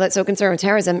these people that's so concerned with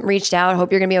terrorism, reached out.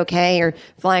 Hope you're going to be okay. Or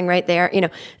flying right there.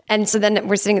 And so then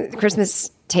we're sitting at the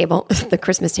Christmas table,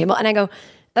 and I go,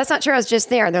 "That's not true. I was just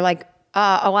there." And they're like,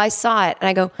 I saw it. And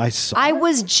I go, I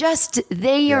was just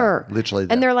there. Yeah, literally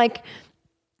there. And they're like.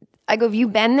 I go, have you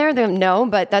been there? They're no,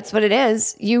 but that's what it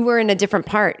is. You were in a different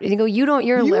part. They go, you're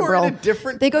You were liberal. in a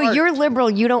different They go, part. you're liberal.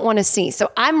 You don't want to see. So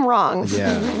I'm wrong.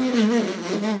 Yeah.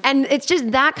 And it's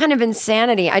just that kind of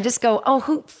insanity. I just go,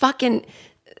 who fucking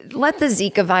let the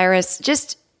Zika virus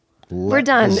we're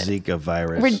done. The Zika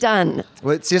virus. We're done.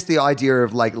 Well, it's just the idea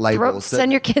of like labels.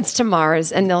 Send your kids to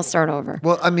Mars and they'll start over.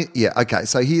 Well, I mean, yeah, okay.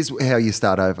 So here's how you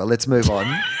start over. Let's move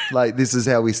on. This is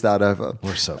how we start over.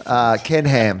 We're so Ken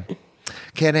Ham.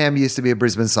 Ken Ham used to be a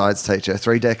Brisbane science teacher.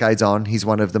 3 decades on, he's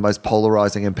one of the most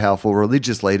polarizing and powerful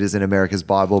religious leaders in America's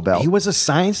Bible Belt. He was a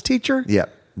science teacher? Yeah,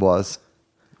 was.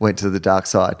 Went to the dark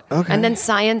side. Okay. And then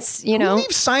science, Who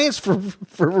leaves science for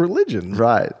religion?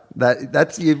 Right.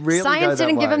 That's you really science go that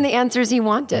didn't give way. him the answers he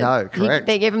wanted. No, correct.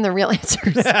 They gave him the real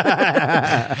answers.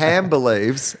 Ham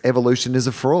believes evolution is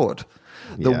a fraud.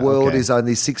 The Yeah, world okay. is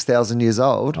only 6,000 years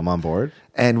old I'm on board.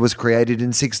 and was created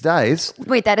in 6 days.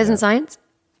 Wait, that isn't science?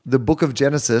 The book of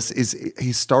Genesis is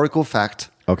historical fact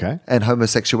Okay. and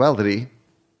homosexuality.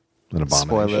 An abomination.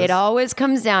 Spoilers. It always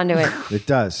comes down to it. It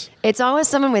does. It's always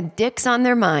someone with dicks on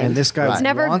their mind. And this guy It's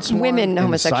never wants women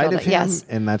one inside homosexuality. of him, Yes.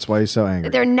 and that's why he's so angry.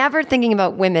 They're never thinking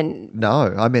about women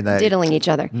No, I mean they diddling each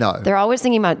other. No. They're always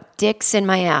thinking about dicks in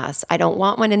my ass. I don't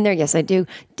want one in there. Yes, I do.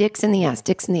 Dicks in the ass.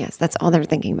 Dicks in the ass. That's all they're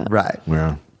thinking about. Right.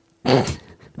 Yeah.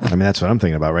 I mean, that's what I'm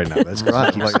thinking about right now. That's what I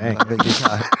Right. keep Like, saying.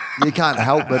 you can't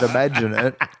help but imagine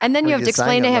it. And then when you have to you're explain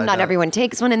saying to it him like not that. everyone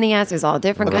takes one in the ass. There's all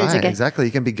different kinds of Right, gay. exactly.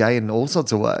 You can be gay in all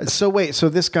sorts of ways. So wait, so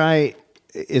this guy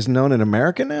is known in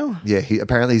America now? Yeah,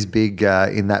 apparently he's big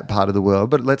in that part of the world.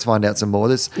 But let's find out some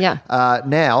more. Yeah.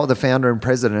 Now, the founder and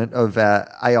president of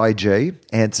AIG,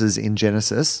 Answers in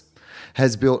Genesis,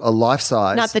 has built a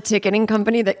life-size... Not the ticketing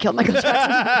company that killed Michael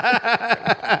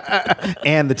Jackson.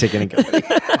 And the ticketing company.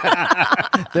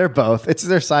 They're both. It's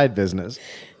their side business.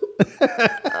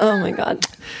 Oh my God.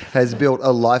 has built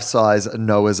a life-size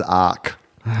Noah's Ark.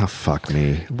 Oh, fuck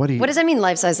me. What does that mean,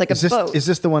 life size? Like a boat? Is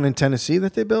this the one in Tennessee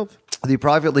that they built? The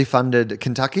privately funded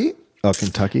Kentucky. Oh,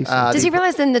 Kentucky? Does he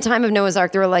realize that in the time of Noah's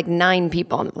Ark, there were like 9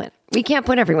 people on the planet? We can't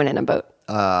put everyone in a boat.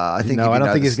 I think. No, I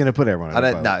don't think he's going to put everyone in a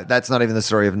boat. No, that's not even the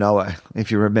story of Noah,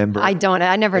 if you remember. I don't.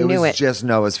 I never knew It was it. just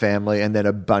Noah's family and then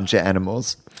a bunch of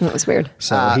animals. That was weird.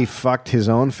 So he fucked his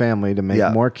own family to make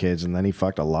Yeah. more kids, and then he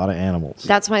fucked a lot of animals.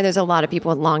 That's why there's a lot of people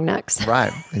with long necks.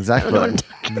 Right, exactly.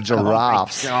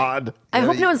 Giraffes. God. I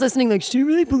hope no one's listening like, do you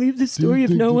really believe the story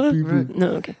of Noah?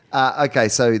 No, okay. Okay,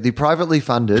 so the privately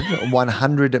funded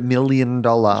 $100 million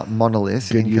monolith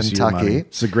Good in use of your money. Kentucky.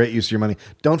 It's a great use of your money.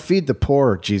 Don't feed the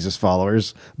poor, Jesus followers.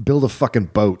 Build a fucking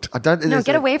boat. I don't. No, there's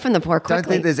get a- away from the poor I don't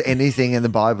quickly. think there's anything in the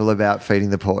Bible about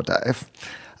feeding the poor, Dave.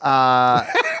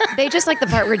 They just like the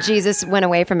part where Jesus went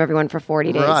away from everyone for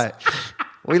 40 days. Right.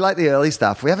 We like the early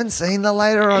stuff. We haven't seen the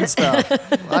later on stuff.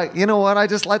 Like, you know what? I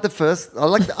just like the first.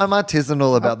 I'm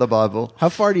artisanal about the Bible. How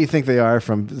far do you think they are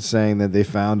from saying that they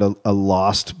found a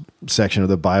lost section of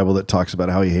the Bible that talks about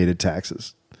how he hated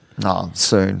taxes? Oh,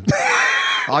 soon.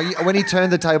 When he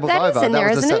turned the tables That over, is in there,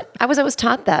 was the isn't it? I was always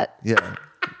taught that. Yeah.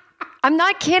 I'm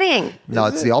not kidding. No,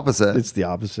 it's the opposite. It's the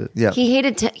opposite. Yeah. He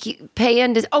hated pay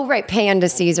unto. Oh, right, pay unto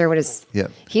Caesar. What is? Yeah.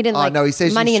 He didn't like he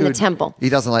says money you in the should- temple. He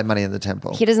doesn't like money in the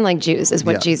temple. He doesn't like Jews. Is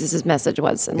what Yeah. Jesus' message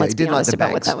was. And Yeah, let's he be didn't like honest the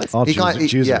about what banks. that was. All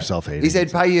Jews are self-hating. He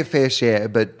said, pay your fair share,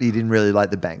 but he didn't really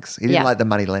like the banks. He didn't Yeah. like the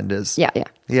money lenders. Yeah, yeah.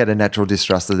 He had a natural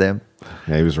distrust of them.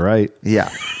 Yeah, he was right. Yeah.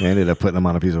 He ended up putting them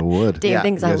on a piece of wood. Dave Yeah.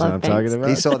 thinks You I guys know love what I'm talking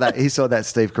banks. about? He saw that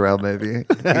Steve Carell movie.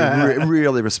 He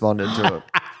really responded to it.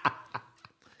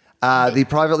 The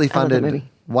privately I love that funded movie.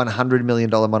 $100 million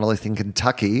monolith in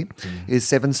Kentucky is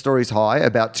 7 stories high,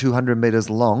 about 200 meters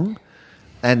long,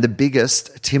 and the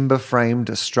biggest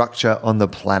timber-framed structure on the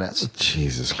planet.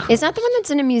 Jesus Christ. Is that the one that's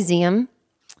in a museum?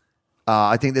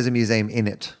 I think there's a museum in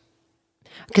it.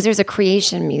 Because there's a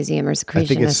creation museum or a I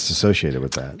think it's creationist. associated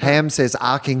with that. Ham says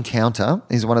Ark Encounter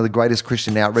is one of the greatest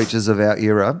Christian outreaches of our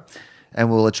era and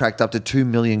will attract up to 2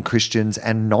 million Christians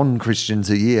and non-Christians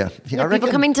a year. Yeah, people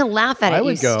coming to laugh at I it,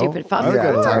 would you go. stupid I would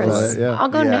go to laugh fuckers. at it, yeah. I'll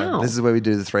go now. This is where we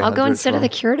do the 300. I'll go instead of the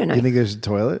Cure Do you tonight. think there's a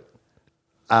toilet?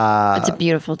 It's a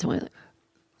beautiful toilet.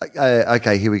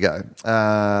 Okay, here we go.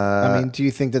 I mean, do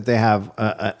you think that they have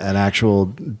an actual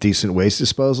decent waste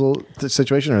disposal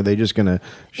situation, or are they just going to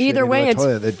Either way, it's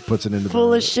toilet that puts it into full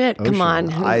the of shit. ocean? Come on.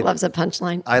 Who I- loves a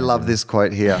punchline? I love this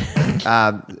quote here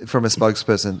from a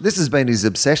spokesperson. This has been his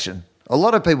obsession. A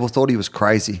lot of people thought he was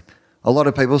crazy. A lot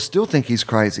of people still think he's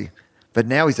crazy. But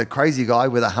now he's a crazy guy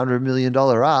with $100 million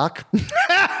ark.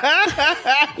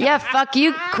 Yeah, fuck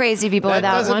you, crazy people That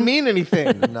without doesn't one. mean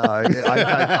anything. No,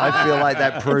 I feel like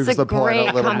that proves It's a the point a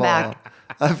great little comeback. more.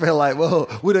 I feel like, well,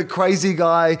 would a crazy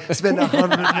guy spend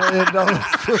 $100 million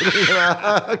putting in an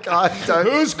ark? I don't.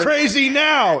 Who's crazy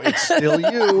now? It's still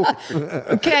you.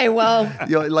 Okay, well,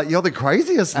 You're the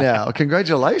craziest now.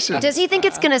 Congratulations. does he think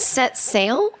it's going to set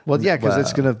sail? Well, yeah,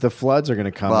 because the floods are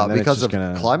gonna come. Well, and then because it's of just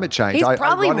gonna, climate change. He's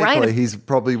probably ironically, right. He's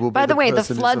probably will be By the way, the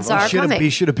person who floods survived. are coming. He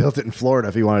should have built it in Florida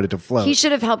if he wanted it to float. He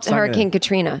should have helped not Hurricane gonna-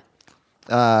 Katrina.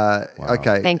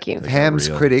 Okay. Thank you. Ham's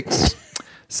critics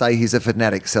say he's a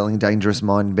fanatic selling dangerous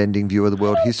mind-bending view of the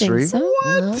world history. Think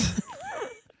so?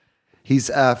 His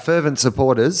fervent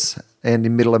supporters, and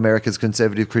in Middle America's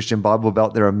conservative Christian Bible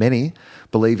Belt, there are many,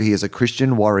 believe he is a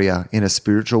Christian warrior in a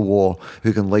spiritual war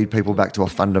who can lead people back to a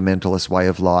fundamentalist way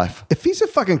of life. If he's a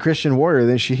fucking Christian warrior,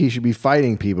 then he should be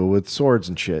fighting people with swords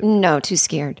and shit. No, too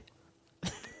scared.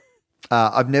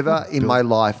 I've never in my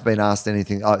life been asked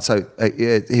anything.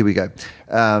 Here we go.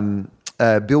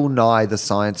 Bill Nye, the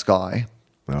science guy.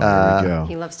 Oh, there we go.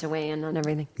 He loves to weigh in on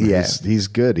everything. Yeah. He's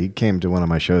good. He came to one of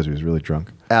my shows. He was really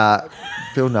drunk.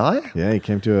 Bill Nye? Yeah, he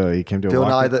came to a Bill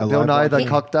Nye, the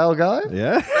cocktail guy?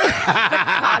 Yeah.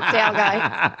 Cocktail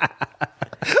guy.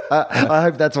 I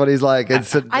hope that's what he's like.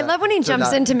 I love when he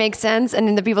jumps in to make sense, and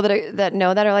then the people that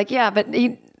know that are like, yeah, but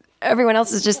everyone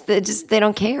else is just they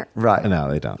don't care. Right. No,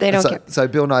 they don't. They don't care. So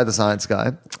Bill Nye, the science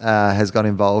guy, has got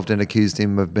involved and accused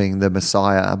him of being the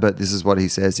Messiah. But this is what he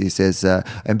says. He says,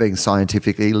 and being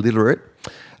scientifically literate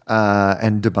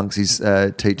and debunks his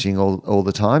teaching all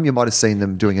the time. You might have seen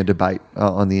them doing a debate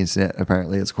on the internet.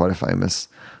 Apparently, it's quite a famous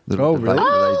little debate really?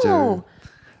 where they do. Oh,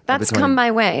 that's between- come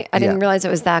my way. I didn't Yeah. realize it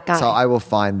was that guy. So I will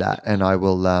find that and I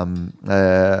will.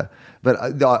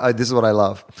 This is what I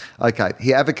love. Okay,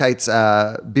 he advocates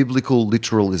biblical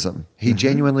literalism. He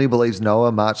genuinely believes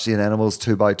Noah marched in animals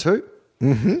 2 by 2.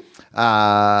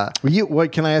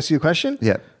 What can I ask you a question?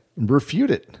 Yeah.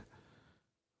 Refute it.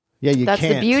 Yeah, you That's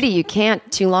can't. the beauty. You can't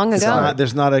too long ago.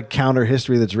 There's not a counter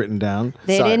history that's written down.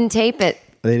 They didn't tape it.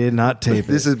 They did not tape it.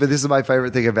 This is my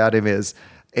favorite thing about him is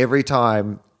every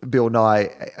time Bill Nye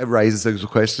raises a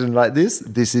question like this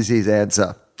is his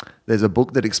answer. There's a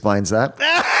book that explains that.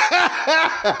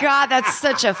 God, that's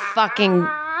such a fucking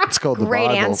It's called the great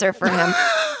Bible. answer for him.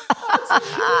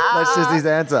 That's just his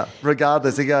answer.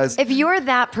 Regardless, he goes, If you're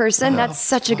that person, that's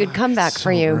such a good comeback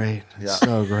for you. Great.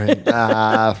 So great.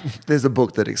 there's a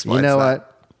book that explains You know that.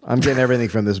 what? I'm getting everything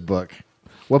from this book.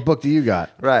 What book do you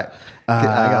got? Right. I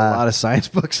got a lot of science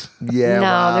books. Yeah.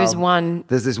 No, there's one.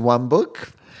 There's this one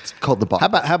book. It's called the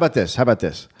Bible. How about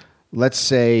this? Let's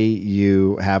say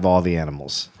you have all the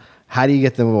animals. How do you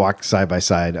get them to walk side by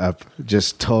side up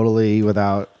just totally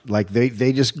without, like,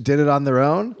 they just did it on their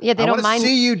own? Yeah, they don't I mind want to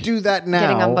see you do that now.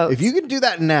 getting on boats. If you can do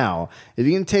that now, if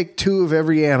you can take 2 of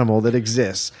every animal that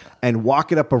exists and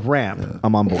walk it up a ramp,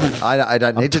 I'm on board. I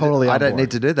don't need to. totally I on don't board.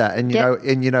 need to do that. And Yeah.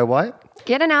 you know what?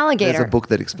 Get an There's alligator. a book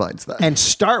that explains that. And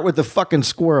start with the fucking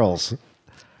squirrels.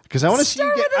 Because I want to see you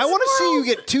Start with the I want to see you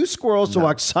squirrels. get 2 squirrels to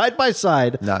walk side by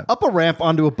side No. up a ramp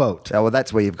onto a boat. Oh, well,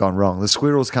 that's where you've gone wrong. The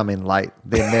squirrels come in late.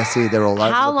 They're messy. They're all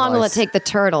over How the long will it place. take the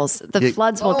turtles? The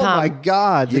floods will Oh come. my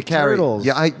God, You the carry turtles.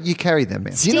 Yeah, you carry them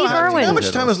in. Do you know Steve how, Irwin. how much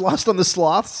time is lost on the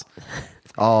sloths?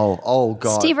 Oh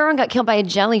God. Steve Irwin got killed by a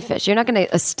jellyfish. You're not going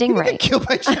to a stingray. Killed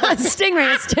by a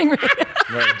stingray.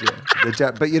 Right,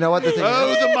 yeah. But you know what the thing is?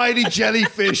 Oh, the mighty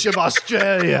jellyfish of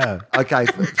Australia. Okay,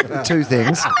 two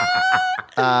things.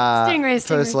 Stingray.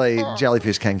 Firstly,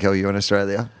 jellyfish can kill you in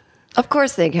Australia. Of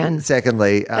course they can.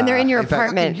 Secondly, And they're in your in fact,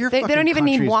 apartment. your They don't fucking even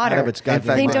need country's out water. of its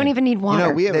goddamn They mind. don't even need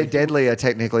water. we have they're deadlier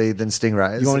technically than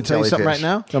stingrays. You want me to tell you something right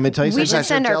now? You want me to tell you We something? should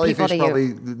send our people to you.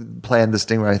 Probably planned the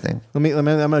stingray thing. I'm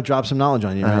going to drop some knowledge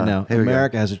on you right now. here we go.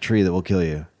 America has a tree that will kill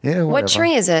you. Yeah. What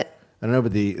tree is it? I don't know,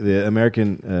 but the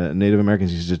American Native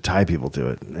Americans used to tie people to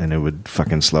it, and it would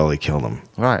fucking slowly kill them.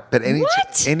 Right, but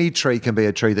What? any tree can be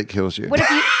a tree that kills you. What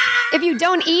if you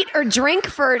don't eat or drink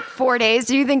for 4 days?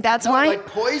 Do you think that's No, why? it like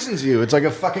poisons you. It's like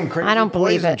a fucking crazy I don't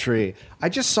believe poison it. tree. I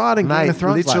just saw it in Game Mate, of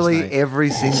Thrones literally last night. every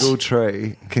single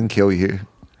tree can kill you.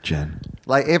 Jen.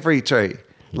 Like every tree.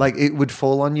 Like it would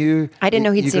fall on you. I didn't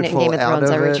know he'd You seen could it in Game fall of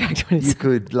Thrones. out I it. retract what I You said.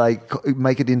 could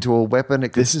make it into a weapon. It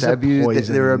could This is a stab you.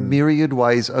 poison. There are myriad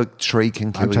ways a tree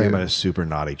can kill I'm talking you. about a super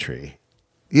naughty tree.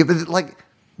 Yeah, but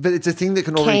it's a thing that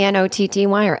can already. Knotty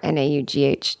or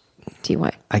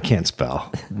Naughty? I can't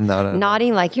spell. No.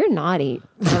 Naughty, like you're naughty.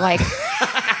 Or like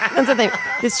that's the thing.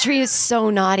 This tree is so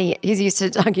naughty. He's used to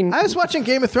talking. I was watching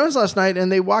Game of Thrones last night,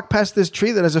 and they walked past this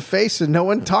tree that has a face, and no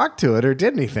one talked to it or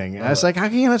did anything. I was like, how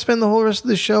can you not spend the whole rest of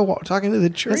the show talking to the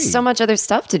tree? There's so much other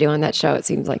stuff to do on that show. It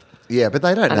seems like Yeah, but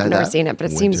they don't know I've never that. seen it,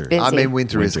 but it seems Winter. busy. I mean,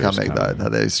 winter is Winter is coming, though. coming. No,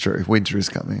 that is true. Winter is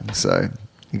coming, so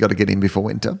you got to get in before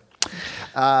winter.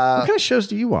 what kind of shows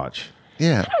do you watch?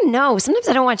 Yeah. I don't know. Sometimes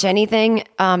I don't watch anything.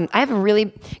 I have a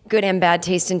really good and bad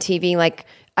taste in TV. Like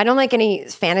I don't like any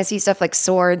fantasy stuff like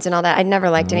swords and all that. I never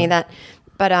liked any of that.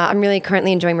 But I'm really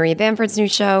currently enjoying Maria Bamford's new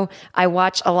show. I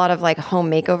watch a lot of like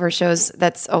home makeover shows.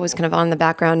 That's always kind of on in the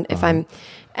background if I'm.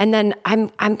 And then I'm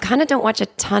kind of don't watch a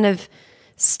ton of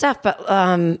stuff, but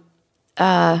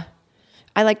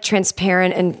I like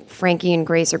Transparent and Frankie and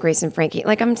Grace or Grace and Frankie.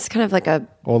 Like I'm just kind of like a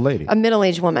Old lady. a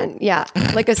middle-aged woman. Yeah,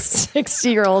 like a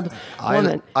 60-year-old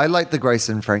woman. I like the Grace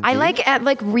and Frankie. I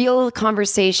like real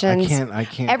conversations. I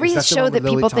can't. Every Is that the show one that with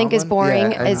Lily people think is Tomlin?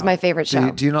 boring Yeah, is my favorite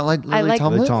show. Do you not like Lily I like-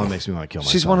 Tomlin? Lily Tomlin makes me want to kill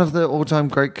myself. She's one of the all-time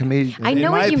great comedians. I know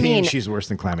In my what you opinion, mean. she's worse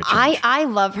than climate change. I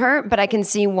love her, but I can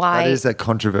see That why is a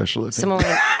controversial opinion. someone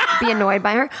would be annoyed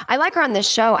by her. I like her on this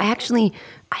show.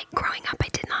 Growing up, I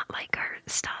did not like her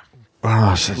stuff.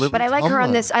 Oh, such- But I like her on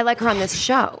Tomlin. this. I like her on this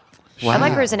show. I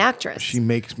like her as an actress. she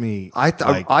makes me.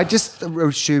 I just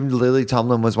assumed Lily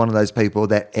Tomlin was one of those people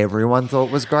that everyone thought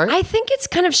was great. I think it's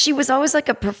kind of, she was always like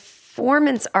a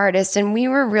performance artist, and we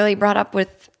were really brought up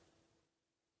with,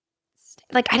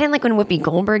 like, I didn't like when Whoopi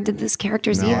Goldberg did these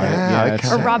characters either. Yeah, it's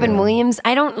okay. Or Robin Williams.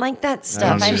 I don't like that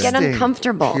stuff. I get Interesting.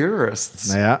 uncomfortable.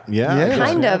 Purists. Yeah.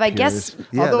 Kind of, I guess.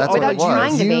 Yeah, that's what without it was.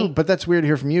 trying to be. But that's weird to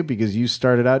hear from you because you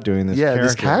started out doing this. Yeah,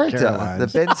 this character, Caroline. the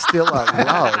Ben Stiller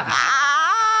loves.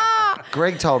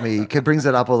 Greg told me, he brings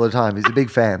it up all the time. He's a big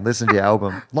fan. Listen to your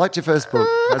album. Liked your first book.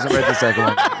 Hasn't read the second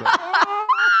one.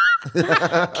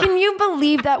 Can you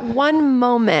believe that one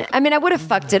moment? I mean, I would have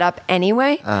fucked it up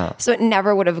anyway, so it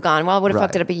never would have gone well. I would have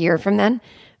fucked it up a year from then,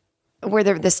 where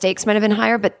the stakes might have been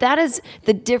higher. But that is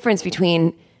the difference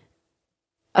between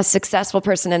a successful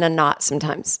person and a not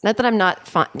sometimes. Not that I'm not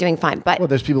doing fine, but Well,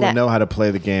 there's people who know how to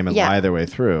play the game and lie their way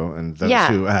through, and those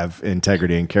who have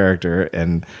integrity and character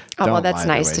and don't that's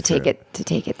lie nice their to way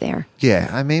take it there. Yeah,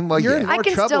 I mean, well, You're yeah. in more I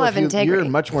can trouble still have if you, integrity. You're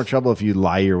in much more trouble if you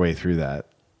lie your way through that.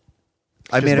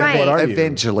 I mean, Right. What are you?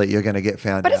 eventually you're going to get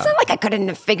found But out. it's not like I couldn't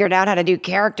have figured out how to do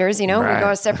characters, you know? We Right. go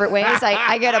our separate ways.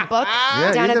 I get a book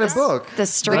Yeah, down you at get a book. the The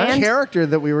Strand. character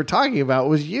that we were talking about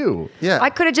was you. Yeah.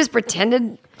 I could have just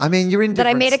pretended I mean, you're in that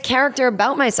I different- made a character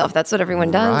about myself. That's what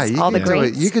everyone does. Right, you All the could do it.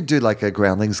 greats. You could do like a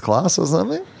groundlings class or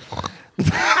something.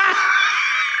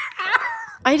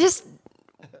 I just,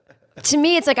 to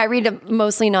me, it's like I read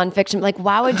mostly nonfiction. Like,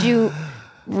 why would you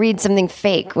read something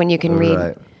fake when you can read?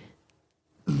 Right.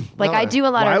 Like, I do a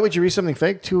lot Why of. would you read something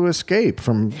fake to escape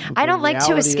from? I the don't like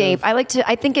to reality escape. of-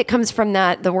 I think it comes from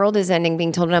that the world is ending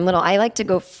being told when I'm little. I like to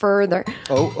go further.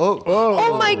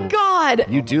 Oh my God.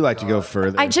 You do like to go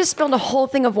further. I just spilled a whole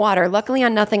thing of water. Luckily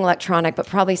on nothing electronic, but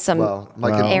probably some Well,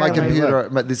 my air. computer.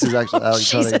 This is actually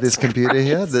electronic. Jesus This computer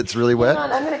here that's really wet.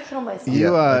 Hang on, I'm going to kill myself.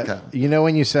 You, okay. you know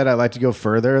when you said I like to go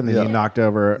further, and then Yeah. you knocked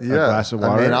over a glass of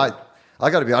water. I mean, I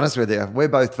got to be honest with you. We're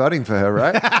both voting for her,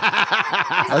 right?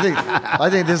 I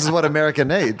think this is what America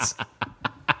needs. Can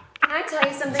I tell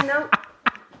you something though?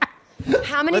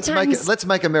 How many times? Let's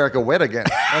make America wet again.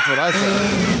 That's what I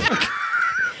say.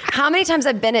 How many times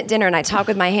I've been at dinner and I talk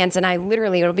with my hands and I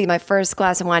literally, it'll be my first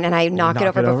glass of wine and I knock it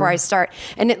over before I start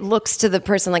and it looks to the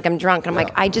person like I'm drunk and I'm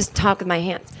like, I just talk with my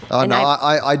hands. Oh And no,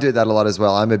 I do that a lot as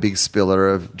well. I'm a big spiller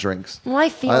of drinks. Well, I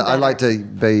feel I like better. to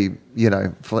be,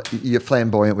 you're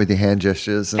flamboyant with your hand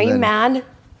gestures. And Are you then- mad?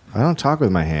 I don't talk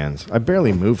with my hands. I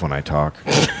barely move when I talk.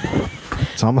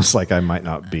 It's almost like I might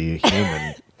not be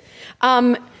human.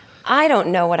 I don't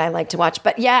know what I like to watch,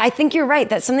 but yeah, I think you're right.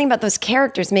 That something about those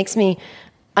characters makes me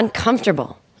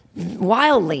uncomfortable.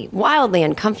 Wildly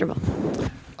uncomfortable.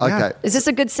 Okay. Is this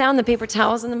a good sound? The paper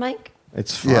towels on the mic?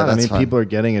 It's fun. Yeah, I that's mean, fun. people are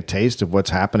getting a taste of what's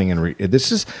happening, and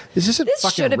this isn't This fucking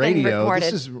should have been radio.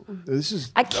 recorded. This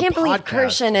is. I can't a believe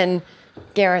podcast. Kirshen and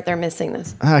Garrett are missing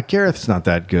this. Gareth's not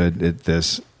that good at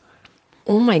this.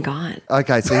 Oh my God.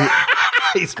 Okay. So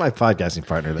He's my podcasting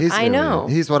partner. I know.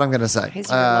 Here's what I'm going to say. He's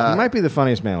really lovely. He might be the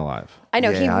funniest man alive. I know,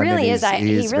 Yeah, he I mean, really is. he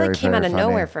He is really very, came very out of funny.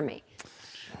 nowhere for me.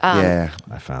 Yeah.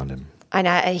 I found him. And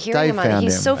I hear Dave him on found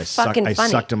He's him. so I fucking funny.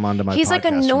 sucked him onto my He's like podcast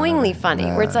from annoyingly another- funny,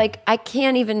 where it's like, I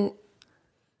can't even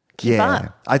keep Yeah.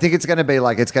 up. I think it's going to be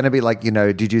like,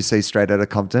 did you see Straight Outta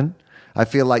Compton? I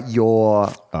feel like you're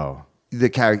Oh. the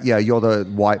character. Yeah, you're the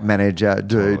white manager dude,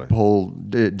 Totally. Paul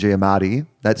Giamatti.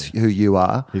 That's who you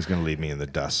are. He's going to leave me in the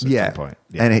dust at Yeah. some point.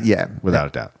 Without Without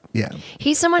a doubt. Yeah.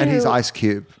 He's someone And who he's Ice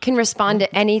Cube. can respond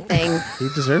to anything He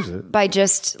deserves it. by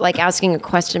just like asking a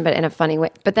question, but in a funny way.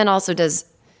 But then also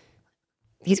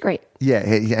he's great. Yeah,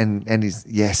 and he's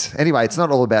yes. Anyway, it's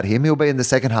not all about him. He'll be in the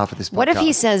second half of this podcast. What if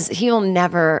he says he'll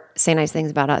never say nice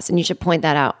things about us, and you should point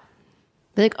that out?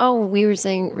 Be like, oh, we were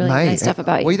saying really Mate, nice stuff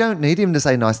about you. We don't need him to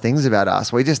say nice things about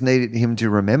us. We just need him to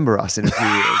remember us in a few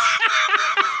years.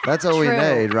 That's all we True.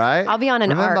 need, right? I'll be on an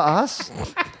remember arc. us?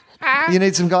 You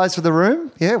need some guys for the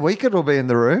room? Yeah, we could all be in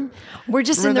the room. We're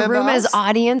just in the Remember room as us?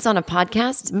 audience on a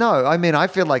podcast. No, I mean, I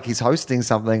feel like he's hosting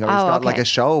something or he's got like okay. a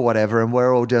show or whatever, and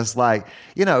we're all just like,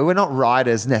 we're not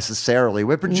writers necessarily.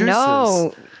 We're producers.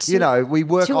 No, we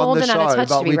work too on old the and out of show, touch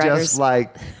to but be we writers. just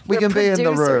like, we We're can be in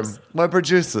the room. producers. We're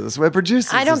producers. We're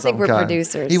producers. I don't of think some we're kind.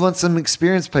 producers. He wants some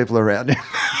experienced people around him.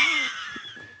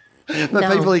 But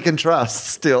No. people he can trust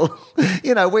still.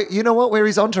 You know what? We're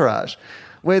his entourage.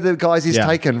 We're the guys he's Yeah.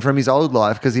 taken from his old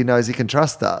life because he knows he can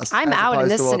trust us. I'm as out in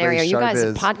opposed this to all scenario. these You guys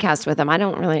showbiz. podcast with him. I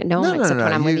don't really know him No, except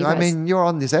when I'm with you I guys. mean, you're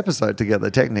on this episode together,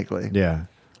 technically. Yeah.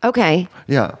 Okay.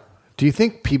 Yeah. Do you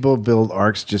think people build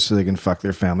arcs just so they can fuck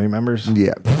their family members?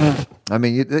 Yeah. I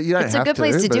mean, you don't It's a have good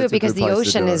place to but do it's it a because good the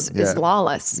place to ocean do is it. Yeah.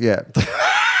 lawless. Yeah.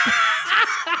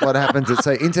 What happens? It's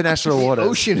international waters.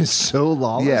 Ocean is so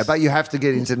lawless. Yeah, but you have to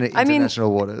get into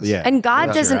international waters. Yeah. And God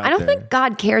Once doesn't, you're I out don't there. think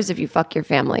God cares if you fuck your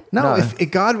family. No, No.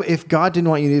 if God didn't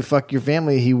want you to fuck your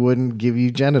family, he wouldn't give you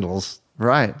genitals.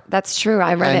 Right. That's true.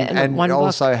 I read it in And one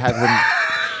also book. have them.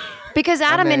 Because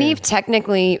Adam and mean- Eve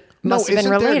technically must have been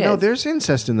isn't there- related. No, there's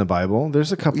incest in the Bible.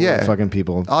 There's a couple Yeah. of fucking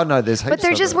people. Oh, no, there's heaps but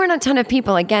there of just it. weren't a ton of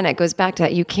people. Again, it goes back to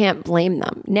that. You can't blame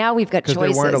them. Now we've got 'Cause there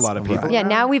choices. weren't a lot of people. Yeah,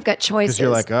 now we've got choices. Because you're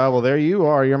like, oh, well, there you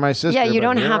are. You're my sister. yeah, you but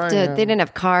don't here have I to. am. They didn't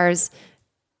have cars.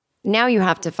 Now you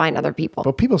have to find other people.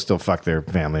 But people still fuck their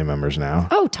family members now.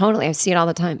 Oh, totally. I see it all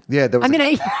the time. Yeah, there was I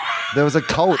mean, There was a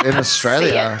cult in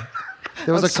Australia.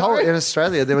 There was I'm a cult sorry. in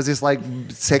Australia. There was this like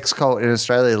sex cult in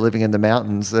Australia living in the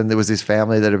mountains, and there was this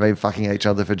family that had been fucking each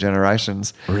other for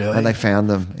generations. Really? And they found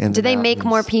them. In do the they make mountains.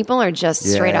 more people or just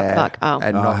straight up Yeah. fuck? Oh,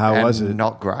 and Oh, not, how and was it?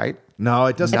 Not great. No,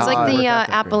 it doesn't. It's like the work out that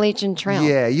great. Appalachian Trail.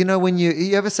 Yeah, you know when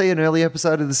you ever see an early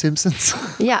episode of The Simpsons?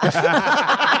 Yeah.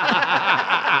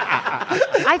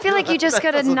 I feel like you just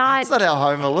gotta not. That's not how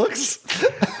Homer looks.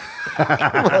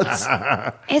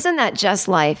 Isn't that just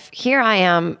life? Here I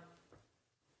am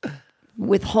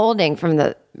withholding from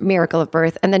the miracle of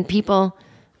birth, and then people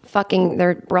fucking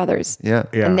their brothers. Yeah.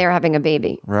 And they're having a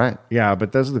baby. Right. Yeah,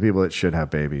 but those are the people that should have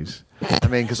babies. I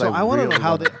mean, because So I want to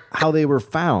know how they were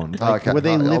found. Like, Okay, were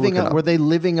they I'll living look it up? up. Were they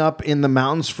living up in the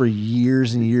mountains for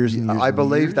years and years and years? I and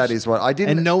believe years? that is what I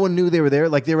didn't. And no one knew they were there.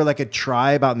 Like they were like a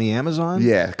tribe out in the Amazon.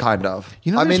 Yeah, kind of.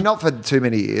 You know, I there's- mean, not for too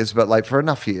many years, but like for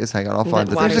enough years. Hang on, I'll find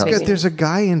the water There's a, baby. details. there's a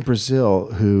guy in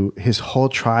Brazil who his whole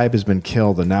tribe has been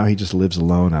killed, and now he just lives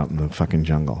alone out in the fucking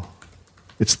jungle.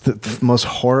 It's the most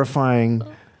horrifying.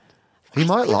 He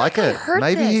might like it. heard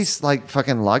Maybe this. he's like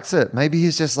fucking likes it. Maybe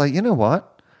he's just like, you know what?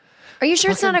 Are you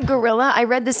sure it's not a gorilla? I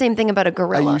read the same thing about a Are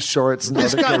gorilla. you sure it's not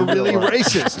This a got really gorilla?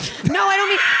 racist. No, I don't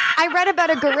mean. I read about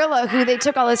a gorilla who they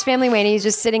took all his family away and he's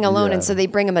just sitting alone, Yeah. and so they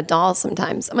bring him a doll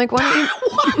sometimes. I'm like, why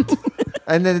don't you?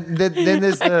 And then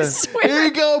there's the swear. Here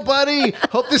you go, buddy.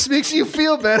 Hope this makes you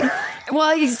feel better.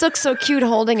 Well, he looks so cute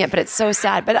holding it, but it's so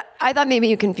sad. But I thought maybe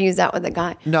you confused that with a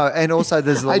guy. no, and also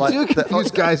there's the I do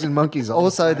confuse guys and monkeys. All the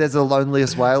Also, time. there's the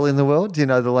loneliest whale in the world. Do you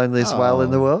know the loneliest whale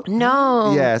in the world?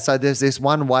 No. Yeah, so there's this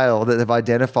one whale that they've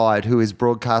identified who is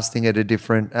broadcasting at a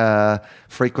different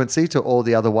frequency to all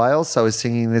the other whales. So is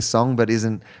singing this song, but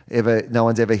no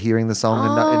one's ever hearing the song and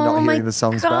Oh not my hearing the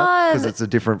songs back God. because it's a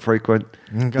different frequent.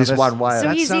 God, This that's- one whale. So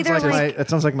that he's sounds either like that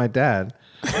sounds like my dad.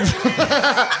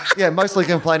 Yeah, mostly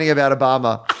complaining about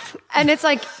Obama. And it's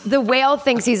like the whale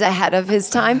thinks he's ahead of his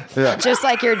time, Yeah. just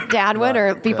like your dad would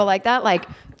or people like that. Like,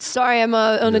 sorry, I'm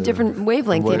on a different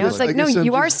wavelength. You know, it's like, I no, guess I'm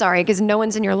you are just- sorry because no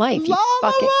one's in your life. You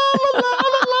fucking.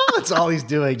 That's all he's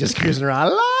doing, just cruising around.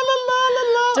 La, la, la, la,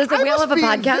 la. Does the I whale must have a be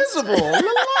podcast? invisible. La, la,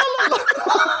 la,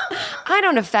 la. I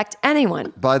don't affect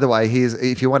anyone. By the way,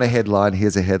 if you want a headline,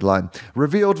 here's a headline.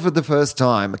 Revealed for the first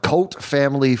time, cult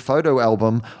family photo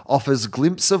album offers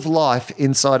glimpse of life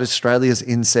inside Australia's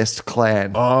incest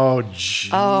clan. Oh, gee.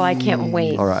 Oh, I can't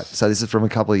wait. All right, so this is from a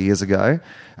couple of years ago.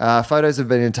 Photos have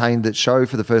been obtained that show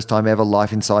for the first time ever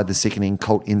life inside the sickening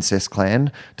cult incest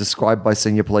clan, described by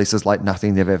senior police as like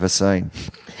nothing they've ever seen.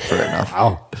 Fair enough.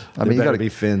 Wow. I mean, you better gotta be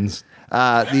fins.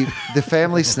 The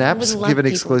family snaps, would love given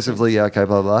people exclusively, okay,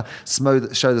 blah, blah,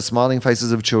 show the smiling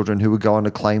faces of children who would go on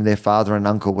to claim their father and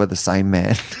uncle were the same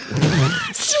man.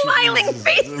 Smiling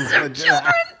faces of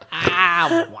children.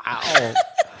 Wow.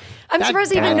 I'm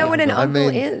surprised you even know what an uncle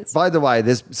is. By the way,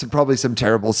 there's probably some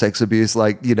terrible sex abuse,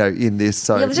 like, in this.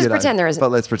 So, Yeah, let's just pretend there isn't.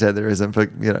 But let's pretend there isn't for,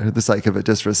 the sake of it,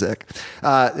 just for a sec.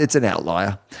 It's an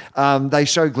outlier. They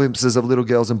show glimpses of little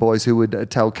girls and boys who would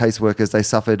tell caseworkers they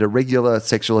suffered irregular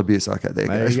sexual abuse. Okay, there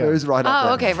There you you go. go. It was right up Oh,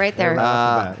 there. okay, right there.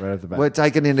 Right off the bat. Were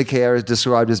taken into care as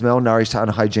described as malnourished,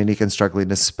 unhygienic, and struggling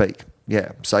to speak.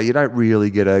 Yeah, so you don't really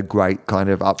get a great kind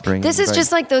of upbringing. This is thing.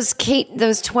 just like those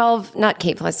 12, not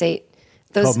Kate plus 8.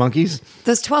 12 monkeys?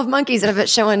 Those 12 monkeys that have been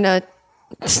showing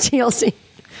TLC.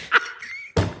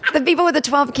 The people with the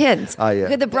 12 kids. Oh, yeah.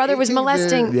 Who the brother was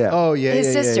molesting Yeah. Oh, yeah, his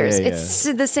yeah, yeah, sisters. yeah, yeah. It's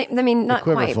the same. I mean, not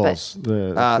quite, but Quiverfuls.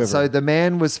 The quiver. So the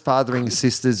man was fathering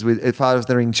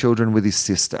children with his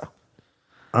sister.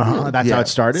 That's Yeah, how it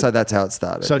started? So that's how it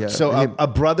started. So, yeah. so Him- a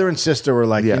brother and sister were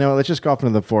like, Yeah. let's just go off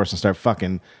into the forest and start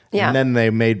fucking. Yeah. And then they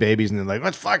made babies and they're like,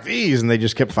 let's fuck these. And they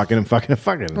just kept fucking and fucking and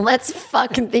fucking. let's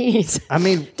fuck these. I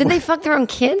mean, Did they fuck their own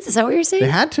kids? Is that what you're saying? they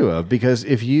had to have, because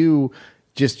if you,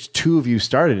 just two of you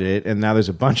started it and now there's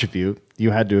a bunch of you,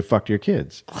 you had to have fucked your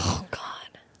kids. Oh,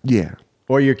 God. yeah.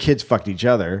 Or your kids fucked each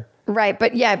other. Right.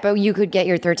 But you could get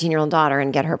your 13-year-old daughter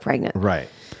and get her pregnant. Right.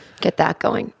 Get that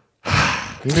going.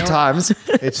 Good times.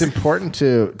 It's important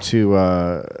to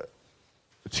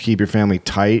keep your family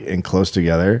tight and close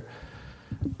together.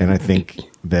 And I think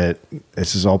that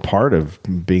this is all part of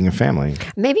being a family.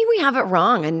 Maybe we have it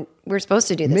wrong and we're supposed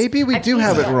to do this. Maybe we do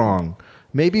have it wrong.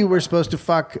 Maybe we're supposed to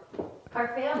fuck Our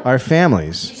family. our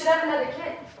families. You should have another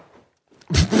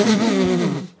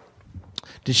kid.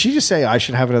 Did she just say I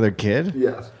should have another kid?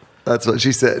 Yeah. That's what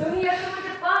she said. You have someone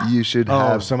to fuck. You should Oh,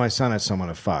 have. so my son has someone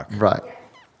to fuck. Right.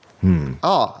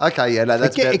 Oh, okay. Yeah, no,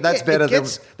 that's It get- better. That's it better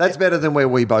gets- than that's better than where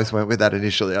we both went with that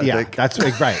initially. I Yeah, think that's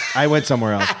right. I went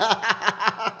somewhere else.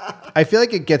 I feel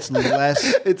like it gets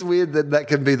less. it's weird that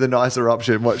can be the nicer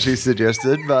option, what she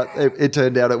suggested, but it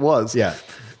turned out it was. Yeah.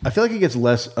 I feel like it gets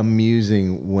less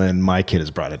amusing when my kid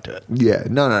is brought into it. Yeah.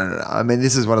 No. I mean,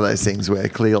 this is one of those things where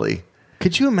clearly.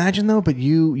 Could you imagine though? But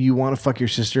you want to fuck your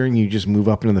sister and you just move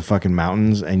up into the fucking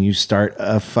mountains and you start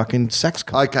a fucking sex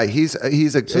cult. Okay, here's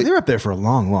a. So they're up there for a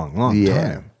long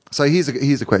yeah. time. So here's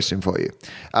a question for you.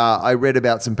 I read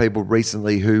about some people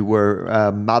recently who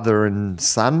were mother and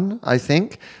son, I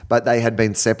think, but they had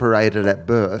been separated at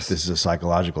birth. This is a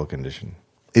psychological condition.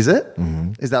 Is it?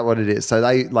 Mm-hmm. Is that what it is? So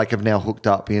they have now hooked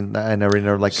up and are in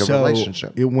a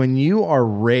relationship. When you are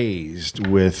raised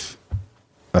with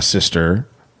a sister,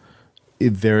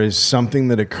 there is something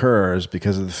that occurs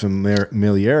because of the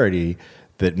familiarity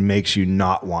that makes you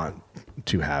not want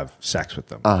to have sex with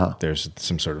them. There's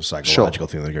some sort of psychological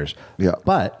thing that occurs. Yeah.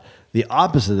 But the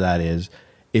opposite of that is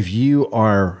if you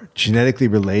are genetically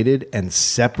related and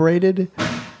separated,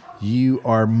 you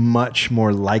are much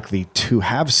more likely to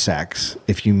have sex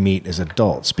if you meet as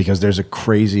adults because there's a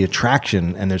crazy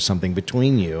attraction and there's something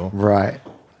between you. Right.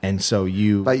 And so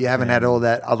But you haven't had all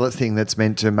that other thing that's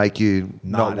meant to make you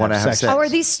not want to have sex. Oh, are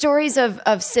these stories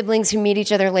of siblings who meet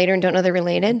each other later and don't know they're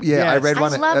related? Yeah, I read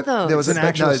one. I love those. There was it's an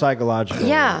actual psychological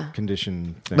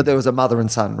condition thing. But there was a mother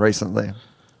and son recently.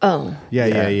 Oh.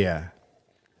 Yeah.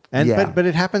 And but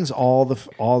it happens all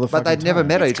the But they'd never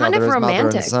met each kind other of as mother and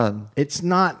romantic. son. It's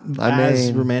not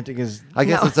as romantic as I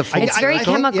guess it's a full It's very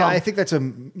chemical. Yeah, I think that's a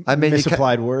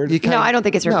misapplied word. No, I don't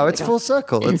think it's No, romantic. it's full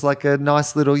circle. It's like a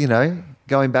nice little,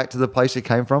 going back to the place you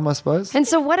came from, I suppose. And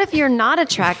so what if you're not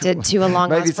attracted to a long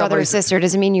Maybe lost brother or somebody's- sister?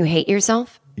 Does it mean you hate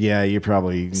yourself? Yeah, you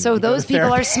probably. So those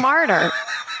people are smarter.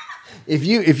 If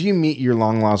you meet your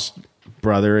long lost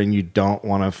brother and you don't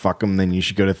want to fuck him, then you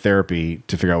should go to therapy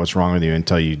to figure out what's wrong with you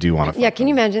until you do want to fuck Yeah, can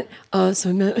you imagine? So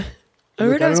I met... I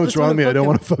heard I I don't was know what's supposed wrong with me. I don't fuck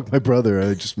want to fuck my brother.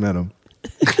 I just met him.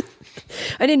 him.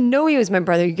 I didn't know he was my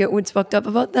brother. You get what's fucked up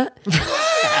about that?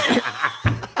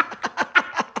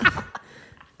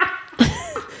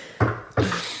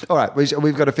 All right,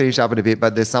 we've got to finish up in a bit,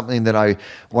 but there's something that I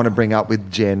want to bring up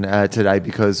with Jen today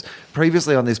because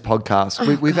previously on this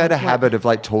podcast, we've had a habit of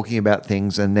talking about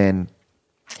things and then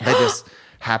they just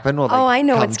happen or they I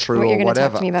know come what true you're or gonna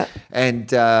whatever. talk to me about. And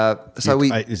so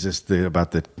Is this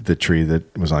about the tree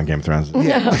that was on Game of Thrones?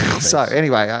 Yeah. So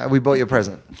anyway, we bought you a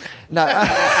present. No,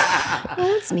 Oh,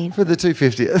 that's mean. for the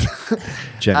 250th.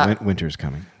 Jen, winter's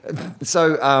coming.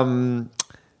 So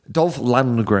Dolph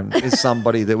Lundgren is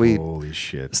somebody that we Holy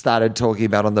shit. started talking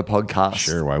about on the podcast.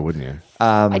 Sure, why wouldn't you?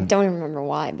 I don't even remember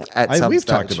why, but At some We've stage.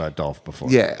 talked about Dolph before.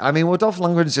 Yeah, I mean, Dolph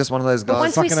Lundgren is just one of those guys.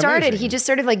 once we fucking started, amazing. he just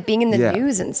started being in the Yeah.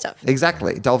 news and stuff.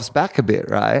 Exactly. Dolph's back a bit,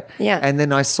 right? Yeah. And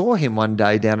then I saw him one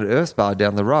day down at Earth Bar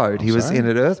down the road. He was sorry? in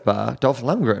at Earth Bar. Dolph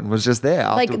Lundgren was just there.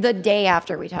 Like the day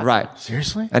after we talked. Right.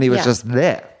 Seriously? And he was Yeah. just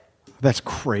there. That's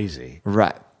crazy.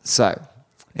 Right. So,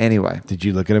 anyway, Did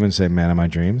you look at him and say, "Man of my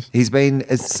dreams"? he's been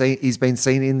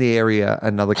seen in the area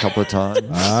another couple of times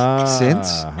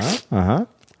since.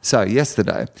 So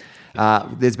yesterday,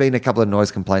 there's been a couple of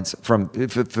noise complaints for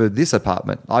this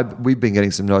apartment. We've been getting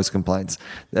some noise complaints.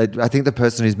 I think the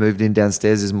person who's moved in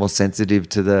downstairs is more sensitive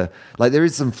to there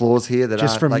is some floors here that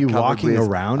Just aren't, from you covered walking with-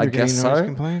 around, I you're getting guess noise so.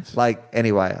 complaints?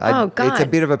 Anyway, Oh God! it's a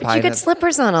bit of a But pain. you get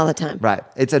slippers on all the time. Right,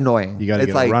 it's annoying. You got to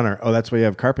It's get a runner. Oh, that's why you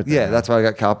have carpet there. Yeah, that's why I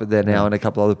got carpet there now and a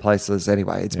couple other places.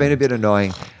 Anyway, it's been a bit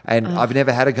annoying, and I've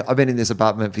never had I've been in this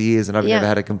apartment for years, and I've Yeah. never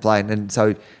had a complaint. And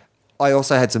so, I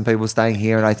also had some people staying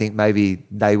here, and I think maybe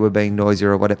they were being noisier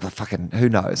or whatever. Fucking who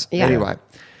knows? Yeah. Anyway,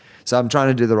 so I'm trying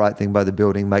to do the right thing by the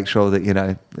building, make sure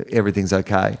that everything's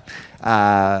okay,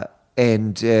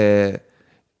 and.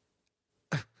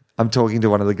 I'm talking to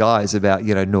one of the guys about,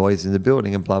 noise in the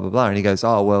building and blah, blah, blah. And he goes,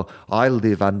 oh, well, I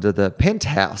live under the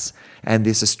penthouse and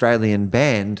this Australian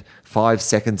band, 5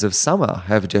 Seconds of Summer,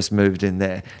 have just moved in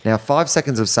there. Now, 5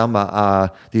 Seconds of Summer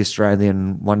are the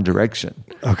Australian One Direction.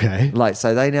 Okay.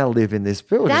 So they now live in this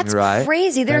building, That's right?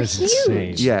 crazy. They're is huge.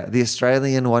 insane. Yeah, the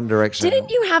Australian One Direction. Didn't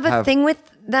you have a thing with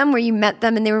them where you met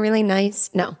them and they were really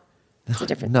nice? No, it's a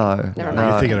different. No. Never no. mind.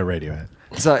 You're thinking of Radiohead.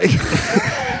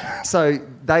 So, so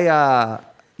they are,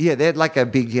 they're like a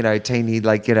big, teeny,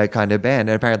 kind of band.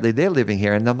 And apparently they're living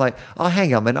here. And I'm like, oh,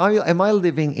 hang on, man. Am I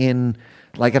living in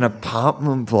an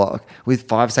apartment block with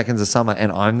 5 Seconds of Summer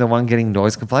and I'm the one getting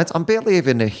noise complaints? I'm barely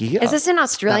even here. Is this an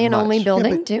Australian-only much.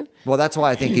 building too? Well, that's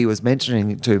why I think he was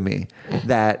mentioning to me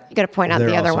that, You got to point out They're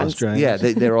the other also ones.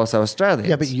 Australian. they're also Australians.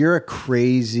 Yeah, but you're a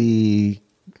crazy,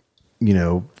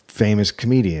 famous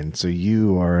comedian, so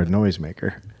you are a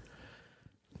noisemaker.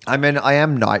 I mean, I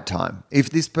am nighttime. If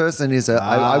this person is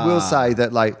I will say that,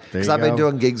 because you I've been go.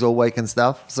 doing gigs all week and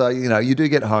stuff. So, you do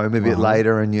get home a bit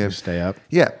later and you stay up.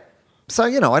 Yeah. So, I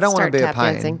don't want to Start be a tap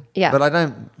pain. dancing. Yeah. But I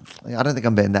don't think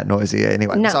I'm being that noisy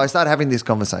anyway. No. So I started having this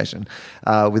conversation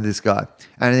with this guy.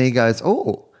 And he goes,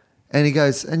 oh. And he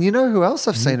goes, and you know who else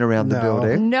I've seen around the No.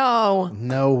 building? No.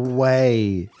 No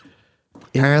way.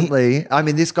 Apparently,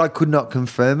 this guy could not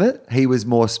confirm it. He was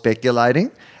more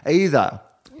speculating. Either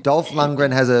Dolph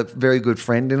Lundgren has a very good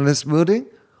friend in this building,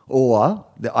 Or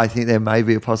I think there may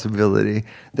be a possibility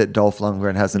that Dolph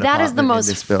Lundgren has an That apartment is the most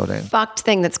in this building. fucked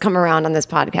thing that's come around on this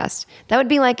podcast. That would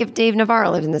be like if Dave Navarro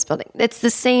lived in this building. It's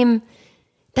the same.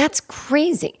 That's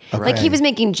crazy. Like he was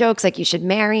making jokes like you should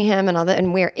marry him and all that.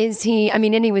 And where is he? I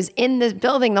mean, and he was in this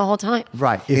building the whole time.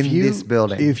 Right, this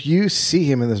building. If you see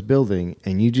him in this building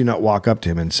and you do not walk up to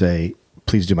him and say,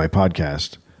 "Please do my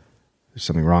podcast," there's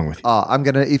something wrong with you. Oh,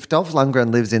 if Dolph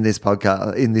Lundgren lives in this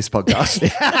podcast,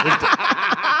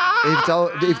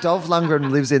 if Dolph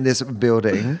Lundgren lives in this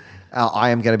building, I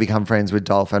am going to become friends with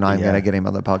Dolph, and I'm going to get him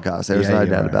on the podcast. There's no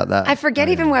doubt about that. I forget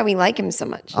even why we like him so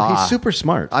much. He's super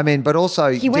smart. I mean, but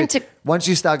also once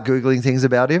you start Googling things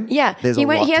about him, there's a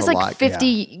lot he has to like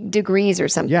 50 degrees or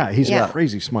something. Yeah, he's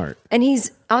crazy smart. And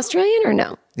he's Australian or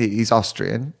no? He's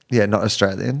Austrian. Yeah, not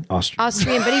Australian.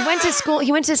 Austrian, but he went to school.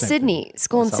 He went to Sydney,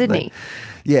 school in Sydney.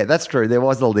 Yeah, that's true. There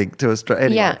was a link to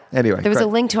Australia. Anyway, there was a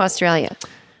link to Australia.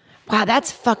 Wow,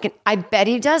 that's fucking... I bet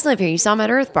he does live here. You saw him at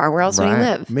Earth Bar. Where else would he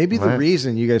live? Maybe the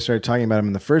reason you guys started talking about him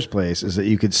in the first place is that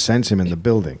you could sense him in the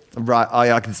building. Right.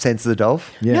 I can sense the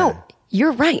Dolph. Yeah. No,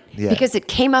 you're right. Yeah. Because it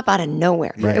came up out of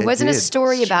nowhere. Right, it wasn't it a did.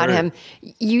 story It's about true. him.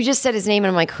 You just said his name, and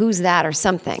I'm like, who's that or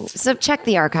something. So check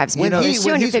the archives. When, There's he's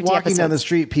walking 250 down the episodes.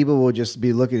 street, people will just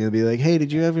be looking and be like, "Hey,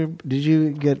 what'd you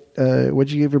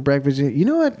give for breakfast?" You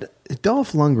know what?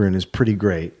 Dolph Lundgren is pretty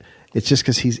great. It's just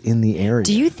because he's in the area.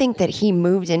 Do you think that he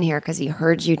moved in here because he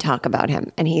heard you talk about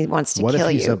him and he wants to What kill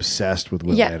if you? he's obsessed with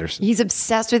Will Anderson? He's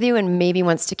obsessed with you and maybe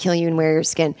wants to kill you and wear your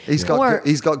skin. He's got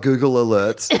Google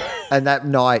alerts, and that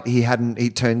night he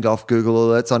turned off Google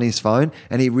alerts on his phone,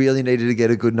 and he really needed to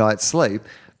get a good night's sleep,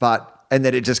 and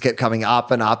then it just kept coming up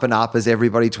and up and up as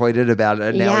everybody tweeted about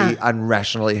it. And now he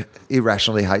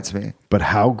irrationally hates me. But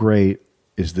how great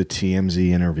is the TMZ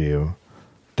interview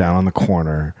down on the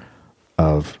corner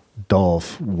of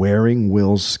Dolph wearing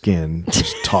Will's skin,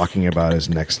 just talking about his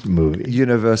next movie?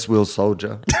 Universe Will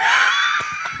Soldier.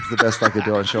 It's the best I could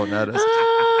do on short notice.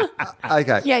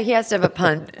 Okay. Yeah, he has to have a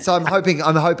pun. So I'm hoping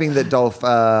that Dolph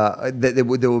that there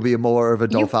will be more of a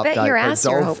Dolph update. bet your ass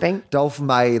Dolph, you're hoping. Dolph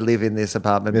may live in this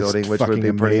apartment It's building, which would be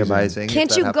fucking pretty amazing. amazing. if Can't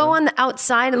that you go happened. on the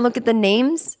outside and look at the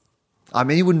names? I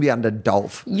mean, he wouldn't be under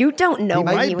Dolph. You don't know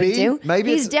what might he would be. do.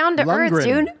 Maybe He's it's down to earth,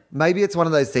 Lundgren. dude. Maybe it's one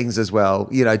of those things as well,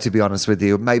 to be honest with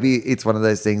you. Maybe it's one of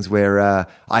those things where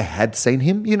I had seen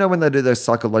him, when they do those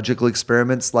psychological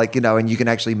experiments, and you can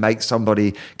actually make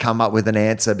somebody come up with an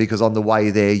answer because on the way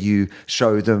there you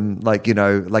show them, like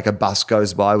a bus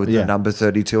goes by with the number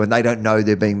 32 and they don't know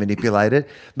they're being manipulated.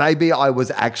 Maybe I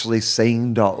was actually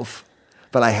seeing Dolph,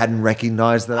 but I hadn't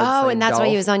recognized that. Oh, and that's why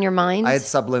he was on your mind? I had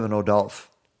subliminal Dolph.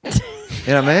 You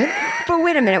know what I mean? But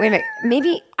wait a minute.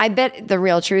 Maybe, I bet the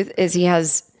real truth is he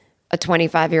has a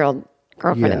 25-year-old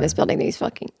girlfriend in this building that he's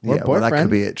fucking. Or Yeah, well, that boyfriend.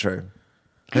 could be it. True.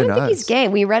 I don't think he's gay.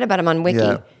 We read about him on Wiki.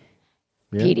 Yeah.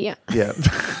 Pedia. Yeah,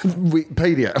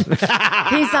 Wikipedia.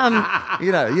 He's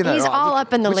he's all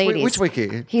up in the ladies. Which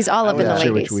wiki? He's all up in the Not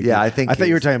sure ladies. which wiki. Yeah, I think I thought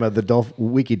you were he's- talking about the Dolph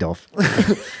Wiki Dolph.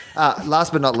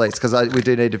 Last but not least, because we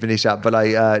do need to finish up, but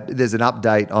there's an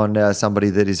update on somebody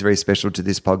that is very special to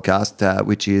this podcast,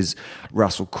 which is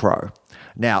Russell Crowe.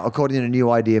 Now, according to New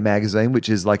Idea magazine, which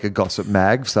is like a gossip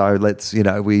mag, so let's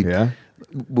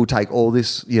we'll take all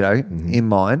this in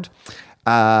mind.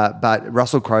 But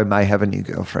Russell Crowe may have a new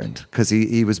girlfriend because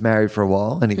he was married for a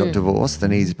while and he got divorced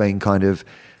and he's been kind of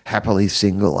happily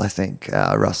single, I think,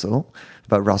 Russell.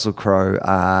 But Russell Crowe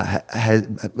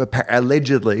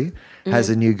allegedly has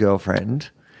a new girlfriend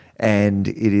and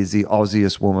it is the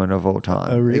Aussiest woman of all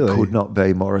time. Oh, really? It could not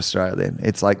be more Australian.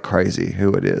 It's like crazy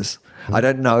who it is. I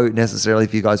don't know necessarily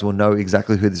if you guys will know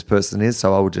exactly who this person is,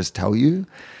 so I will just tell you.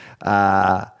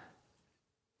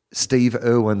 Steve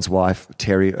Irwin's wife,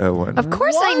 Terry Irwin. Of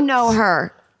course I know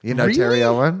her. You know Terry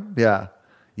Irwin? Yeah.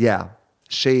 Yeah.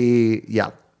 Terry,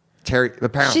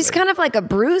 apparently. She's kind of like a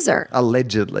bruiser.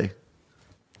 Allegedly.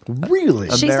 Really?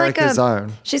 America's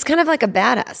own. She's kind of like a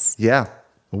badass. Yeah.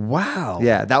 Wow.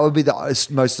 Yeah. That would be the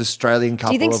most Australian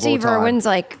couple Do you think of Steve all time. Irwin's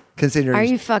like, Considering are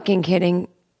you fucking kidding?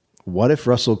 What if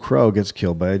Russell Crowe gets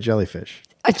killed by a jellyfish?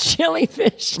 A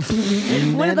jellyfish.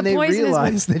 And One of then the they poisonous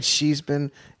realize ones. that she's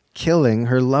been killing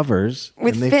her lovers.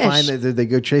 With and they fish. find that they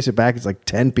go trace it back. It's like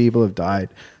 10 people have died.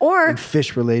 Or in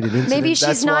fish-related incidents. maybe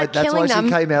she's not That's killing why them.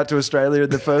 she came out to Australia in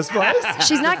the first place.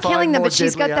 She's not To killing find them, more but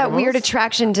she's got deadly that weird animals.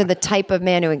 attraction to the type of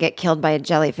man who would get killed by a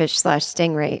jellyfish /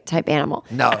 stingray type animal.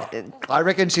 No, I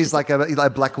reckon she's like a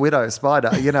Black Widow spider,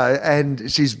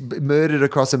 and she's murdered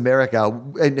across America,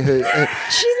 and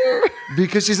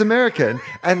because she's American,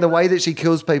 and the way that she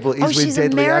kills people is with she's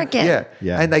deadly American.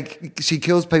 Yeah. And she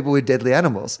kills people with deadly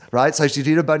animals, right? So she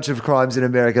did a bunch of crimes in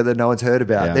America that no one's heard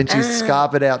about. Yeah. Then she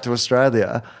scarpered out to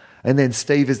Australia, and then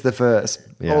Steve is the first.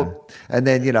 Yeah. And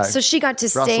then, you know. So she got to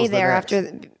stay Russell's the there next.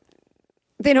 after.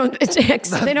 They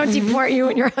don't deport you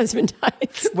when your husband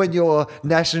dies. When your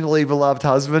nationally beloved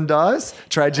husband dies,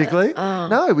 tragically.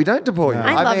 No, we don't deport you.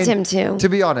 I loved him too. To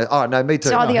be honest. Oh, no, me too.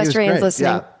 To all No, the he was Australians great.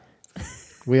 listening.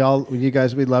 Yeah. You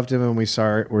guys, we loved him, and we're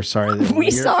sorry that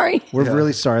we're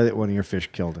really sorry that one of your fish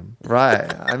killed him.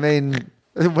 Right. I mean,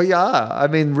 we are. I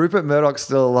mean, Rupert Murdoch's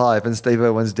still alive and Steve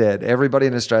Irwin's dead. Everybody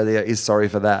in Australia is sorry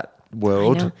for that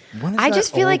world. I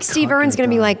just feel like Steve Irwin's going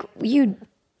to be like, you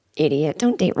idiot,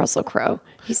 don't date Russell Crowe.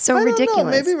 He's so I don't ridiculous. know.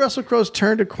 Maybe Russell Crowe's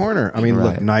turned a corner. I mean,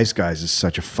 Right. look, Nice Guys is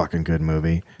such a fucking good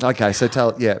movie. Okay, so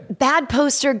Bad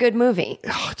poster, good movie.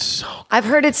 Oh, it's so I've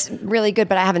heard it's really good,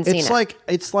 but I haven't seen it.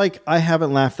 It's like I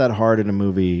haven't laughed that hard in a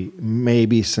movie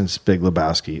maybe since Big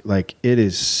Lebowski. Like it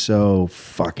is so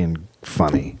fucking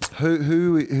funny.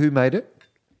 who made it?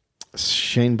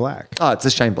 Shane Black. Oh, it's a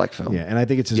Shane Black film. Yeah, and I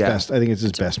think it's his best. I think it's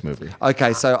his best movie.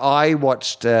 Okay, so I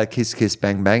watched Kiss Kiss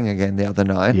Bang Bang again the other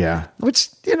night. Yeah. Which,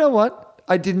 you know what?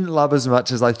 I didn't love as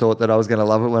much as I thought that I was going to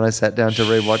love it when I sat down to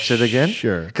rewatch it again.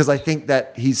 Sure. Because I think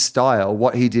that his style,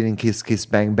 what he did in Kiss Kiss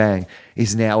Bang Bang,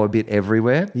 is now a bit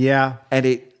everywhere. Yeah. And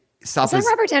it Is suffers. that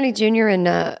Robert Downey Jr. and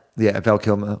Yeah, Val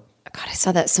Kilmer. God, I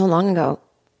saw that so long ago,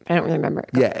 but I don't really remember.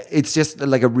 Yeah, it's just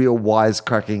like a real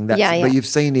wisecracking. But you've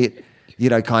seen it, you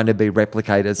know, kind of be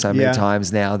replicated so many Yeah.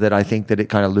 times now that I think that it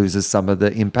kind of loses some of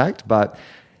the impact. But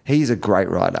he's a great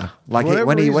writer. Like For when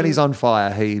whatever he's reason, on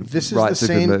fire, he writes a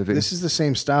good movie. This is the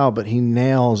same style, but he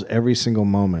nails every single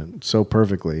moment so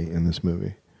perfectly in this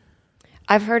movie.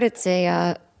 I've heard it's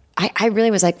a. I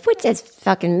really was like, what's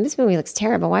this movie looks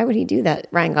terrible. Why would he do that?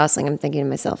 Ryan Gosling, I'm thinking to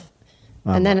myself.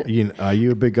 And then Are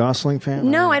you a big Gosling fan?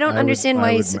 No, I don't understand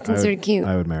why he's considered cute.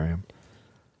 I would marry him.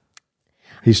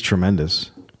 He's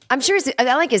tremendous. I'm sure I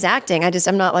like his acting.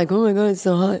 I'm not like, oh my God, it's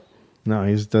so hot. No,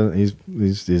 he's it.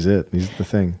 He's the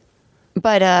thing.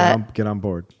 But Get on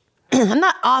board. I'm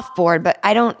not off board, but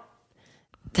I don't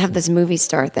have this movie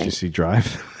star thing. Did you see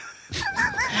Drive?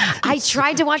 I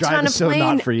tried to watch it Drive on a is so plane.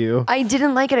 not for you. I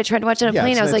didn't like it. I tried to watch it on a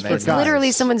plane. I was like, it's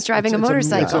literally someone's driving a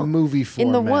motorcycle. It's a movie for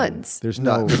in the men. woods. There's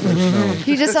no.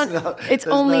 He just it's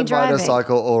only no driving.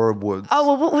 motorcycle or a woods. Oh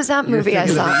well, what was that movie I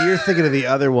saw? You're thinking of the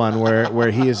other one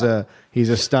where he's a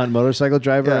stunt motorcycle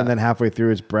driver, Yeah. and then halfway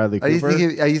through it's Bradley Are Cooper.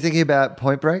 you thinking about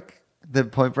Point Break? The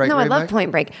Point Break No, I remake? love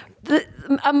Point Break.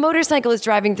 A motorcycle is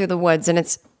driving through the woods, and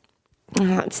it's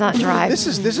not Drive. This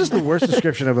is the worst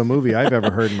description of a movie I've ever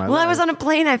heard in my life. Well, I was on a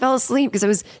plane. I fell asleep because it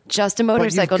was just a But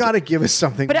motorcycle. you've got to give us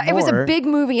something But more. it was a big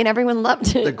movie, and everyone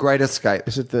loved it. The Great Escape.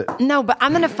 Is it the? No, but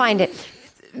I'm going to find it.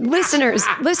 Listeners,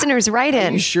 write Are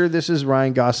in. you sure this is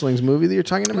Ryan Gosling's movie that you're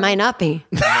talking about? Might not be.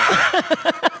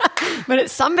 But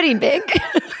it's somebody big.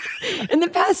 In the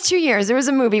past 2 years, there was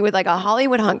a movie with like a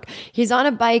Hollywood hunk. He's on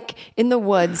a bike in the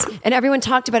woods, and everyone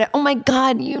talked about it. Oh my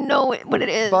God, you know what it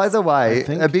is. By the way,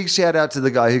 think- a big shout out to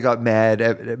the guy who got mad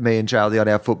at me and Charlie on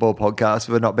our football podcast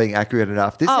for not being accurate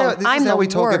enough. This is I'm how the we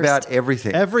talk worst. about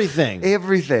everything.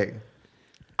 Everything.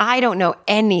 I don't know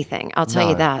anything. I'll tell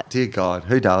you No, that. Dear God,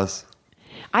 who does?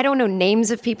 I don't know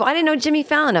names of people. I didn't know Jimmy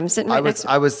Fallon. I'm sitting right next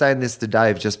to I was saying this to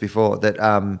Dave just before that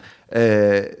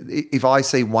if I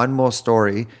see one more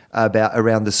story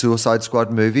around the Suicide Squad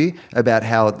movie about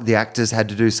how the actors had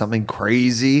to do something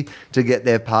crazy to get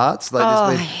their parts, like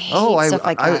I hate stuff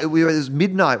like that. it was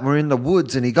midnight. We're in the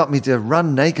woods, and he got me to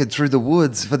run naked through the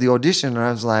woods for the audition, and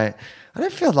I was like, I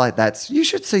don't feel like you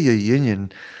should see your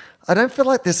union. I don't feel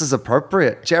like this is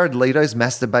appropriate. Jared Leto's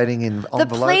masturbating in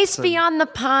envelopes. The Place Beyond the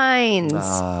Pines.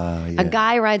 Yeah. A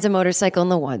guy rides a motorcycle in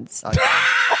the woods.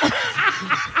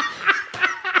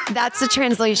 That's the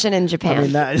translation in Japan. I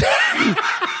mean that.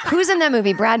 Who's in that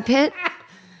movie? Brad Pitt?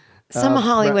 Some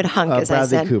Hollywood hunk, as I Bradley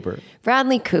said. Cooper.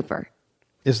 Bradley Cooper.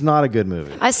 It's not a good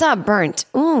movie. I saw Burnt.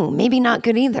 Ooh, maybe not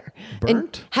good either. And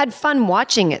Burnt? had fun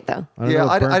watching it though. I don't know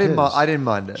what Burnt is. I didn't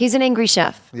mind it. He's an angry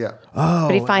chef, Yeah. Oh,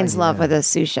 but he finds love with a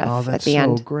sous chef Oh, at that's the so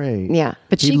end. great. Yeah,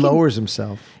 but he she can- lowers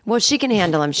himself. Well, she can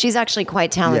handle him. She's actually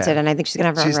quite talented, Yeah. and I think she's gonna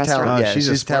have her own She's restaurant. talented. Yeah, she's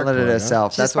a she's spark talented plug, huh?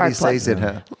 herself. She's That's what he spark plug. sees in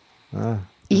her.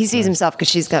 He sees himself because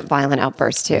she's got violent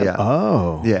outbursts too. Yeah.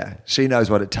 Oh. Yeah. She knows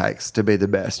what it takes to be the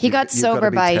best. He got You've gotta sober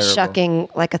be by terrible. shucking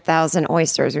like 1,000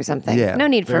 oysters or something. Yeah, no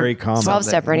need for very common.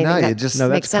 12-step or anything. No, that you just- No,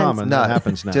 that's makes sense. common. No, That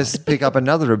happens now. Just pick up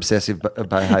another obsessive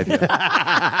behavior.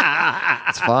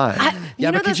 It's fine. Yeah,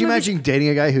 know but could those you movies- imagine dating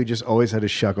a guy who just always had to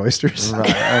shuck oysters?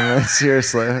 Right. I mean,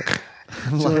 seriously.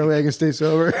 So that way I can stay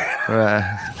sober.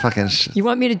 Fucking. You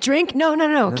want me to drink?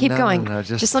 No. Keep going. No,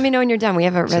 just let me know when you're done. We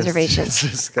have a reservation.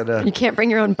 Just gotta. You can't bring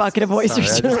your own bucket of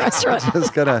oysters to the restaurant.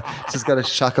 Just gotta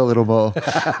shuck a little more.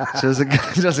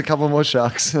 Just a couple more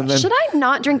shucks, and then Should I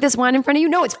not drink this wine in front of you?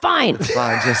 No, it's fine.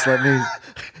 fine. Just let me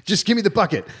Just give me the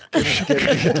bucket.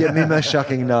 get me my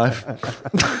shucking knife.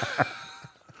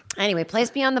 Anyway, Place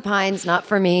Beyond the Pines, not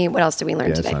for me. What else did we learn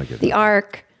Yeah, it's today? not a good The one.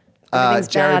 Ark. Everything's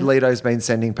Jared bad. Leto's been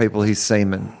sending people his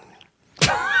semen.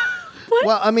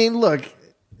 Well, I mean, look,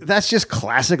 that's just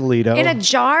classic Leto. In a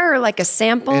jar or like a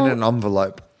sample? In an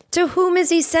envelope. To whom is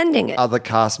he sending it? Other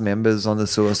cast members on the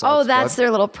Suicide Oh, Squad. that's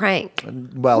their little prank.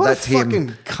 Well, what that's a him. fucking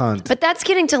cunt. But that's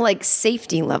getting to like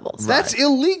safety levels. That's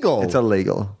illegal. It's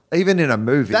illegal, even in a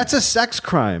movie. That's a sex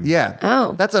crime. yeah.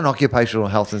 Oh. That's an occupational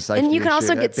health and safety. And you can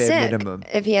also issue get at bare sick minimum.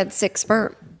 if he had sick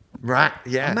sperm. Right?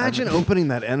 Yeah. Imagine opening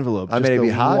that envelope. I mean, just it'd be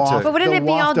the hard to. waft- But wouldn't the it be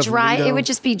all waft of dry? Leto. It would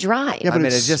just be dry. Yeah, but I mean,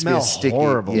 it'd it'd just be smell sticky.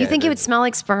 horrible. You think it would smell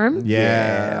like sperm?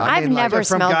 Yeah. I've never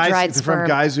From smelled guys, dried from sperm.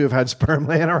 guys who have had sperm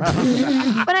laying around.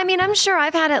 But I mean, I'm sure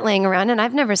I've had it laying around and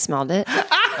I've never smelled it.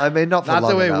 I mean, not for Not the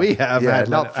long way enough. we have had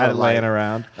not had for it laying like-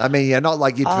 around. I mean, yeah, not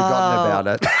like you'd forgotten about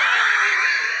it.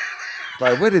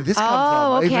 Like, where did this come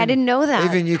Oh, from? okay, I didn't know that.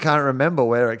 Even you can't remember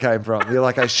where it came from. You're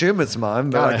like, I assume it's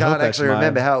mine, but God, I I hope can't that's actually mine.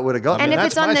 remember how it would have gotten And there. if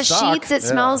it's that's on my the sock. sheets, it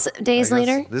smells days I guess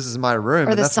later? This is my room, Or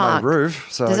and the that's sock? my roof.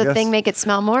 So Does I the guess, thing make it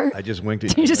smell more? I just winked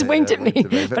at You you. just winked at me.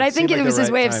 winked at me. But I think Seemed it like was the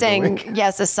his right way of time to saying, wink.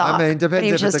 yes, a sock. I mean, But depends he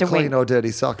if was it's just a clean wink. or dirty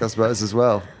sock, I suppose, as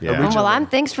well. Yeah. Oh, well,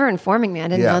 thanks for informing me. I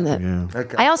didn't Yeah. know that. Yeah.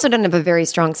 Okay. I also don't have a very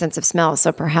strong sense of smell,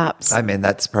 so perhaps. I mean,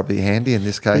 that's probably handy in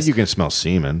this case. You can smell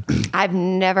semen. I've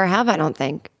never have, I don't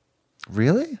think.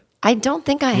 Really? I don't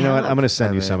think I have. You know what? I'm going to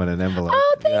send you some in an envelope.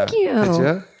 Oh, thank you. Did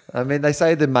you? I mean, they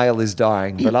say the male is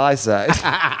dying, but I say.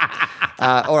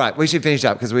 All right, we should finish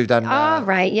up because we've done. All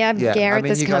right. Yeah, Gareth I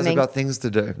mean, is you guys coming. have got things to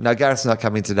do. No, Gareth's not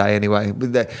coming today anyway.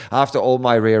 After all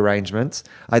my rearrangements,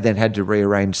 I then had to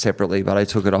rearrange separately, but I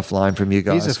took it offline from you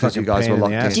guys He's a because you fucking guys pain were in the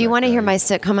locked ass. in. Do you want to hear my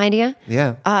sitcom idea?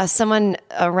 Yeah. Someone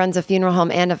runs a funeral home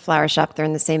and a flower shop. They're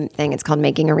in the same thing. It's called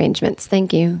Making Arrangements.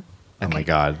 Thank you. Oh my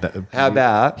God. How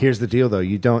about- Here's the deal, though.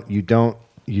 You don't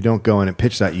go in and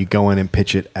pitch that. You go in and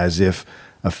pitch it as if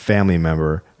a family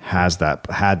member had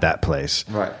that place.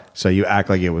 Right. So you act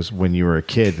like it was when you were a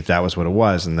kid that was what it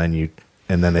was, and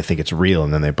then they think it's real,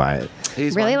 and then they buy it.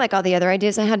 Here's Really? one. Like all the other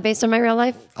ideas I had based on my real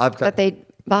life that they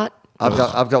bought? I've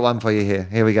got one for you here.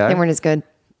 Here we go. They weren't as good.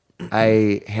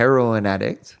 A heroin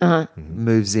addict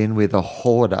moves in with a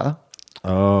hoarder,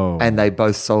 Oh. and they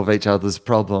both solve each other's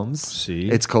problems. See?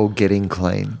 It's called Getting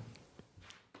Clean.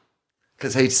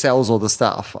 Because he sells all the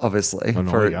stuff, obviously, Oh,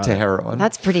 no, I got to it. heroin.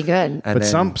 That's pretty good. And But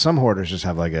then- some hoarders just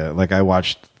have like I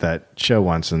watched that show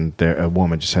once, and a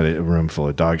woman just had a room full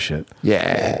of dog shit.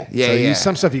 Yeah. Yeah. So yeah.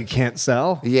 some stuff you can't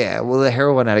sell. Yeah, well, the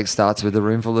heroin addict starts with a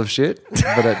room full of shit,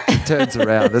 but it turns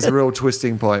around. There's a real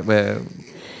twisting point where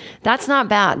That's not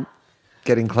bad.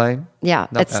 Getting clean. Yeah,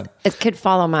 Not bad. it could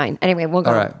follow mine. Anyway, we'll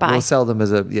go. All right, Bye. we'll sell them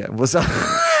as we'll sell.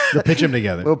 We'll pitch them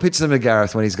together. We'll pitch them to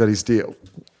Gareth when he's got his deal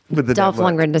with the Dolph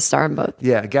network. Lundgren to star in both.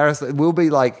 Yeah, Gareth. We'll be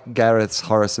like Gareth's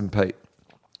Horace and Pete.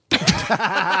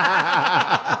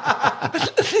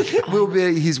 We'll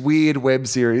be his weird web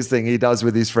series thing he does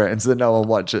with his friends that no one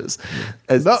watches.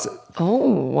 Oh,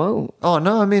 whoa. Oh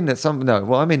no, I mean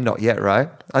not yet, right?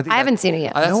 I haven't seen it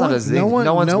yet. That's No not one- a thing. no one-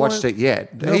 no one's no watched one- it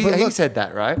yet. No, he but look- said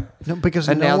that, right? No, because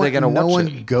and now they're going to watch no one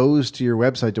it. goes to your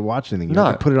website to watch anything. You No.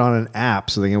 have to put it on an app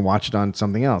so they can watch it on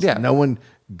something else. Yeah. No one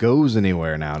goes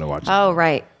anywhere now to watch it. Oh,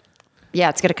 right. Yeah,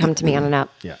 it's going to come to me on an app.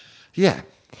 Yeah. Yeah.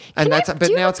 And Can I- that's but do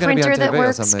you now have it's a going to be on printer TV that or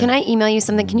works? something. Can I email you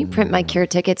something? Can you print my Cure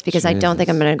tickets? Because I don't think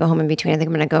I'm going to go home in between. I think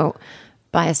I'm going to go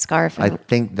buy a scarf. I And,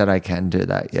 think that I can do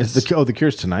that. Yes. Is the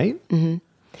Cure's tonight? but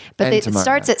and it tomorrow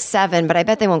starts night. at 7, but I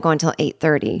bet they won't go until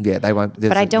 8:30. Yeah, they won't.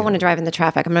 But I don't want to drive in the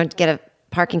traffic. I'm going to get a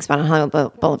parking spot on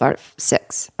Hollywood Boulevard at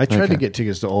 6. I tried Okay. to get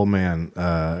tickets to Old Man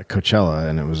Coachella,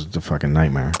 and it was a fucking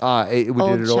nightmare. We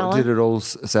did it all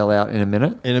sell out in a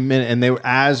minute. In a minute, and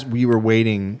as we were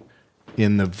waiting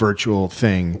in the virtual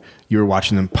thing, you were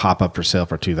watching them pop up for sale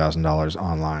for $2,000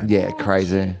 online. Yeah,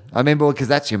 crazy. I mean, because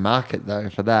that's your market though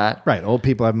for that. Right. Old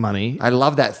people have money. I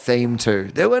love that theme too.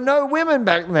 There were no women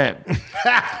back then.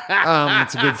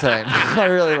 It's a good theme. I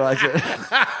really like it.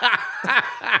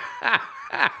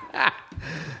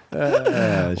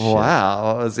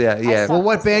 Wow. Yeah. Well,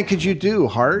 what band could you do?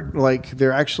 Heart? Like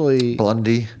they're actually.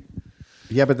 Blondie.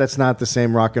 Yeah, but that's not the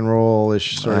same rock and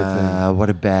roll-ish sort of thing. What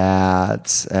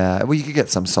about? Well, you could get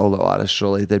some solo artists.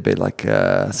 Surely there'd be like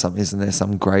some. Isn't there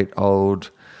some great old?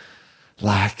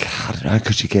 Like I don't know.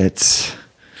 Could you get?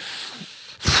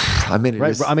 I mean,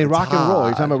 Right. I mean, rock and roll.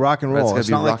 You're talking about rock and roll. It's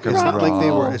not like they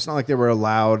were. It's not like they were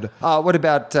allowed. What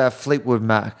about Fleetwood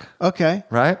Mac? Okay.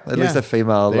 Right, at least a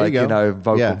female, There you go.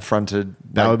 vocal Yeah. fronted.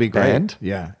 That would be great. band.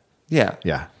 Yeah. Yeah.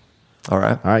 Yeah. All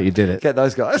right. All right. You did it. Get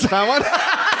those guys. Found one.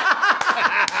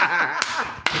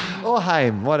 Or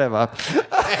Haim, whatever.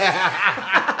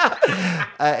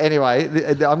 Anyway,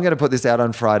 I'm going to put this out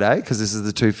on Friday because this is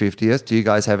the 250th. Do you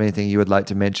guys have anything you would like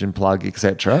to mention, plug,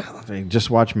 etc.? Just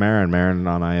watch Marin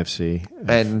on IFC.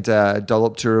 And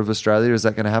Dollop Tour of Australia, is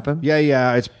that going to happen?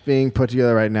 Yeah. It's being put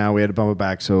together right now. We had to bump it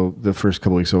back, so the first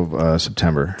couple weeks of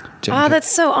September.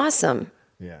 That's so awesome.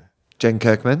 Yeah. Jen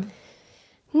Kirkman?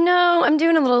 No, I'm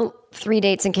doing a little 3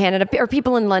 dates in Canada. Are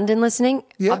people in London listening?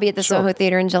 Yeah, I'll be at the sure. Soho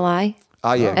Theatre in July.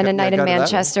 Oh, yeah. And a night in go to that.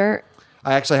 Manchester.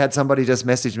 I actually had somebody just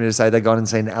message me to say they'd gone and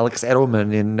seen Alex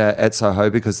Edelman at Soho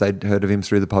because they'd heard of him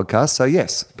through the podcast. So,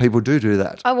 yes, people do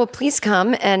that. Oh, well, please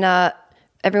come and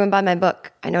everyone buy my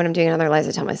book. I know what I'm doing, otherwise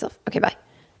I tell myself. Okay, bye.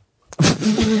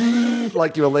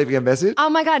 Like you were leaving a message? Oh,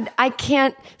 my God. I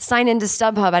can't sign into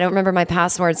StubHub. I don't remember my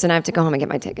password, so now I have to go home and get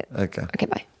my ticket. Okay. Okay,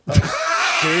 bye.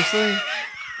 Seriously?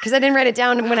 Because I didn't write it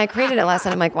down when I created it last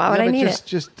time. I'm like, why would I need it?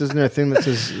 Just isn't there a thing that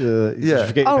says you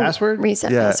forget your password? Reset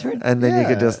password. And then you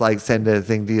could just send a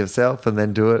thing to yourself and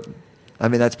then do it. I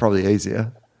mean, that's probably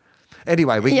easier.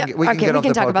 Anyway, we can get off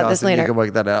the talk about podcast this and later. you can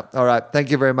work that out. All right.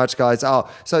 Thank you very much, guys. Oh,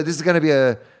 so this is going to be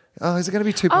is it going to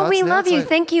be 2 parts? Oh, we now? love It's you. like-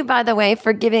 Thank you, by the way,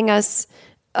 for giving us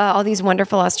all these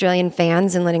wonderful Australian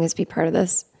fans and letting us be part of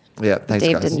this. Yeah, thanks,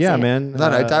 Dave guys. didn't Yeah, say it. man.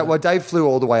 No. Dave flew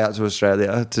all the way out to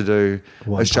Australia to do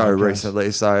One a show podcast.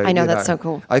 recently. So I know, that's so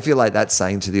cool. I feel like that's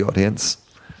saying to the audience,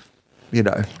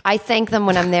 I thank them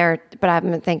when I'm there, but I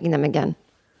haven't been thanking them again.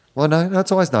 Well, no,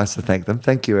 it's always nice to thank them.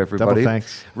 Thank you, everybody. Double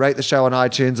thanks. Rate the show on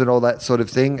iTunes and all that sort of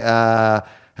thing.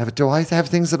 Do I have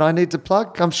things that I need to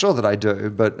plug? I'm sure that I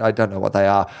do, but I don't know what they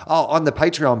are. Oh, on the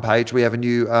Patreon page, we have a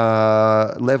new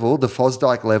level, the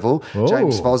Fosdyke level. Oh.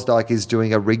 James Fosdyke is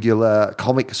doing a regular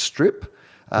comic strip.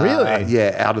 Really?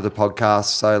 Yeah, out of the podcast.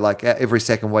 So like every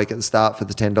second week at the start for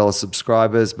the $10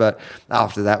 subscribers. But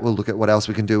after that, we'll look at what else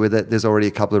we can do with it. There's already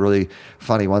a couple of really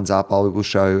funny ones up. I will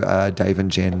show Dave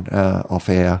and Jen off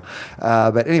air.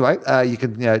 But anyway, you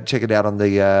can check it out on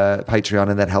the Patreon,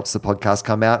 and that helps the podcast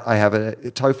come out. I have a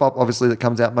TOFOP, obviously, that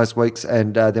comes out most weeks.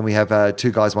 And then we have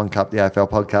Two Guys, One Cup, the AFL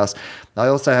podcast. I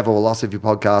also have a Philosophy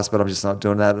podcast, but I'm just not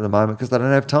doing that at the moment because I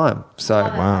don't have time. So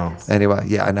Wow. Anyway,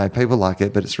 yeah, I know people like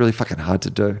it, but it's really fucking hard to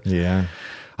do. Yeah.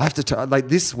 I have to like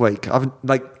this week. I've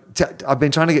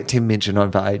been trying to get Tim Minchin on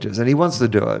for ages, and he wants to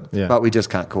do it, but we just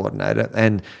can't coordinate it.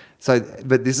 And so,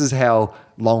 but this is how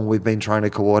long we've been trying to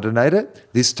coordinate it.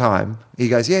 This time, he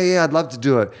goes, "Yeah, I'd love to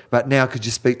do it, but now could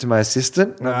you speak to my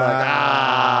assistant?" And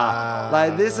I'm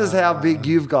like, this is how big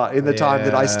you've got in the time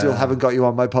that I still haven't got you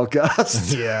on my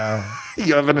podcast. Yeah.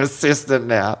 You have an assistant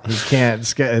now. You can't.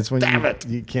 It's when Damn it.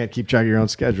 you can't keep track of your own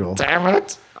schedule. Damn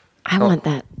it. I want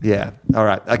that. Yeah. All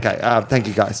right. Okay. Thank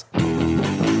you, guys.